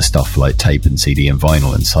into all the stuff like tape and CD and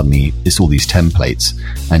vinyl, and suddenly it's all these templates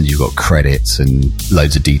and you've got credits and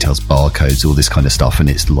loads of details, barcodes, all this kind of stuff, and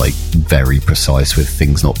it's like very precise with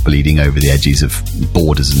things not bleeding over the edges of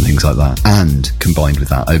borders and things like that. And combined with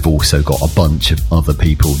that, I've also got a bunch of other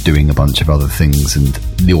people doing a bunch of other things, and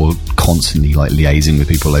you're constantly like liaising with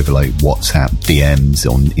people over like WhatsApp, DMs,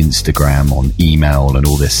 on Instagram, on email and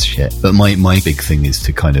all this shit. But my big thing is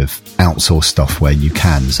to kind of outsource stuff where you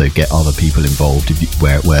can, so get other people involved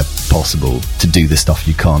where possible to do the stuff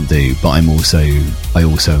you can't do. But I also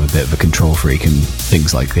am a bit of a control freak, and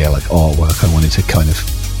things like artwork I wanted to kind of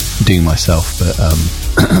do myself, but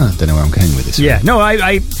I don't know where I'm going with this. Yeah, no,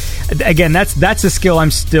 I again, that's a skill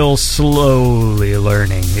I'm still slowly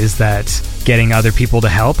learning, is that getting other people to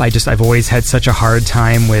help. I've always had such a hard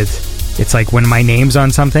time with it's like when my name's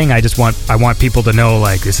on something, I want people to know,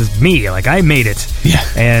 like, this is me, like I made it.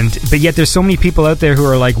 Yeah. But yet there's so many people out there who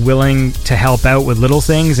are like willing to help out with little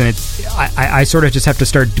things, and I sort of just have to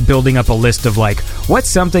start building up a list of like, what's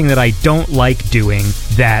something that I don't like doing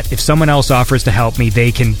that if someone else offers to help me,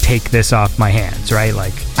 they can take this off my hands, right?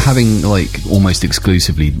 Like having like almost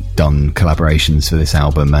exclusively done collaborations for this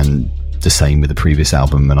album, and the same with the previous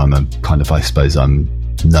album, and I'm a kind of, I suppose I'm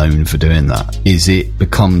known for doing that, is it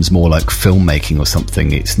becomes more like filmmaking or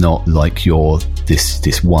something. It's not like you're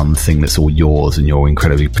this one thing that's all yours and you're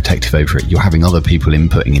incredibly protective over it. You're having other people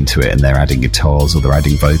inputting into it, and they're adding guitars or they're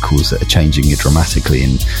adding vocals that are changing it dramatically,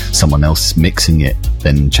 and someone else mixing it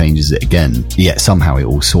then changes it again. Yet somehow it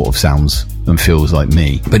all sort of sounds and feels like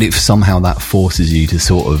me. But if somehow that forces you to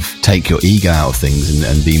sort of take your ego out of things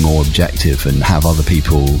and be more objective and have other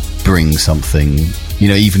people bring something, you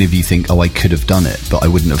know, even if you think, oh, I could have done it, but I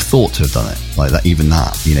wouldn't have thought to have done it, like that, even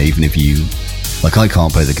that, you know, even if you, like, I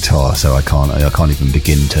can't play the guitar, so I can't even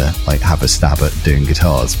begin to like have a stab at doing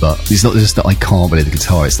guitars. But it's not just that I can't play the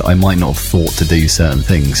guitar, it's that I might not have thought to do certain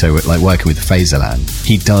things. So like working with Faserland,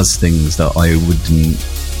 he does things that I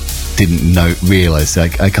didn't realize.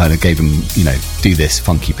 I kind of gave him, you know, do this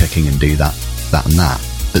funky picking and do that and that.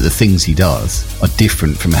 But the things he does are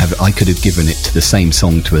different from I could have given it to the same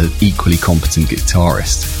song to an equally competent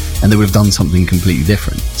guitarist, and they would have done something completely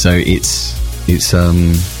different. So it's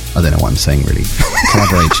I don't know what I'm saying really.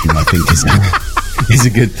 Collaboration, I think, is a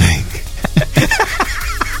good thing.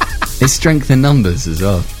 It's strength in numbers as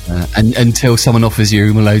well. And until someone offers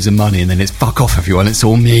you loads of money, and then it's fuck off everyone, it's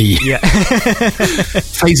all me. Yeah.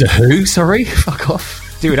 Phaser who? Sorry? Fuck off.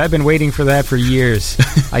 Dude, I've been waiting for that for years.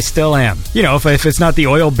 I still am. You know, if it's not the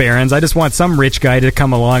oil barons, I just want some rich guy to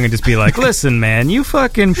come along and just be like, listen, man, you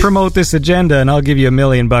fucking promote this agenda and I'll give you $1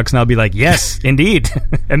 million, and I'll be like, yes, indeed.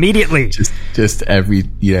 Immediately. Just every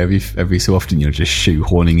so often you're just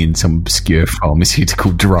shoehorning in some obscure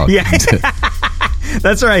pharmaceutical drug. Yeah.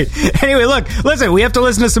 That's right. Anyway, listen, we have to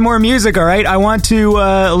listen to some more music, all right? I want to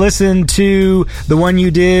listen to the one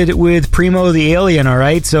you did with Primo the Alien, all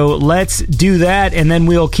right? So let's do that, and then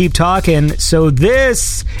we'll keep talking. So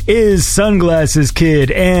this is Sunglasses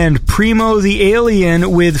Kid and Primo the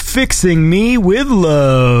Alien with Fixing Me With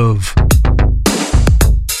Love.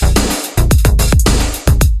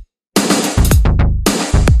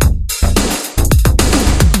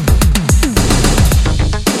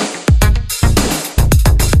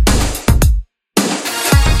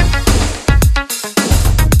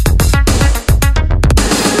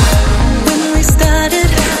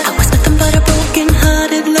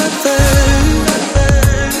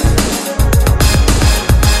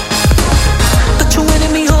 But you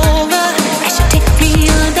wanted me over, I should take me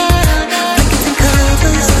under.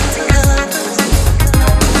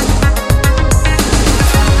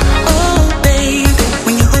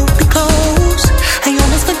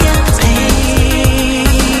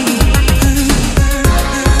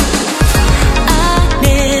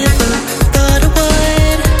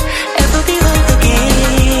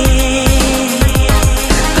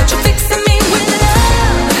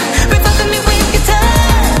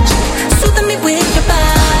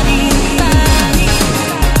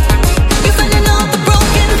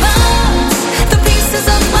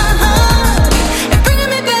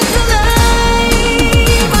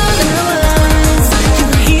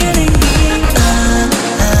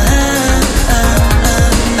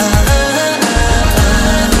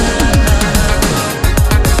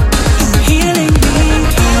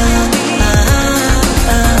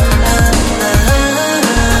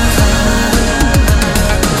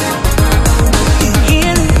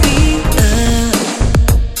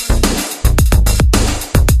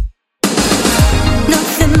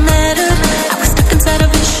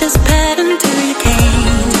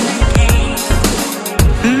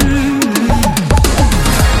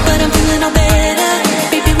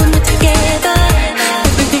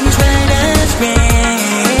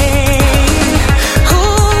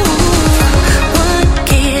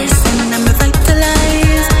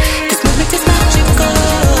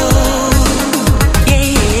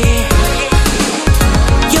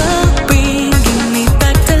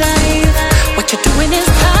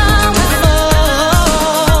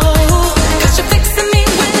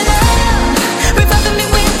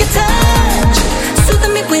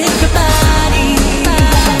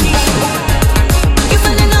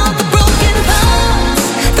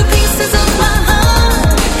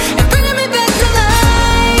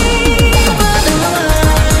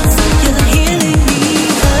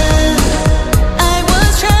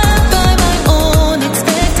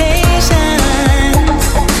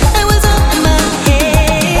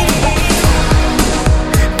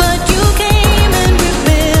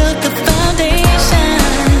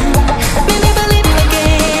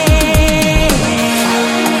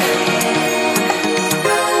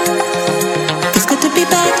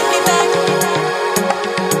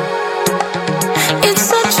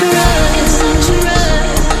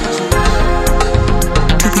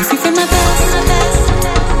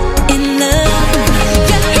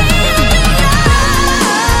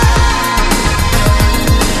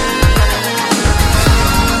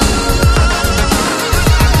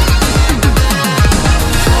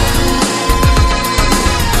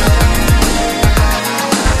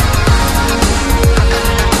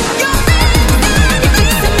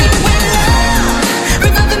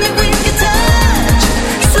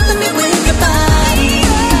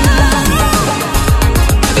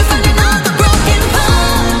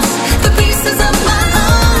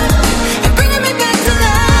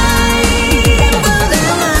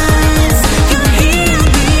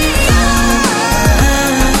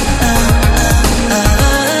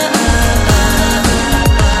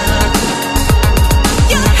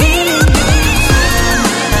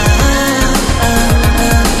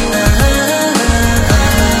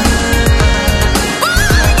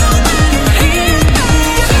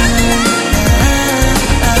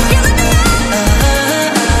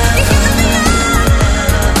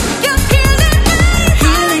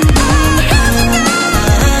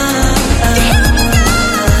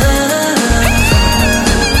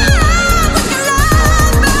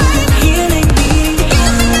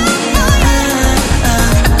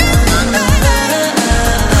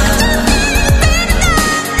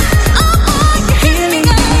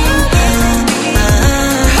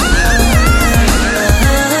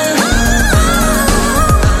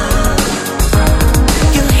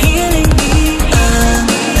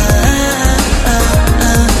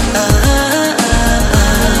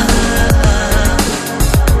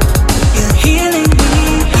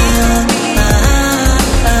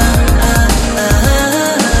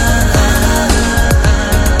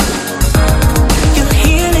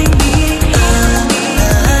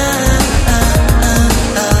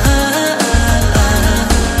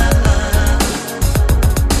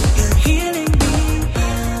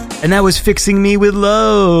 And that was Fixing Me With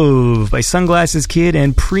Love by Sunglasses Kid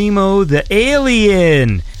and Primo the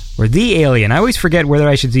Alien. Or the Alien. I always forget whether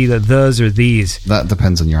I should see the thes or these. That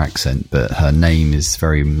depends on your accent, but her name is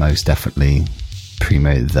very most definitely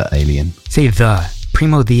Primo the Alien. Say the.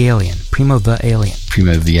 Primo the Alien. Primo the Alien.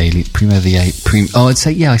 Primo the Alien. Oh, I'd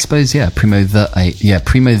say, yeah, I suppose, yeah. Primo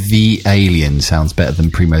the Alien sounds better than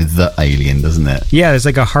Primo the Alien, doesn't it? Yeah, there's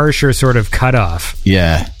like a harsher sort of cutoff.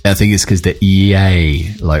 Yeah, I think it's because the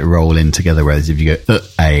EA like roll in together, whereas if you go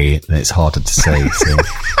A, then it's harder to say. So.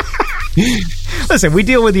 Listen, we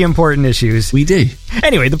deal with the important issues. We do.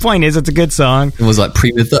 Anyway, the point is, it's a good song. It was like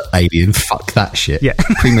Primo the Alien, fuck that shit. Yeah.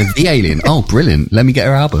 Primo the Alien, oh, brilliant. Let me get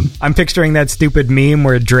her album. I'm picturing that stupid meme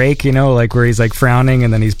where Drake, you know, like where he's like frowning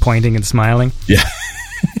and then he's pointing and smiling. Yeah.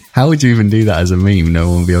 How would you even do that as a meme? No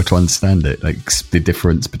one will be able to understand it. Like the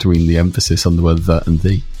difference between the emphasis on the word the and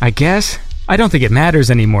the. I guess. I don't think it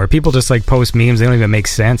matters anymore. People just like post memes. They don't even make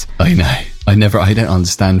sense. I know. I don't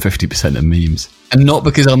understand 50% of memes. And not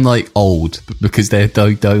because I'm like old, but because they're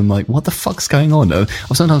I'm like, what the fuck's going on? Or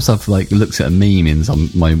sometimes I've like looked at a meme in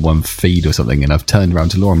my one feed or something, and I've turned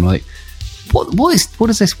around to Laura. I'm like, what is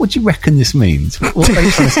this? What do you reckon this means? What are they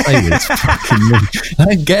trying to say with this fucking meme? I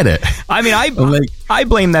don't get it. I mean, I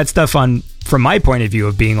blame that stuff on, from my point of view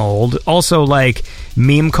of being old. Also, like,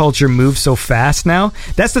 meme culture moves so fast now.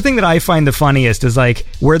 That's the thing that I find the funniest, is like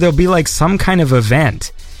where there'll be like some kind of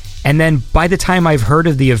event, and then by the time I've heard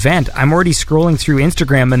of the event, I'm already scrolling through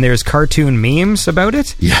Instagram and there's cartoon memes about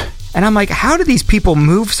it. Yeah. And I'm like, how do these people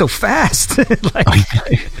move so fast? Like,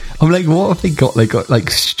 I'm like, what have they got? They got like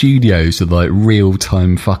studios with like real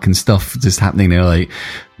time fucking stuff just happening. They're like,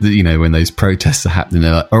 you know, when those protests are happening,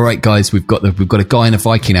 they're like, all right, guys, we've got a guy in a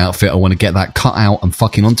Viking outfit. I want to get that cut out and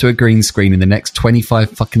fucking onto a green screen in the next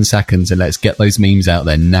 25 fucking seconds, and let's get those memes out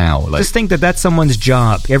there now. Like, just think that that's someone's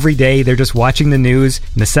job. Every day they're just watching the news,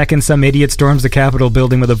 and the second some idiot storms the Capitol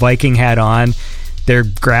building with a Viking hat on, they're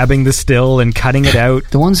grabbing the still and cutting it out.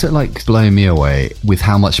 the ones that like blow me away with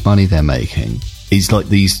how much money they're making is like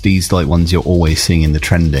these like ones you're always seeing in the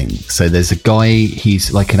trending. So there's a guy,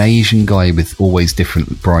 he's like an Asian guy with always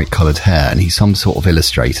different bright coloured hair, and he's some sort of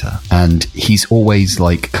illustrator, and he's always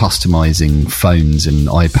like customizing phones and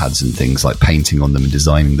iPads and things, like painting on them and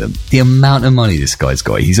designing them. The amount of money this guy's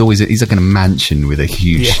got, he's like in a mansion with a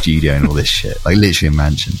huge studio and all this shit, like literally a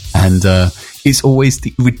mansion. And it's always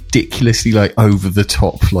the ridiculously like over the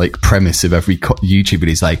top like premise of every YouTube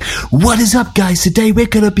video. It's like, what is up, guys? Today we're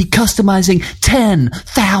going to be customizing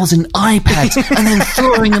 10,000 iPads and then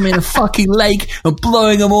throwing them in a fucking lake and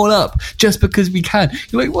blowing them all up just because we can.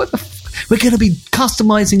 You're like, what the we're going to be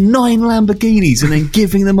customizing 9 Lamborghinis and then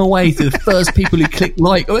giving them away to the first people who click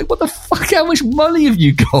like. I'm like, what the fuck? How much money have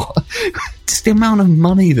you got? Just the amount of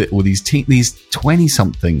money that all these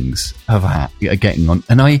 20-somethings are getting on.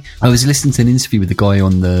 And I was listening to an interview with the guy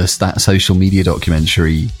on the social media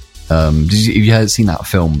documentary. Have you seen that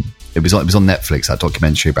film? It was on Netflix, that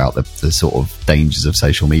documentary about the sort of dangers of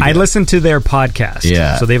social media. I listened to their podcast.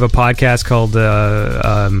 Yeah. So they have a podcast called,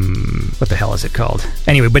 what the hell is it called?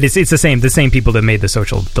 Anyway, but it's the same people that made The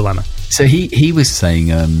Social Dilemma. So he was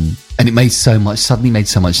saying, and it suddenly made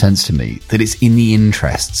so much sense to me, that it's in the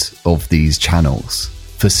interests of these channels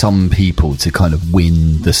for some people to kind of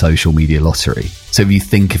win the social media lottery. So if you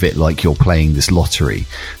think of it like you're playing this lottery,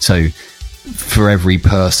 so for every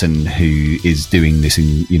person who is doing this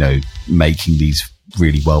and, you know, making these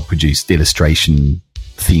really well produced illustration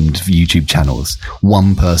themed YouTube channels,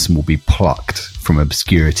 one person will be plucked from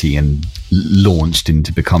obscurity and launched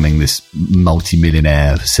into becoming this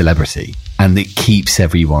multi-millionaire celebrity, and it keeps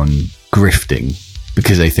everyone grifting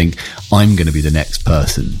because they think, I'm going to be the next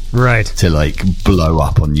person, right, to like blow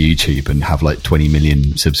up on YouTube and have like 20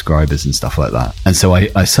 million subscribers and stuff like that. And so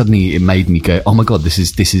I suddenly, it made me go, oh my god, this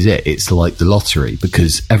is it. It's like the lottery,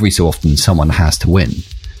 because every so often someone has to win.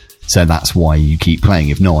 So that's why you keep playing.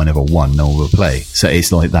 If no one ever won, no one will play. So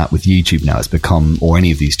it's like that with YouTube now. It's become, or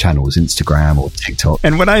any of these channels, Instagram or TikTok.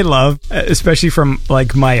 And what I love, especially from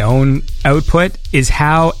like my own output, is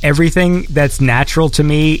how everything that's natural to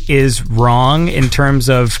me is wrong in terms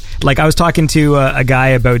of, like, I was talking to a guy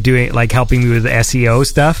about doing, like, helping me with SEO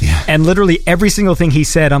stuff. Yeah. And literally every single thing he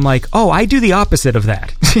said, I'm like, oh, I do the opposite of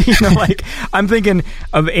that. You know, like, I'm thinking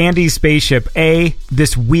of Andy's Spaceship,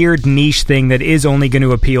 this weird niche thing that is only going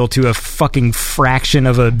to appeal to a fucking fraction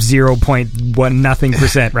of a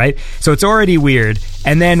 0.1%, right? So it's already weird.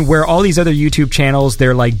 And then where all these other YouTube channels,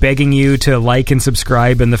 they're like begging you to like and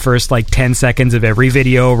subscribe in the first like 10 seconds of every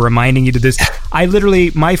video, reminding you to this. I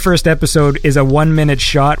literally, my first episode is a 1-minute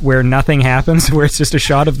shot where nothing happens, where it's just a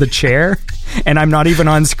shot of the chair. and I'm not even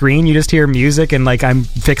on screen. You just hear music, and like I'm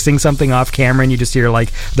fixing something off camera, and you just hear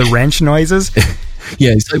like the wrench noises.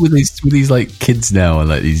 Yeah, it's like with these like kids now and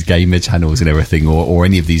like these gamer channels and everything, or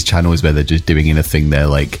any of these channels where they're just doing anything. They're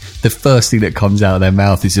like, the first thing that comes out of their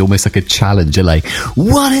mouth is almost like a challenge. They're like,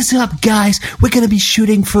 "What is up, guys? We're going to be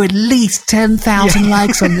shooting for at least 10,000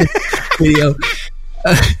 likes on this video.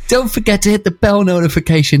 Don't forget to hit the bell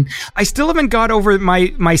notification." I still haven't got over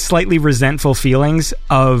my slightly resentful feelings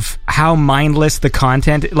of how mindless the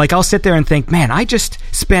content. Like, I'll sit there and think, man, I just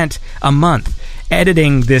spent a month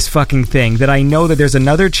editing this fucking thing that I know that there's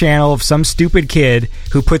another channel of some stupid kid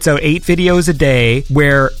who puts out 8 videos a day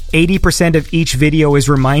where 80% of each video is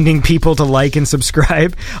reminding people to like and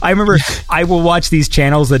subscribe. I remember I will watch these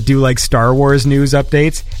channels that do like Star Wars news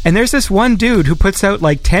updates, and there's this one dude who puts out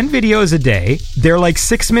like 10 videos a day. They're like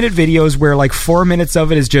 6-minute videos where like 4 minutes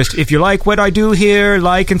of it is just, if you like what I do here,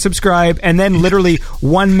 like and subscribe, and then literally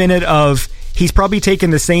 1 minute of he's probably taken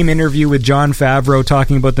the same interview with Jon Favreau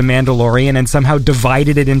talking about The Mandalorian and somehow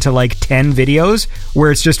divided it into like 10 videos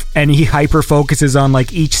where it's just, and he hyper focuses on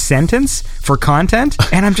like each sentence for content.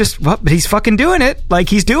 And I'm just, well, but he's fucking doing it. Like,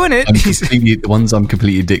 he's doing it. The ones I'm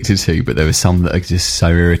completely addicted to, but there are some that are just so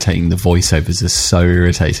irritating. The voiceovers are so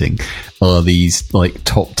irritating. Are these like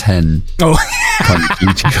top 10 kind of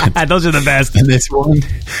YouTube? Those are the best. And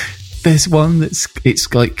there's one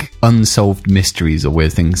it's like unsolved mysteries or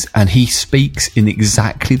weird things, and he speaks in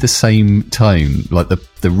exactly the same tone, like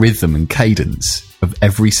the rhythm and cadence of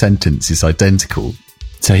every sentence is identical.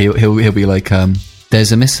 So he'll be like,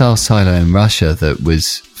 there's a missile silo in Russia that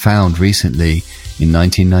was found recently in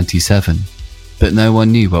 1997, but no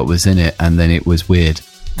one knew what was in it, and then it was weird.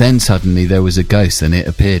 Then suddenly there was a ghost and it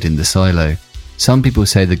appeared in the silo. Some people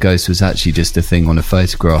say the ghost was actually just a thing on a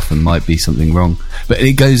photograph and might be something wrong. But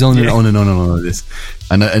it goes on and on and on and on like this.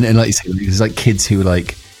 And like you say, there's like kids who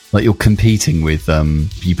like you're competing with,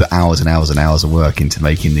 you put hours and hours and hours of work into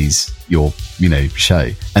making your show.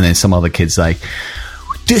 And then some other kids like,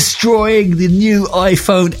 destroying the new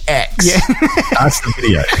iPhone X. Yeah. That's the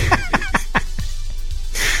video.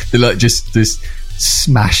 They're like just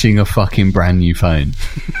smashing a fucking brand new phone.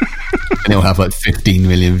 And it'll have like 15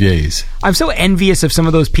 million views. I'm so envious of some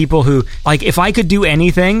of those people who, like, if I could do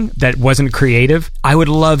anything that wasn't creative, I would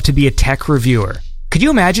love to be a tech reviewer. Could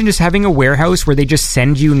you imagine just having a warehouse where they just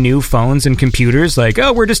send you new phones and computers? Like,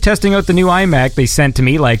 oh, we're just testing out the new iMac they sent to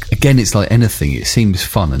me. Like, again, it's like anything. It seems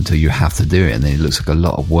fun until you have to do it, and then it looks like a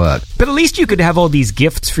lot of work. But at least you could have all these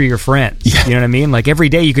gifts for your friends. Yeah. You know what I mean? Like, every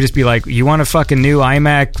day you could just be like, you want a fucking new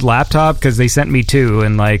iMac laptop? Because they sent me 2,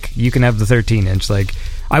 and like, you can have the 13-inch. Like,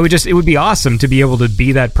 it would be awesome to be able to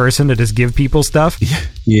be that person to just give people stuff.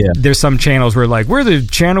 Yeah. There's some channels where like, we're the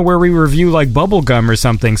channel where we review like bubblegum or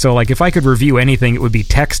something. So like, if I could review anything, it would be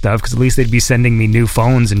tech stuff, because at least they'd be sending me new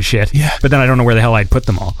phones and shit. Yeah. But then I don't know where the hell I'd put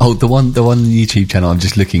them all. Oh, the one YouTube channel, I'm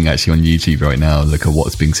just looking actually on YouTube right now, look at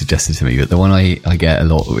what's being suggested to me. But the one I get a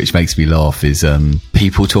lot, which makes me laugh, is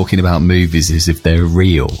people talking about movies as if they're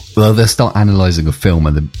real. Well, they'll start analysing a film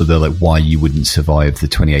and they're like, why you wouldn't survive the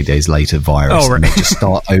 28 days later virus. Oh, right. And they just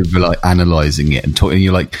start over like analysing it and talking. And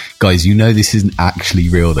you're like, guys, you know this isn't actually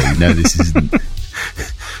real though. You know this isn't.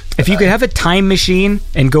 If you could have a time machine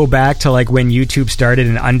and go back to like when YouTube started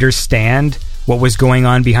and understand what was going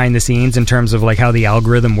on behind the scenes in terms of like how the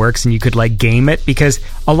algorithm works, and you could like game it, because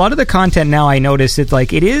a lot of the content now, I notice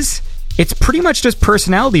it's pretty much just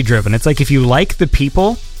personality driven. It's like, if you like the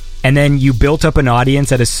people and then you built up an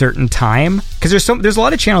audience at a certain time, because there's a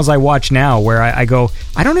lot of channels I watch now where I go,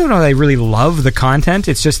 I don't even know that I really love the content.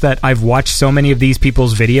 It's just that I've watched so many of these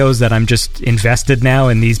people's videos that I'm just invested now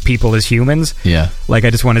in these people as humans. Yeah. Like,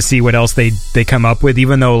 I just want to see what else they come up with,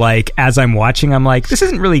 even though like as I'm watching, I'm like, this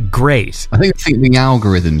isn't really great. I think the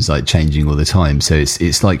algorithm's like changing all the time, so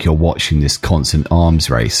it's like you're watching this constant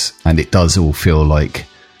arms race, and it does all feel like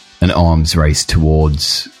an arms race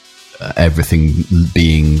towards everything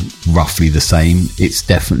being roughly the same. It's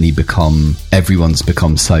definitely everyone's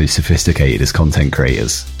become so sophisticated as content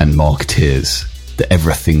creators and marketeers that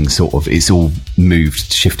everything it's all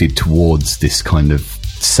shifted towards this kind of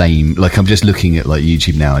same. Like, I'm just looking at like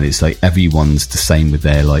YouTube now, and it's like everyone's the same with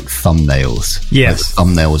their like thumbnails. Yes. Like,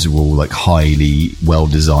 thumbnails are all like highly well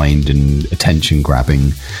designed and attention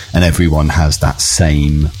grabbing, and everyone has that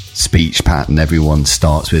same speech pattern. Everyone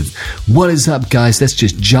starts with, "What is up, guys? Let's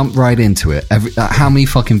just jump right into it." How many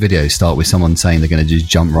fucking videos start with someone saying they're going to just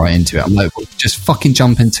jump right into it? I'm like, well, just fucking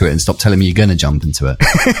jump into it and stop telling me you're going to jump into it.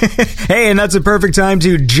 Hey, and that's a perfect time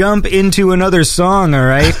to jump into another song, all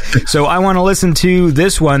right? So I want to listen to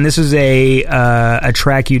this one. This is a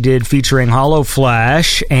track you did featuring Hollow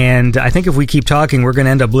Flash, and I think if we keep talking, we're going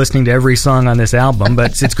to end up listening to every song on this album,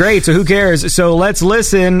 but it's great, so who cares? So let's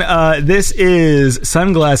listen. This is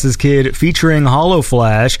Sunglasses Kid featuring Hollow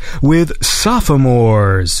Flash with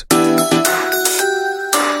Sophomores.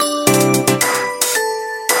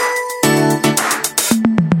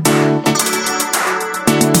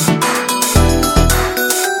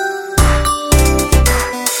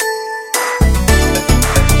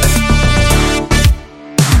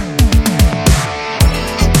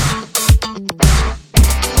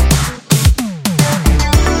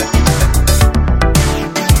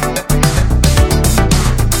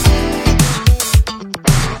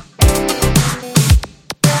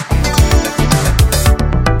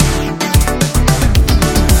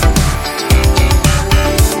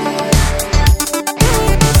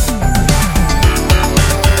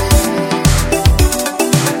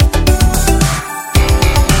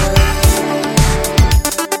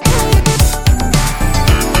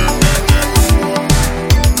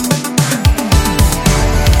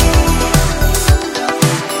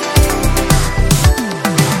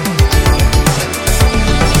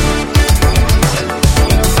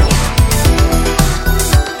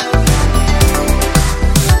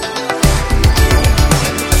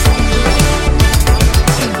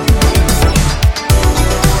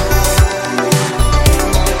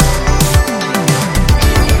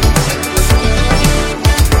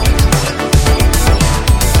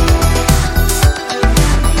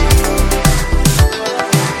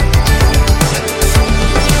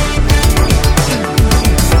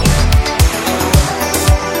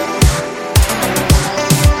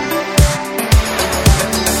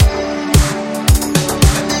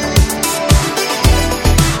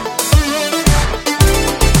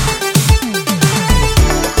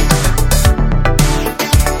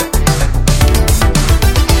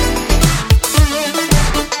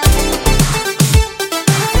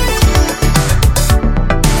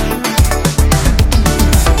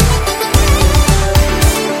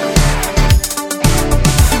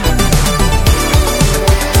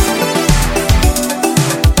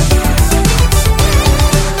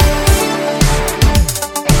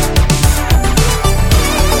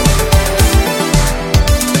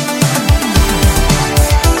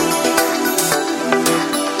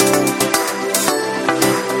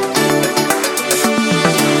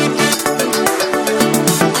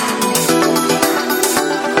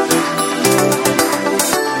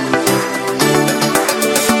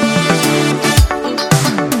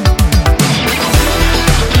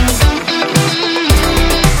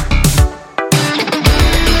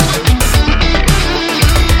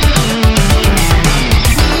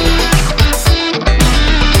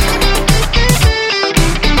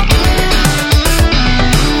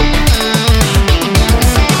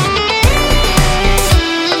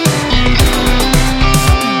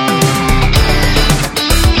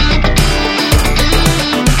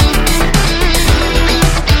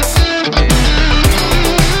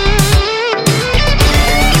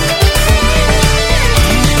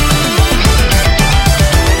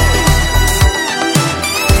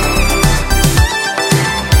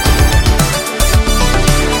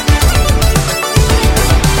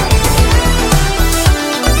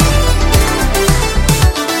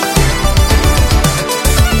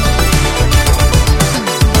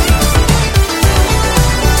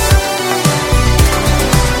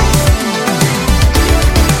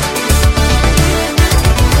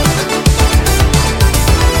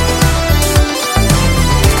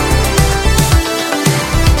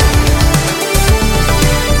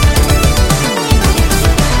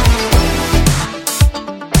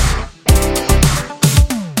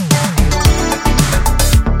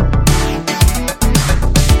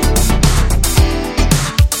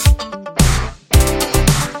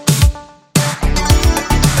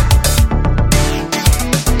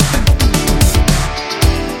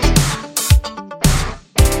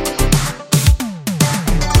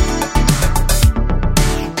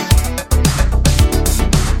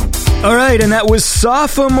 All right, and that was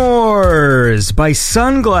Sophomores by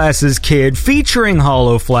Sunglasses Kid featuring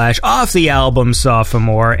Hollow Flash off the album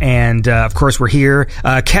Sophomore. And of course, we're here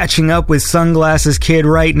catching up with Sunglasses Kid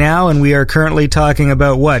right now, and we are currently talking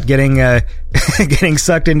about what? Getting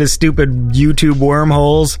sucked into stupid YouTube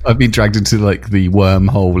wormholes. I've been dragged into like the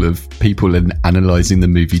wormhole of people and analysing the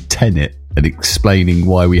movie Tenet. and explaining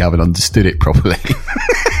why we haven't understood it properly.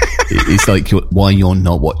 It's like, why you're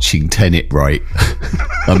not watching Tenet right.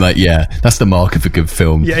 I'm like, yeah, that's the mark of a good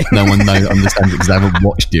film. Yeah. No one understands it because they haven't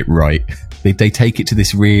watched it right. They take it to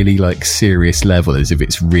this really like serious level as if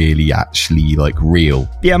it's really actually like real.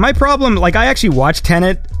 Yeah, my problem, like I actually watched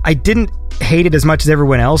Tenet. I didn't hate it as much as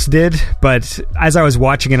everyone else did, but as I was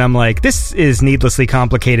watching it, I'm like, this is needlessly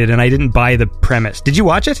complicated, and I didn't buy the premise. Did you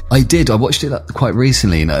watch it? I did. I watched it quite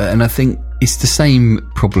recently, and I think it's the same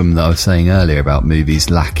problem that I was saying earlier about movies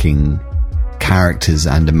lacking characters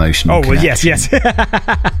and emotional connection. Yes.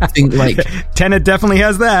 I think like Tenet definitely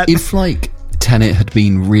has that. if like Tenet had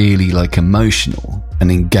been really like emotional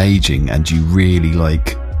and engaging, and you really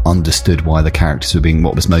like understood why the characters were being,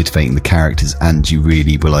 what was motivating the characters, and you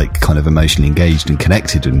really were like kind of emotionally engaged and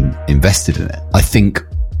connected and invested in it, I think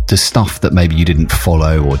the stuff that maybe you didn't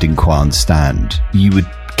follow or didn't quite understand, you would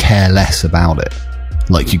care less about it.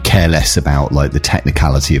 Like you care less about like the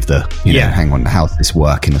technicality of the, you know, hang on, how's this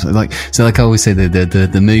working? Like, so like I always say,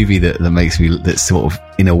 the movie that makes me, that's sort of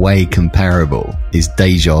in a way comparable is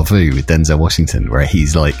Deja Vu with Denzel Washington, where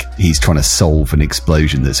he's trying to solve an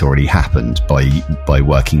explosion that's already happened by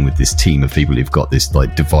working with this team of people who've got this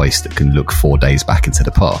like device that can look 4 days back into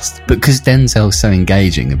the past. But because Denzel's so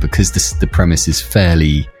engaging, and because the premise is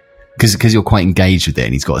fairly, because you're quite engaged with it,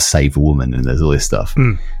 and he's got to save a woman and there's all this stuff,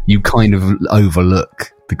 you kind of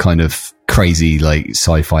overlook the kind of crazy like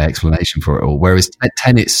sci-fi explanation for it all. Whereas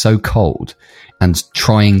Tenet's so cold and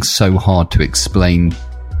trying so hard to explain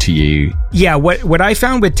to you. Yeah, what I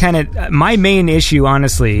found with Tenet, my main issue,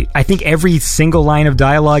 honestly, I think every single line of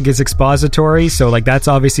dialogue is expository, so like that's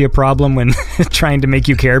obviously a problem when trying to make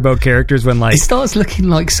you care about characters when like... It starts looking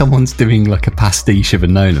like someone's doing like a pastiche of a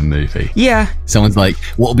Nolan movie. Yeah. Someone's like,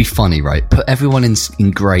 what'll be funny, right? Put everyone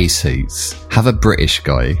in grey suits, have a British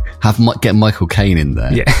guy, get Michael Caine in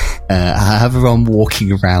there, have everyone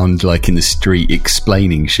walking around like in the street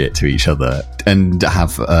explaining shit to each other, and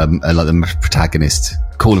have like the protagonist...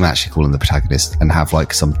 call him the protagonist, and have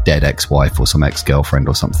like some dead ex-wife or some ex-girlfriend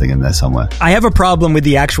or something in there somewhere. I have a problem with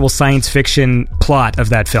the actual science fiction plot of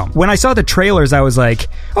that film. When I saw the trailers, I was like,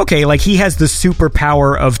 okay, like he has the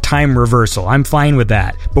superpower of time reversal. I'm fine with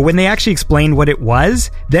that. But when they actually explained what it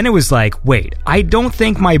was, then it was like, wait, I don't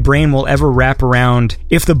think my brain will ever wrap around,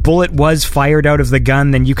 if the bullet was fired out of the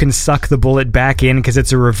gun, then you can suck the bullet back in because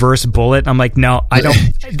it's a reverse bullet. I'm like, no, I don't.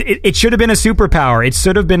 It should have been a superpower. It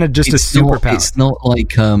should have been just a superpower. It's not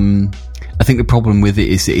like I think the problem with it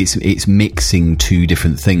is it's mixing two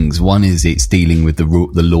different things. One is it's dealing with the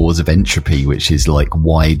laws of entropy, which is like,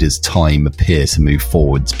 why does time appear to move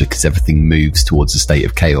forwards? Because everything moves towards a state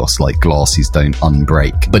of chaos, like glasses don't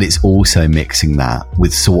unbreak. But it's also mixing that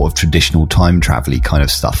with sort of traditional time travel-y kind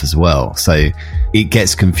of stuff as well. So it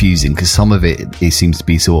gets confusing because some of it seems to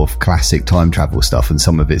be sort of classic time travel stuff, and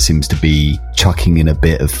some of it seems to be chucking in a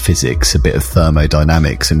bit of physics, a bit of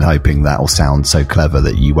thermodynamics, and hoping that'll sound so clever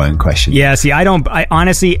that you won't question. Yeah, see, I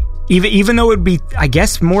honestly, even though it would be, I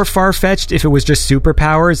guess, more far-fetched if it was just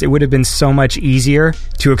superpowers, it would have been so much easier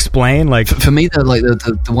to explain. Like for me, though, like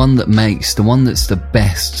the one that's the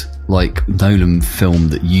best like Nolan film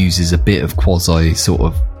that uses a bit of quasi sort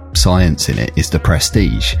of science in it is The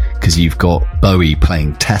Prestige, because you've got Bowie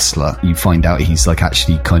playing Tesla. You find out he's like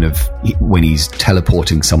actually kind of, when he's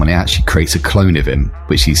teleporting someone, it actually creates a clone of him,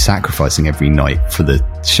 which he's sacrificing every night for the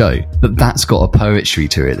show. But that's got a poetry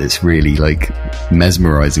to it that's really like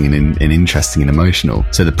mesmerizing and interesting and emotional.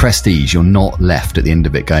 So The Prestige, you're not left at the end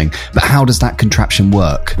of it going, but how does that contraption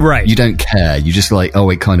work? Right. You don't care. You just like, oh,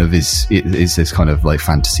 it kind of is this kind of like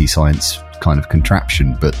fantasy science kind of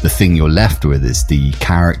contraption, but the thing you're left with is the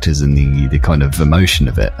characters and the kind of emotion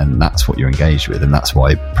of it, and that's what you're engaged with, and that's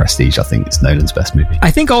why Prestige, I think, is Nolan's best movie. I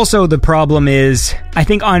think also the problem is, I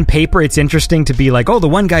think on paper it's interesting to be like, oh, the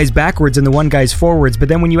one guy's backwards and the one guy's forwards, but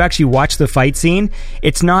then when you actually watch the fight scene,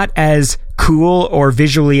 it's not as cool or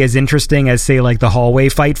visually as interesting as, say, like the hallway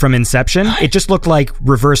fight from Inception. It just looked like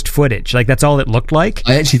reversed footage. Like, that's all it looked like.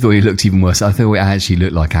 I actually thought it looked even worse. I thought it actually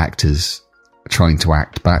looked like actors trying to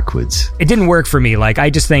act backwards. It didn't work for me. Like, I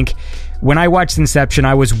just think when I watched Inception,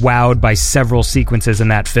 I was wowed by several sequences in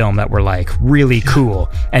that film that were like really cool.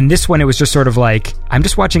 And this one, it was just sort of like, I'm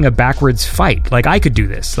just watching a backwards fight. Like, I could do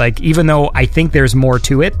this. Like, even though I think there's more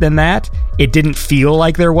to it than that, it didn't feel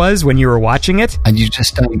like there was when you were watching it. And you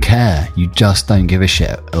just don't care. You just don't give a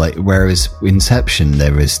shit. Like, whereas Inception,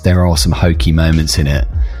 there are some hokey moments in it.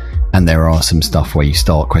 And there are some stuff where you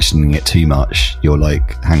start questioning it too much. You're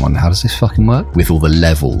like, hang on, how does this fucking work? With all the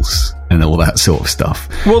levels and all that sort of stuff.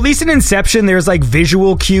 Well, at least in Inception, there's like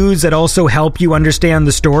visual cues that also help you understand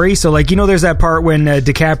the story. So like, there's that part when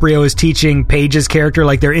DiCaprio is teaching Paige's character,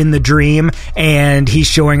 like they're in the dream and he's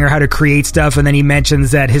showing her how to create stuff. And then he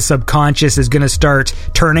mentions that his subconscious is going to start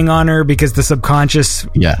turning on her because the subconscious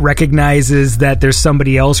recognizes that there's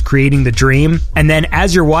somebody else creating the dream. And then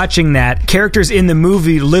as you're watching that, characters in the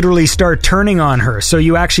movie literally start turning on her. So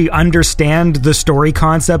you actually understand the story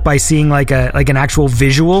concept by seeing like an actual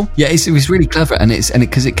visual. Yeah, it was really clever, and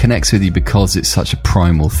because it connects with you because it's such a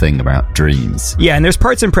primal thing about dreams. Yeah, and there's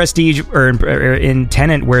parts in Prestige or in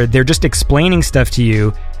Tenet where they're just explaining stuff to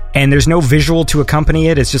you, and there's no visual to accompany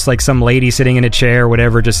it. It's just like some lady sitting in a chair or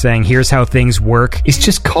whatever, just saying, "Here's how things work." It's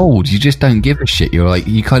just cold. You just don't give a shit. You're like,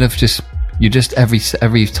 you kind of just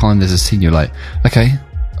every time there's a scene, you're like, okay,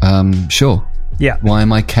 sure. Yeah. Why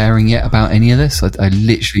am I caring yet about any of this? I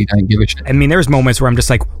literally don't give a shit. I mean, there's moments where I'm just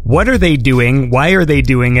like, what are they doing? Why are they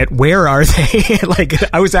doing it? Where are they? Like,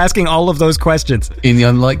 I was asking all of those questions. In the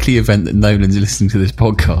unlikely event that Nolan's listening to this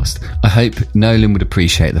podcast, I hope Nolan would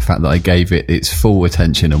appreciate the fact that I gave it its full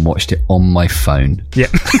attention and watched it on my phone. Yeah.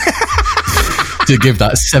 To give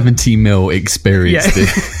that 70 mil experience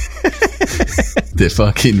the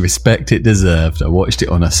fucking respect it deserved. I watched it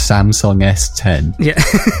on a Samsung S10. Yeah.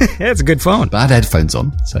 Yeah, it's a good phone. But I had headphones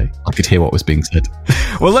on, so I could hear what was being said.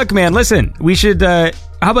 Well, look, man, listen, we should, how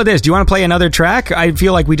about this? Do you want to play another track? I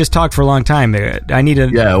feel like we just talked for a long time. I need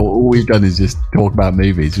to... Yeah, all we've done is just talk about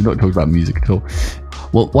movies. We're not talking about music at all.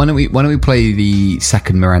 Well, why don't we play the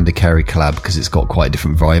second Miranda Carey collab, because it's got quite a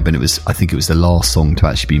different vibe, and I think it was the last song to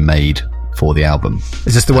actually be made for the album.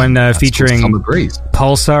 Is this the one featuring Summer Breeze?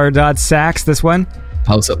 Pulsar.sax, this one?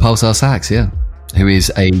 Pulsar Sax, yeah. Who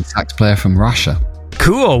is a sax player from Russia.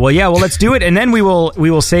 Cool. Well, yeah, let's do it, and then we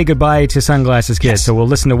will say goodbye to Sunglasses Kid. Yes. So we'll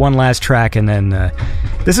listen to one last track, and then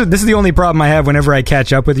this is the only problem I have whenever I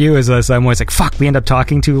catch up with you, is I'm always like, fuck, we end up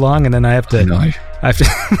talking too long, and then I have to...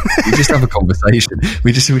 We just have a conversation.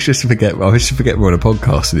 We just forget. I just forget we're on a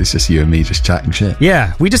podcast and it's just you and me just chatting shit.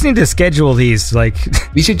 Yeah, we just need to schedule these. Like,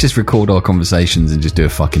 we should just record our conversations and just do a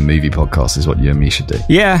fucking movie podcast. Is what you and me should do.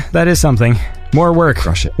 Yeah, that is something. More work.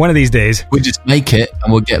 Crush it. One of these days. We'll just make it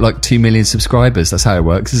and we'll get like 2 million subscribers. That's how it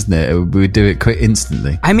works, isn't it? We would do it quick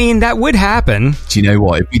instantly. I mean, that would happen. Do you know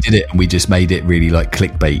what? If we did it and we just made it really like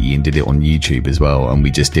clickbaity and did it on YouTube as well, and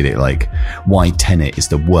we just did it like, why Tenet is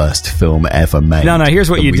the worst film ever made. No, here's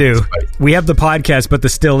what you do. We have the podcast, but the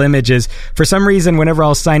still images. For some reason, whenever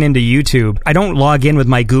I'll sign into YouTube, I don't log in with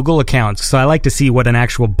my Google account, so I like to see what an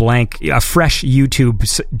actual a fresh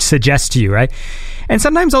YouTube suggests to you, right? And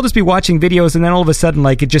sometimes I'll just be watching videos, and then all of a sudden,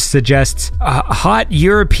 like, it just suggests hot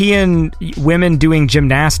European women doing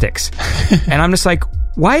gymnastics. And I'm just like,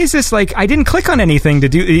 why is this, like, I didn't click on anything to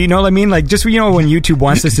do, you know what I mean? Like, just, when YouTube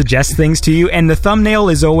wants to suggest things to you, and the thumbnail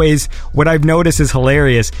is always, what I've noticed is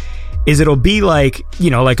hilarious, is it'll be like,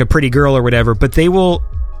 like a pretty girl or whatever, but they will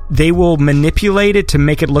manipulate it to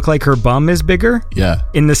make it look like her bum is bigger. Yeah.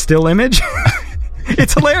 In the still image.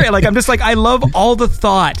 It's hilarious. Like, I'm just like, I love all the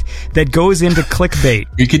thought that goes into clickbait.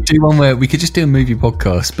 We could do one where we could just do a movie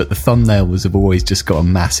podcast, but the thumbnails have always just got a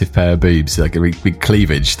massive pair of boobs, like a big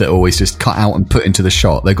cleavage that always just cut out and put into the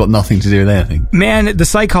shot. They've got nothing to do with anything. Man, the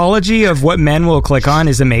psychology of what men will click on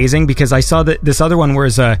is amazing, because I saw that this other one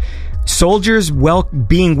was soldiers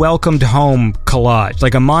being welcomed home collage,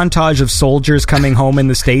 like a montage of soldiers coming home in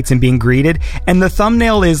the States and being greeted, and the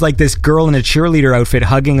thumbnail is like this girl in a cheerleader outfit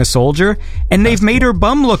hugging a soldier, and they've made her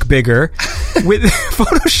bum look bigger with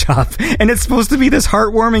Photoshop, and it's supposed to be this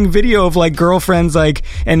heartwarming video of like girlfriends, like,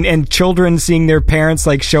 and children seeing their parents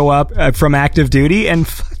like show up from active duty, and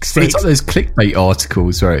fuck's sake. It's like those clickbait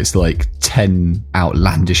articles where it's like 10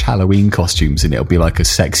 outlandish Halloween costumes, and it'll be like a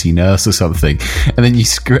sexy nurse or something, and then you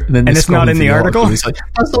and it's not in the article. It's like,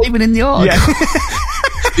 that's not even in the article. Yeah.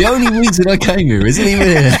 The only reason I came here isn't even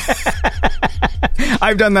here.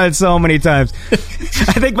 I've done that so many times. I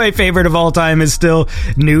think my favorite of all time is still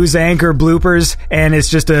news anchor bloopers, and it's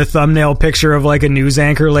just a thumbnail picture of like a news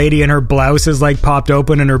anchor lady, and her blouse is like popped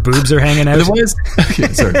open and her boobs are hanging out.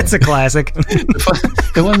 It's a classic.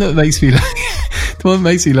 The one that makes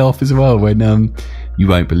me laugh as well, when you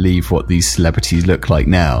won't believe what these celebrities look like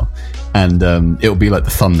now, and it'll be like the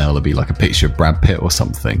thumbnail will be like a picture of Brad Pitt or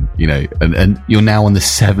something, and you're now on the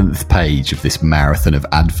 7th page of this marathon of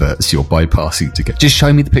adverts you're bypassing to go, just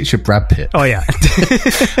show me the picture of Brad Pitt. Oh yeah.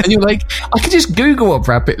 And you're like, I could just Google what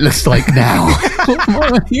Brad Pitt looks like now.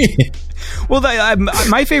 Well,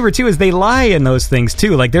 my favorite too is they lie in those things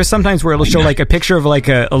too. Like there's sometimes where it'll show like a picture of like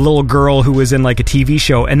a little girl who was in like a TV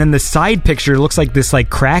show, and then the side picture looks like this like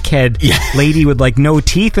crackhead lady with like no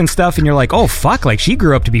teeth and stuff, and you're like, oh fuck, like she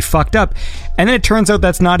grew up to be fucked up, and then it turns out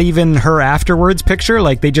that's not even her afterwards picture.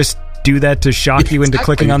 Like they just do that to shock you into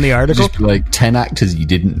clicking on the article. Just be like 10 actors you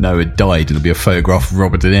didn't know had died, and it'll be a photograph of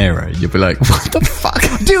Robert De Niro, and you'll be like, what the fuck?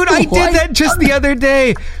 Dude, I did that just the other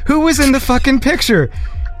day. Who was in the fucking picture?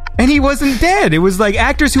 And he wasn't dead. It was like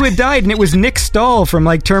actors who had died, and it was Nick Stahl from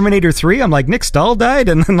like Terminator 3. I'm like, Nick Stahl died?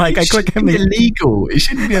 And then like I click him. It's illegal. It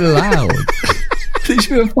shouldn't be allowed. There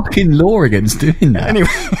should be a fucking law against doing that.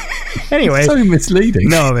 Anyway, it's so misleading.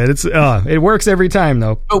 No, man, it works every time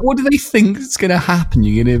though. But what do they think is going to happen?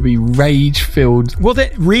 You're going to be rage-filled. Well,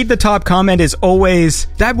 read the top comment is always,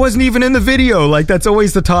 that wasn't even in the video. Like, that's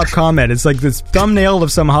always the top comment. It's like this thumbnail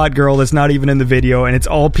of some hot girl that's not even in the video, and it's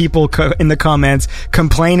all people in the comments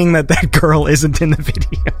complaining that girl isn't in the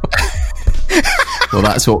video. Well,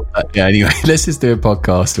 that's what... yeah, anyway, let's just do a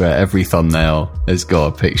podcast where every thumbnail has got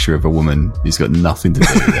a picture of a woman who's got nothing to do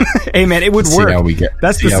with it. Hey, man, it would work.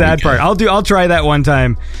 That's the sad part. I'll try that one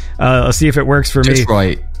time. I'll see if it works for me. Just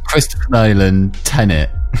right. Christopher Nolan, Tenet,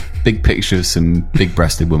 big picture of some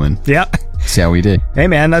big-breasted woman. Yeah. See how we do. Hey,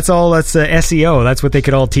 man, that's SEO. That's what they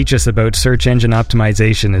could all teach us about search engine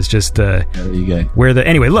optimization is just... there you go.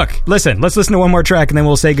 Anyway, look, let's listen to one more track and then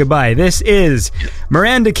we'll say goodbye. This is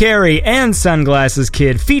Miranda Carey and Sunglasses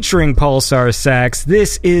Kid featuring Pulsar Sax.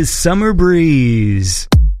 This is Summer Breeze.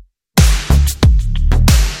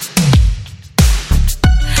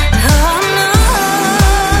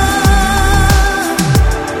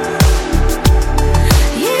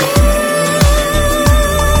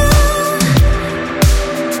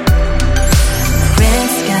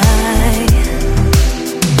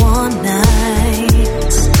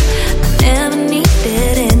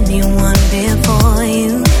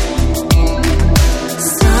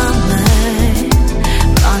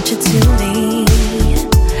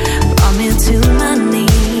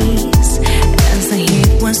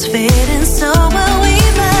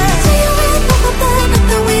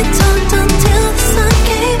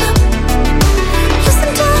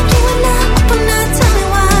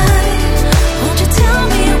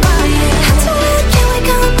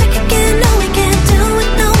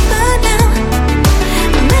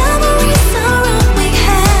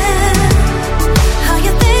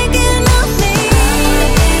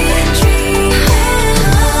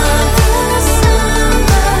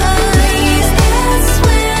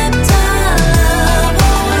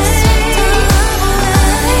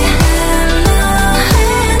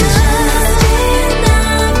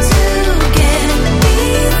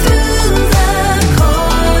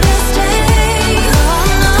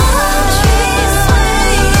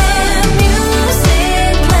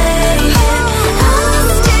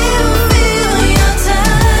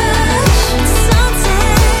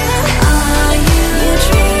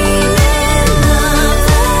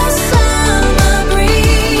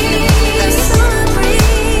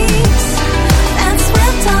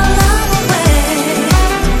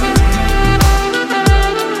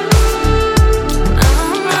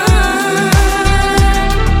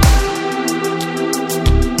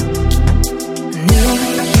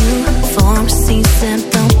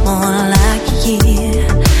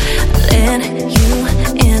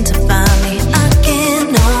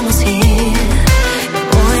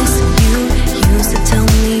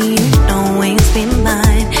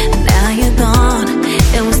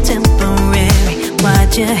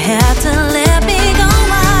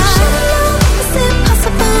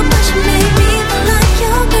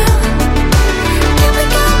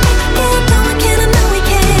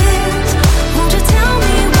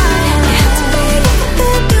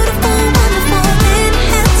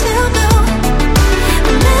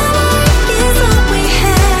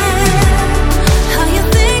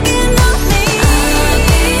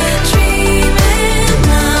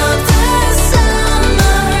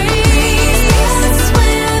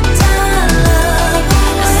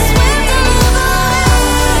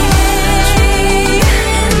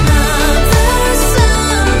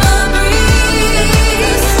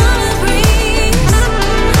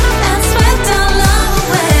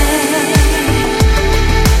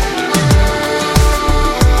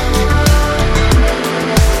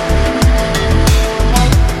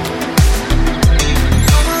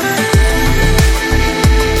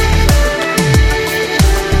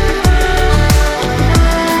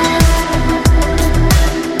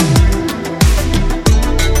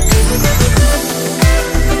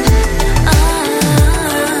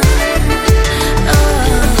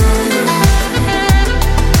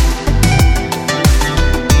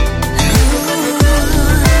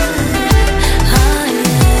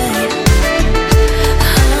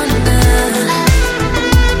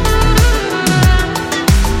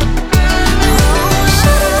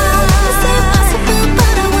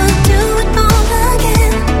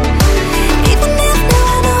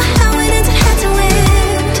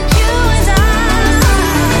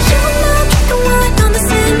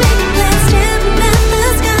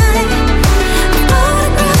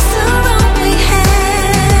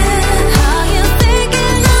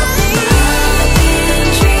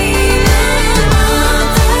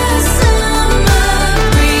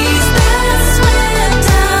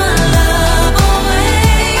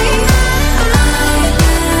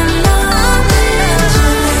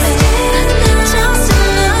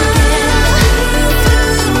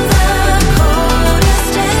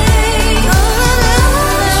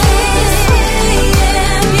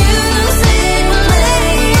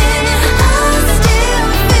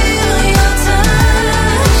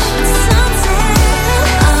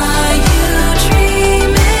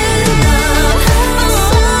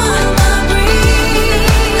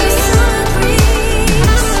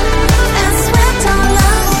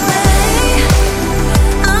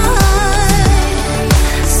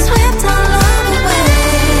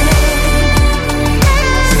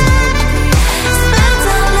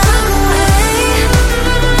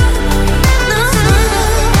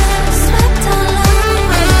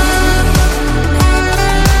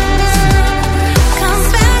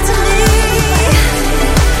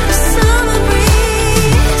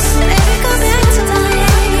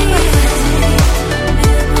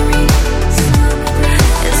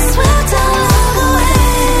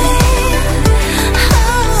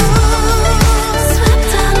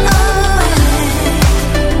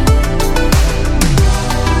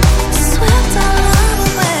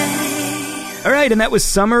 right, and that was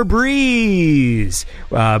Summer Breeze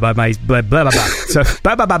by my blah blah blah. So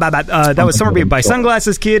that was Summer Breeze by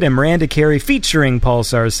Sunglasses Kid and Miranda Carey featuring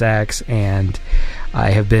Pulsar Sax. And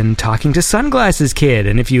I have been talking to Sunglasses Kid,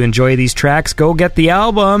 and if you enjoy these tracks, go get the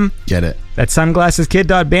album. Get it. At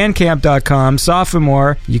sunglasskid.bandcamp.com.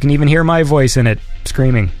 Sophomore. You can even hear my voice in it,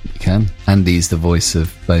 screaming. You can. Andy's the voice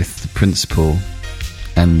of both the principal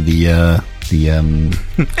and the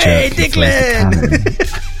Hey, Declan!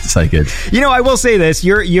 So good. You know, I will say this: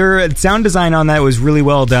 your sound design on that was really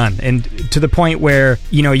well done, and to the point where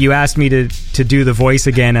you asked me to do the voice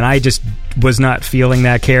again, and I just was not feeling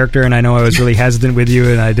that character, and I know I was really hesitant with you,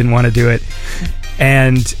 and I didn't want to do it.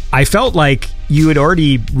 And I felt like you had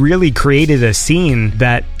already really created a scene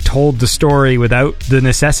that told the story without the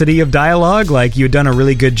necessity of dialogue. Like, you had done a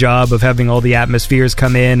really good job of having all the atmospheres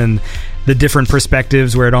come in and the different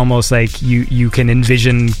perspectives where it almost like you can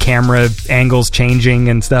envision camera angles changing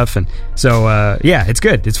and stuff. And so, yeah, it's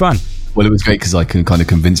good. It's fun. Well, it was great because I can kind of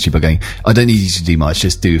convince you by going, I don't need you to do much,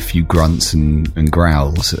 just do a few grunts and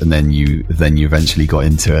growls, and then you eventually got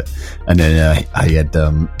into it. And then I had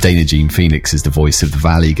Dana Jean Phoenix as the voice of the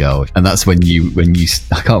Valley Girl, and that's when you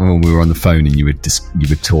I can't remember when we were on the phone and we were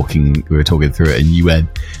talking through it, and you went,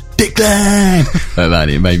 Declan! Like that,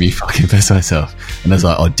 it made me fucking piss myself. And I was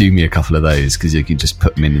like, oh, do me a couple of those, because you can just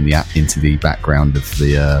put them into the background of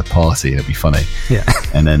the party and it'd be funny. Yeah.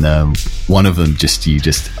 And then one of them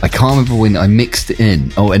I can't remember when I mixed it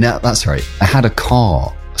in. Oh, and that's right. I had a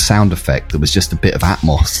car sound effect that was just a bit of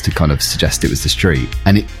Atmos to kind of suggest it was the street.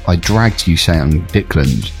 And I dragged you shouting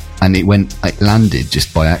Declan, and it landed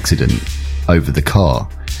just by accident over the car.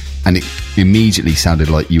 And it immediately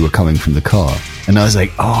sounded like you were coming from the car. And I was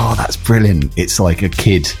like, oh, that's brilliant. It's like a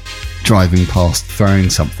kid driving past,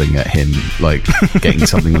 throwing something at him, like getting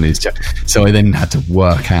something on his chest. So I then had to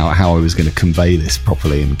work out how I was going to convey this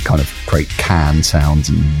properly and kind of create can sounds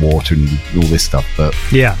and water and all this stuff. But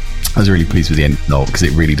yeah, I was really pleased with the end result, because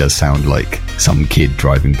it really does sound like some kid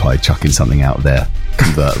driving by chucking something out of their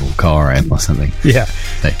convertible car at him or something. Yeah.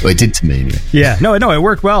 Well, it did to me anyway. Yeah. No, it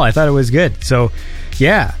worked well. I thought it was good. So,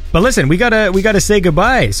 yeah. But listen, we gotta say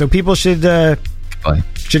goodbye. So people should go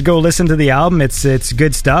listen to the album. It's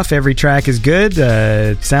good stuff. Every track is good.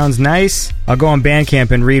 It sounds nice. I'll go on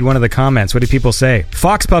Bandcamp and read one of the comments. What do people say?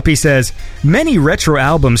 Fox Puppy says, many retro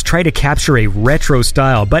albums try to capture a retro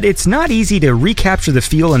style, but it's not easy to recapture the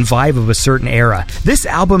feel and vibe of a certain era. This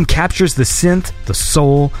album captures the synth, the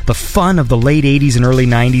soul, the fun of the late 80s and early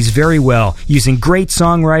 90s very well, using great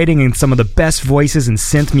songwriting and some of the best voices in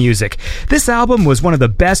synth music. This album was one of the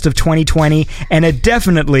best of 2020, and a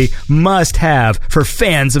definitely must-have for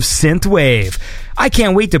fans of synthwave. I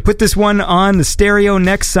can't wait to put this one on the stereo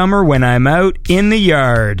next summer when I'm out in the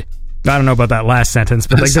yard. I don't know about that last sentence,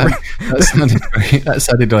 but that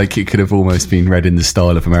sounded like it could have almost been read in the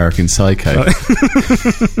style of American Psycho.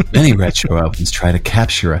 Many retro albums try to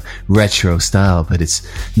capture a retro style, but it's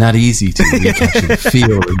not easy to recapture the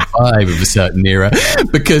feel and vibe of a certain era,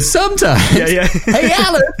 because sometimes... Yeah. Hey,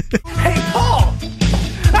 Alan! Hey, Paul!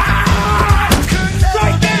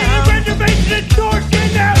 Right there, you reservation at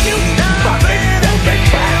Dorkin now, you fucking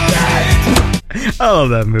I love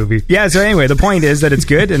that movie. Yeah, so anyway, the point is that it's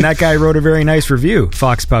good, and that guy wrote a very nice review,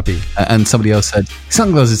 Fox Puppy. And somebody else said,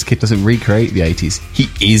 Sunglasses Kid doesn't recreate the 80s. He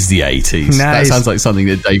is the 80s. Nice. That sounds like something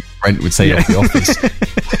that Dave Brent would say off The Office.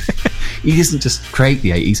 He doesn't just create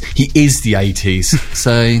the 80s. He is the 80s.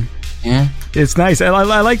 So, yeah. It's nice. I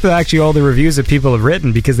like actually all the reviews that people have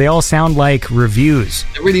written, because they all sound like reviews.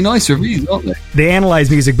 They're really nice reviews, aren't they? They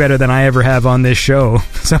analyze music better than I ever have on this show.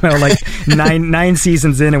 Somehow, like nine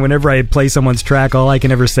seasons in, and whenever I play someone's track, all I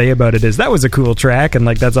can ever say about it is, that was a cool track, and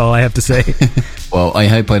like that's all I have to say. Well, I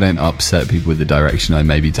hope I don't upset people with the direction I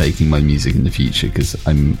may be taking my music in the future, because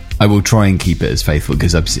I will try and keep it as faithful,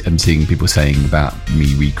 because I'm seeing people saying about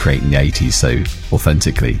me recreating the 80s so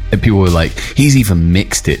authentically, and people were like, he's even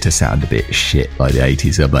mixed it to sound a bit shit like the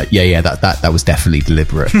 80s. I'm like, yeah, that was definitely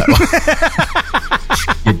deliberate. Yeah,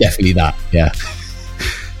 definitely that. Yeah.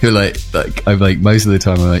 You're like I'm like, most of the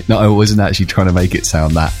time I'm like, no, I wasn't actually trying to make it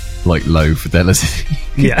sound that like low fidelity.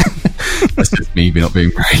 Yeah. That's just me not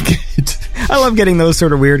being very good. I love getting those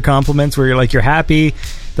sort of weird compliments where you're happy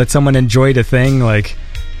that someone enjoyed a thing, like,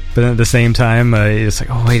 but at the same time, it's like,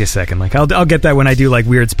 oh, wait a second. Like, I'll get that when I do like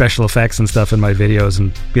weird special effects and stuff in my videos,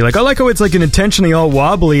 and be like, I like how it's like an intentionally all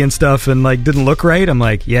wobbly and stuff, and like didn't look right. I'm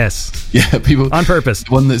like, yes, yeah, people on purpose.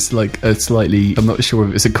 One that's like a slightly, I'm not sure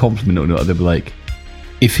if it's a compliment or not. They'll be like,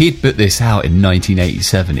 if he'd put this out in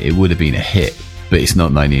 1987, it would have been a hit, but it's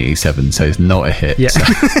not 1987, so it's not a hit. Yeah. So.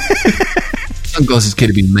 Sunglasses Kid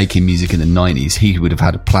have been making music in the 90s. He would have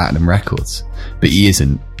had a platinum records, but he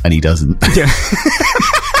isn't. and he doesn't.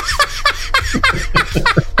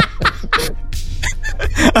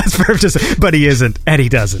 That's perfect. But he isn't, and he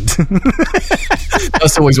doesn't.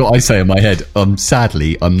 That's always what I say in my head.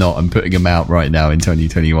 Sadly, I'm not. I'm putting them out right now in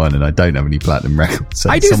 2021, and I don't have any platinum records. So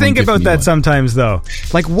I do someone think give about me that one. sometimes, though.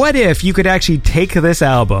 Like, what if you could actually take this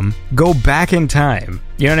album, go back in time,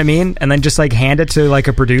 you know what I mean? And then just, like, hand it to, like,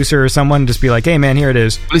 a producer or someone, just be like, hey, man, here it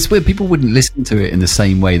is. Well, it's weird. People wouldn't listen to it in the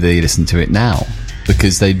same way they listen to it now,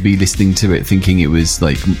 because they'd be listening to it thinking it was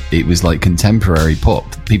like contemporary pop.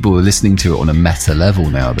 People are listening to it on a meta level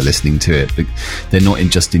now. They're listening to it, but they're not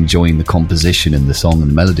just enjoying the composition and the song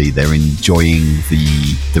and the melody. They're enjoying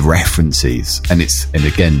the references. And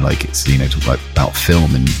again, like it's, you know, talk about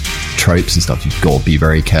film and tropes and stuff. You've got to be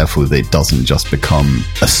very careful that it doesn't just become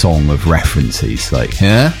a song of references. Like,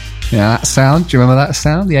 yeah, that sound. Do you remember that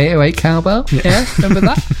sound? The 808 cowbell? Yeah, remember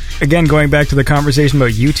that? Again, going back to the conversation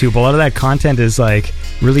about YouTube, a lot of that content is, like,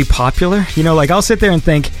 really popular. You know, like, I'll sit there and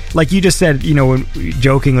think, like you just said, you know,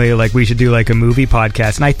 jokingly, like, we should do, like, a movie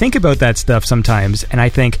podcast. And I think about that stuff sometimes, and I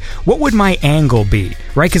think, what would my angle be?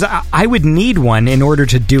 Right? Because I would need one in order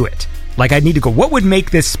to do it. Like, I'd need to go, what would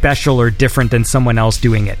make this special or different than someone else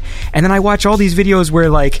doing it? And then I watch all these videos where,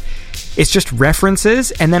 like, it's just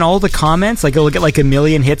references, and then all the comments, like, it'll get like 1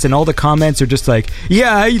 million hits, and all the comments are just like,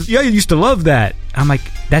 yeah, I used to love that. I'm like,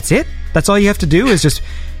 that's it? That's all you have to do is just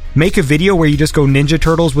make a video where you just go, Ninja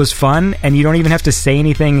Turtles was fun, and you don't even have to say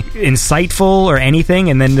anything insightful or anything,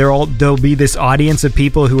 and then there'll be this audience of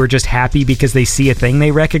people who are just happy because they see a thing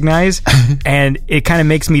they recognize. And it kind of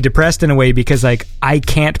makes me depressed in a way, because, like, I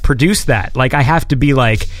can't produce that. Like, I have to be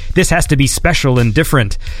like, this has to be special and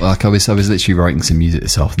different. Like I was literally writing some music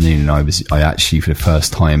this afternoon, and I actually, for the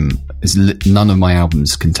first time, none of my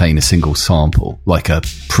albums contain a single sample, like a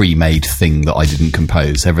pre-made thing that I didn't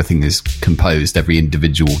compose. Everything is composed. Every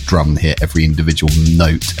individual drum hit, every individual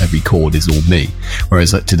note, every chord is all me.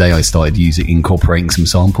 Whereas like today I started incorporating some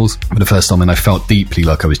samples for the first time, and I felt deeply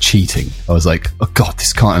like I was cheating. I was like, oh god,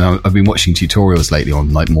 this can't. And I've been watching tutorials lately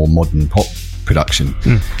on like more modern pop production,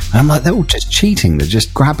 and I'm like, they're all just cheating. They're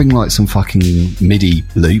just grabbing like some fucking MIDI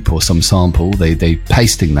loop or some sample, they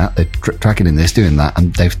pasting that, they're dragging in this, doing that,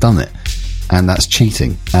 and they've done it. And that's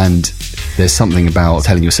cheating. And there's something about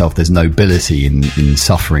telling yourself there's nobility in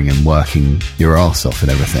suffering and working your ass off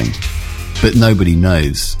and everything, but nobody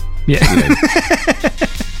knows. Yeah. You know,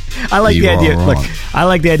 I like you the idea. are Look, wrong. I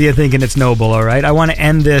like the idea of thinking it's noble. All right, I want to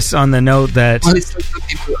end this on the note that Well, it's like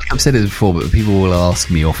people, like I've said it before, but people will ask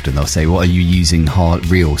me often. They'll say, "What are you using?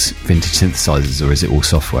 Real vintage synthesizers, or is it all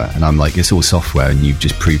software?" And I'm like, "It's all software, and you've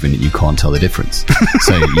just proven that you can't tell the difference."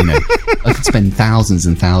 So you know, I could spend thousands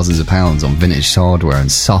and thousands of pounds on vintage hardware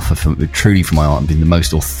and suffer truly for my art and be the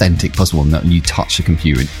most authentic possible. And you touch a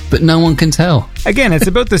computer, but no one can tell. again, it's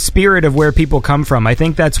about the spirit of where people come from. I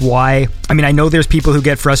think that's why. I mean, I know there's people who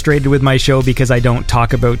get frustrated with my show because I don't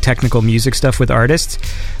talk about technical music stuff with artists,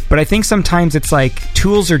 but I think sometimes it's like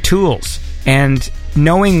tools are tools, and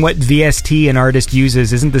knowing what VST an artist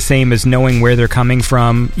uses isn't the same as knowing where they're coming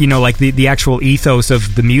from, you know, like the actual ethos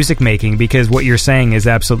of the music making, because what you're saying is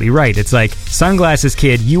absolutely right. It's like, Sunglasses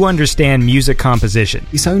Kid, you understand music composition.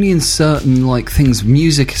 It's only in certain like things.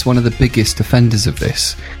 Music is one of the biggest offenders of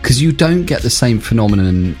this, because you don't get the same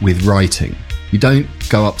phenomenon with writing. You don't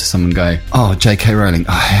go up to someone and go, "Oh, J.K. Rowling,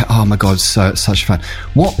 oh my God, such a fan.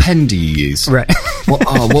 What pen do you use? Right.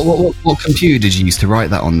 What computer did you use to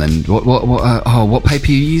write that on? Then what paper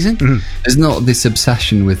are you using?" Mm-hmm. There's not this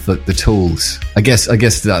obsession with the tools. I guess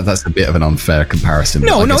that's a bit of an unfair comparison.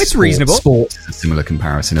 No, but I no, guess it's reasonable. Sports is a similar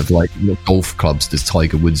comparison of like, what golf clubs does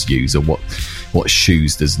Tiger Woods use, or what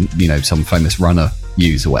shoes does, you know, some famous runner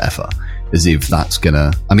use, or whatever. As if that's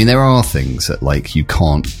gonna... I mean, there are things that, like, you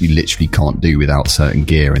literally can't do without certain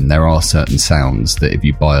gear, and there are certain sounds that if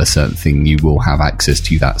you buy a certain thing, you will have access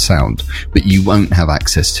to that sound, but you won't have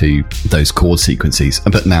access to those chord sequences.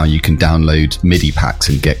 But now you can download MIDI packs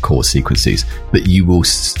and get chord sequences, but you will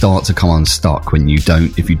start to come unstuck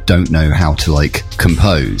if you don't know how to, like,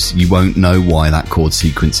 compose. You won't know why that chord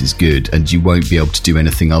sequence is good, and you won't be able to do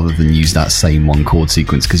anything other than use that same one chord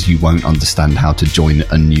sequence, because you won't understand how to join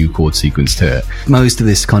a new chord sequence to it. Most of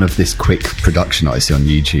this quick production I see on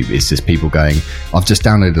YouTube is just people going, "I've just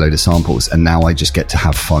downloaded a load of samples and now I just get to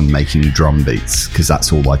have fun making drum beats because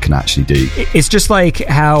that's all I can actually do." It's just like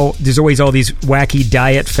how there's always all these wacky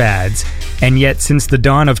diet fads, and yet since the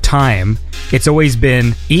dawn of time, it's always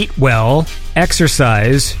been eat well,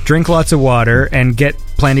 exercise, drink lots of water, and get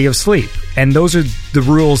plenty of sleep. And those are the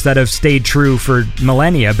rules that have stayed true for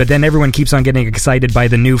millennia, but then everyone keeps on getting excited by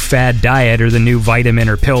the new fad diet or the new vitamin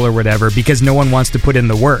or pill or whatever because no one wants to put in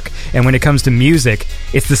the work. And when it comes to music,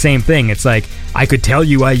 it's the same thing. It's like, I could tell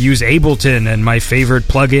you I use Ableton and my favorite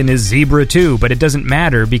plugin is Zebra 2, but it doesn't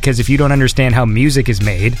matter because if you don't understand how music is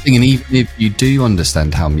made... And even if you do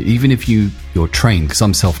understand how, even if you're trained, because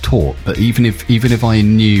I'm self-taught, but even if I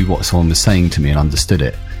knew what someone was saying to me and understood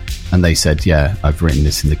it, and they said, yeah, I've written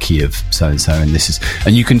this in the key of so-and-so, and this is...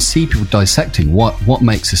 And you can see people dissecting what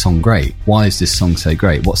makes a song great. Why is this song so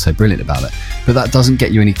great? What's so brilliant about it? But that doesn't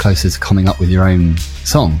get you any closer to coming up with your own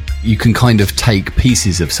song. You can kind of take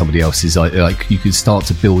pieces of somebody else's... Like, you can start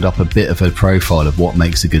to build up a bit of a profile of what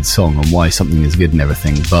makes a good song and why something is good and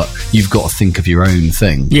everything, but you've got to think of your own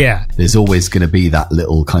thing. Yeah. There's always going to be that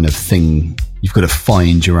little kind of thing. You've got to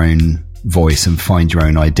find your own voice and find your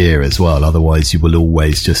own idea as well, otherwise you will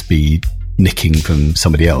always just be nicking from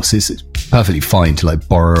somebody else. It's perfectly fine to like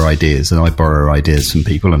borrow ideas, and I borrow ideas from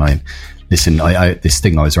people, and I listen. I this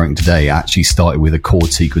thing I was writing today actually started with a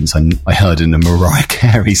chord sequence I heard in a Mariah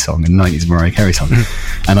Carey song, a 90s Mariah Carey song,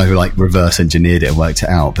 and I like reverse engineered it and worked it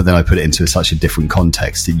out, but then I put it into such a different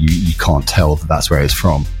context that you can't tell that that's where it's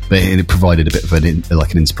from, but it provided a bit of an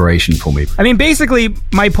inspiration for me. I mean, basically,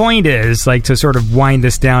 my point is, like, to sort of wind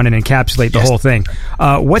this down and encapsulate the whole thing.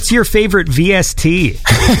 What's your favorite VST?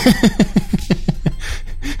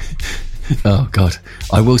 Oh, God.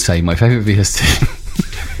 I will say my favorite VST...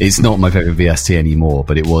 It's not my favourite VST anymore,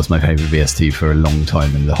 but it was my favourite VST for a long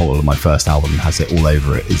time, and the whole of my first album has it all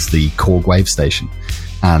over it, is the Korg Wave Station.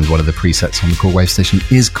 And one of the presets on the Korg Wave Station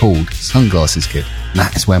is called Sunglasses Kid. And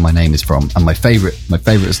that is where my name is from. And my favourite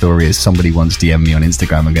story is somebody once DM'd me on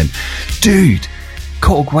Instagram and going, dude,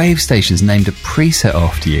 Korg Wave Station's named a preset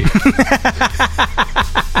after you.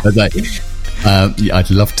 I was like, I'd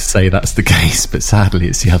love to say that's the case, but sadly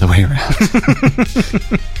it's the other way around.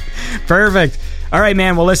 Perfect. All right,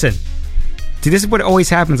 man. Well, listen. See, this is what always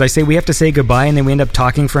happens. I say we have to say goodbye, and then we end up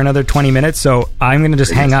talking for another 20 minutes, so I'm going to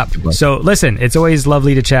just hang up. Goodbye. So, listen, it's always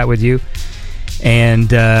lovely to chat with you, and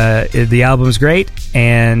the album's great,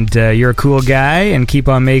 and you're a cool guy, and keep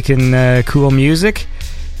on making cool music,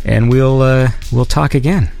 and we'll talk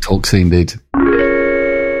again. Talk soon, dude.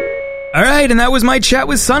 All right, and that was my chat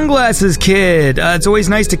with Sunglasses Kid. It's always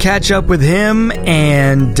nice to catch up with him,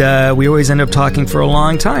 and we always end up talking for a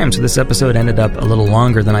long time, so this episode ended up a little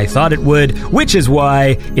longer than I thought it would, which is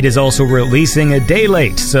why it is also releasing a day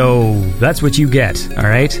late, so that's what you get, all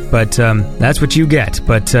right? But that's what you get,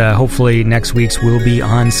 but hopefully next week's will be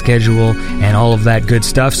on schedule and all of that good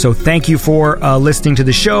stuff, so thank you for listening to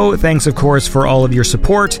the show. Thanks, of course, for all of your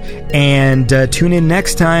support, and tune in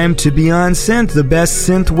next time to Beyond Synth, the best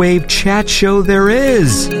synthwave chat show there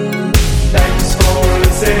is. Thanks for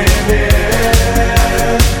listening.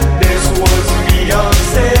 This was Beyond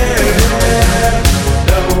Synth.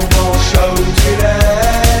 No more show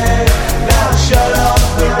today. Now shut up,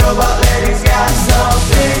 the robot lady's got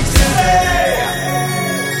something to say.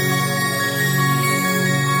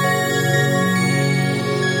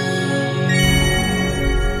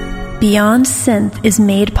 Beyond Synth is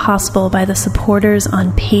made possible by the supporters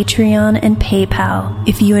on Patreon and PayPal.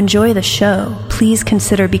 If you enjoy the show, please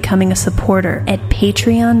consider becoming a supporter at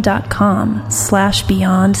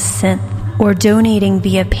patreon.com/BeyondSynth or donating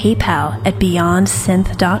via PayPal at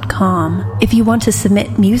BeyondSynth.com. If you want to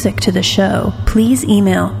submit music to the show, please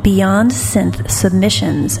email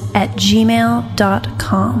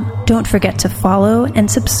BeyondSynthSubmissions@gmail.com. Don't forget to follow and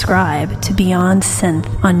subscribe to Beyond Synth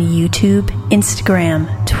on YouTube, Instagram,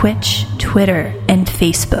 Twitch, Twitter, and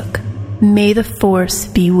Facebook. May the Force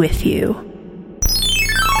be with you.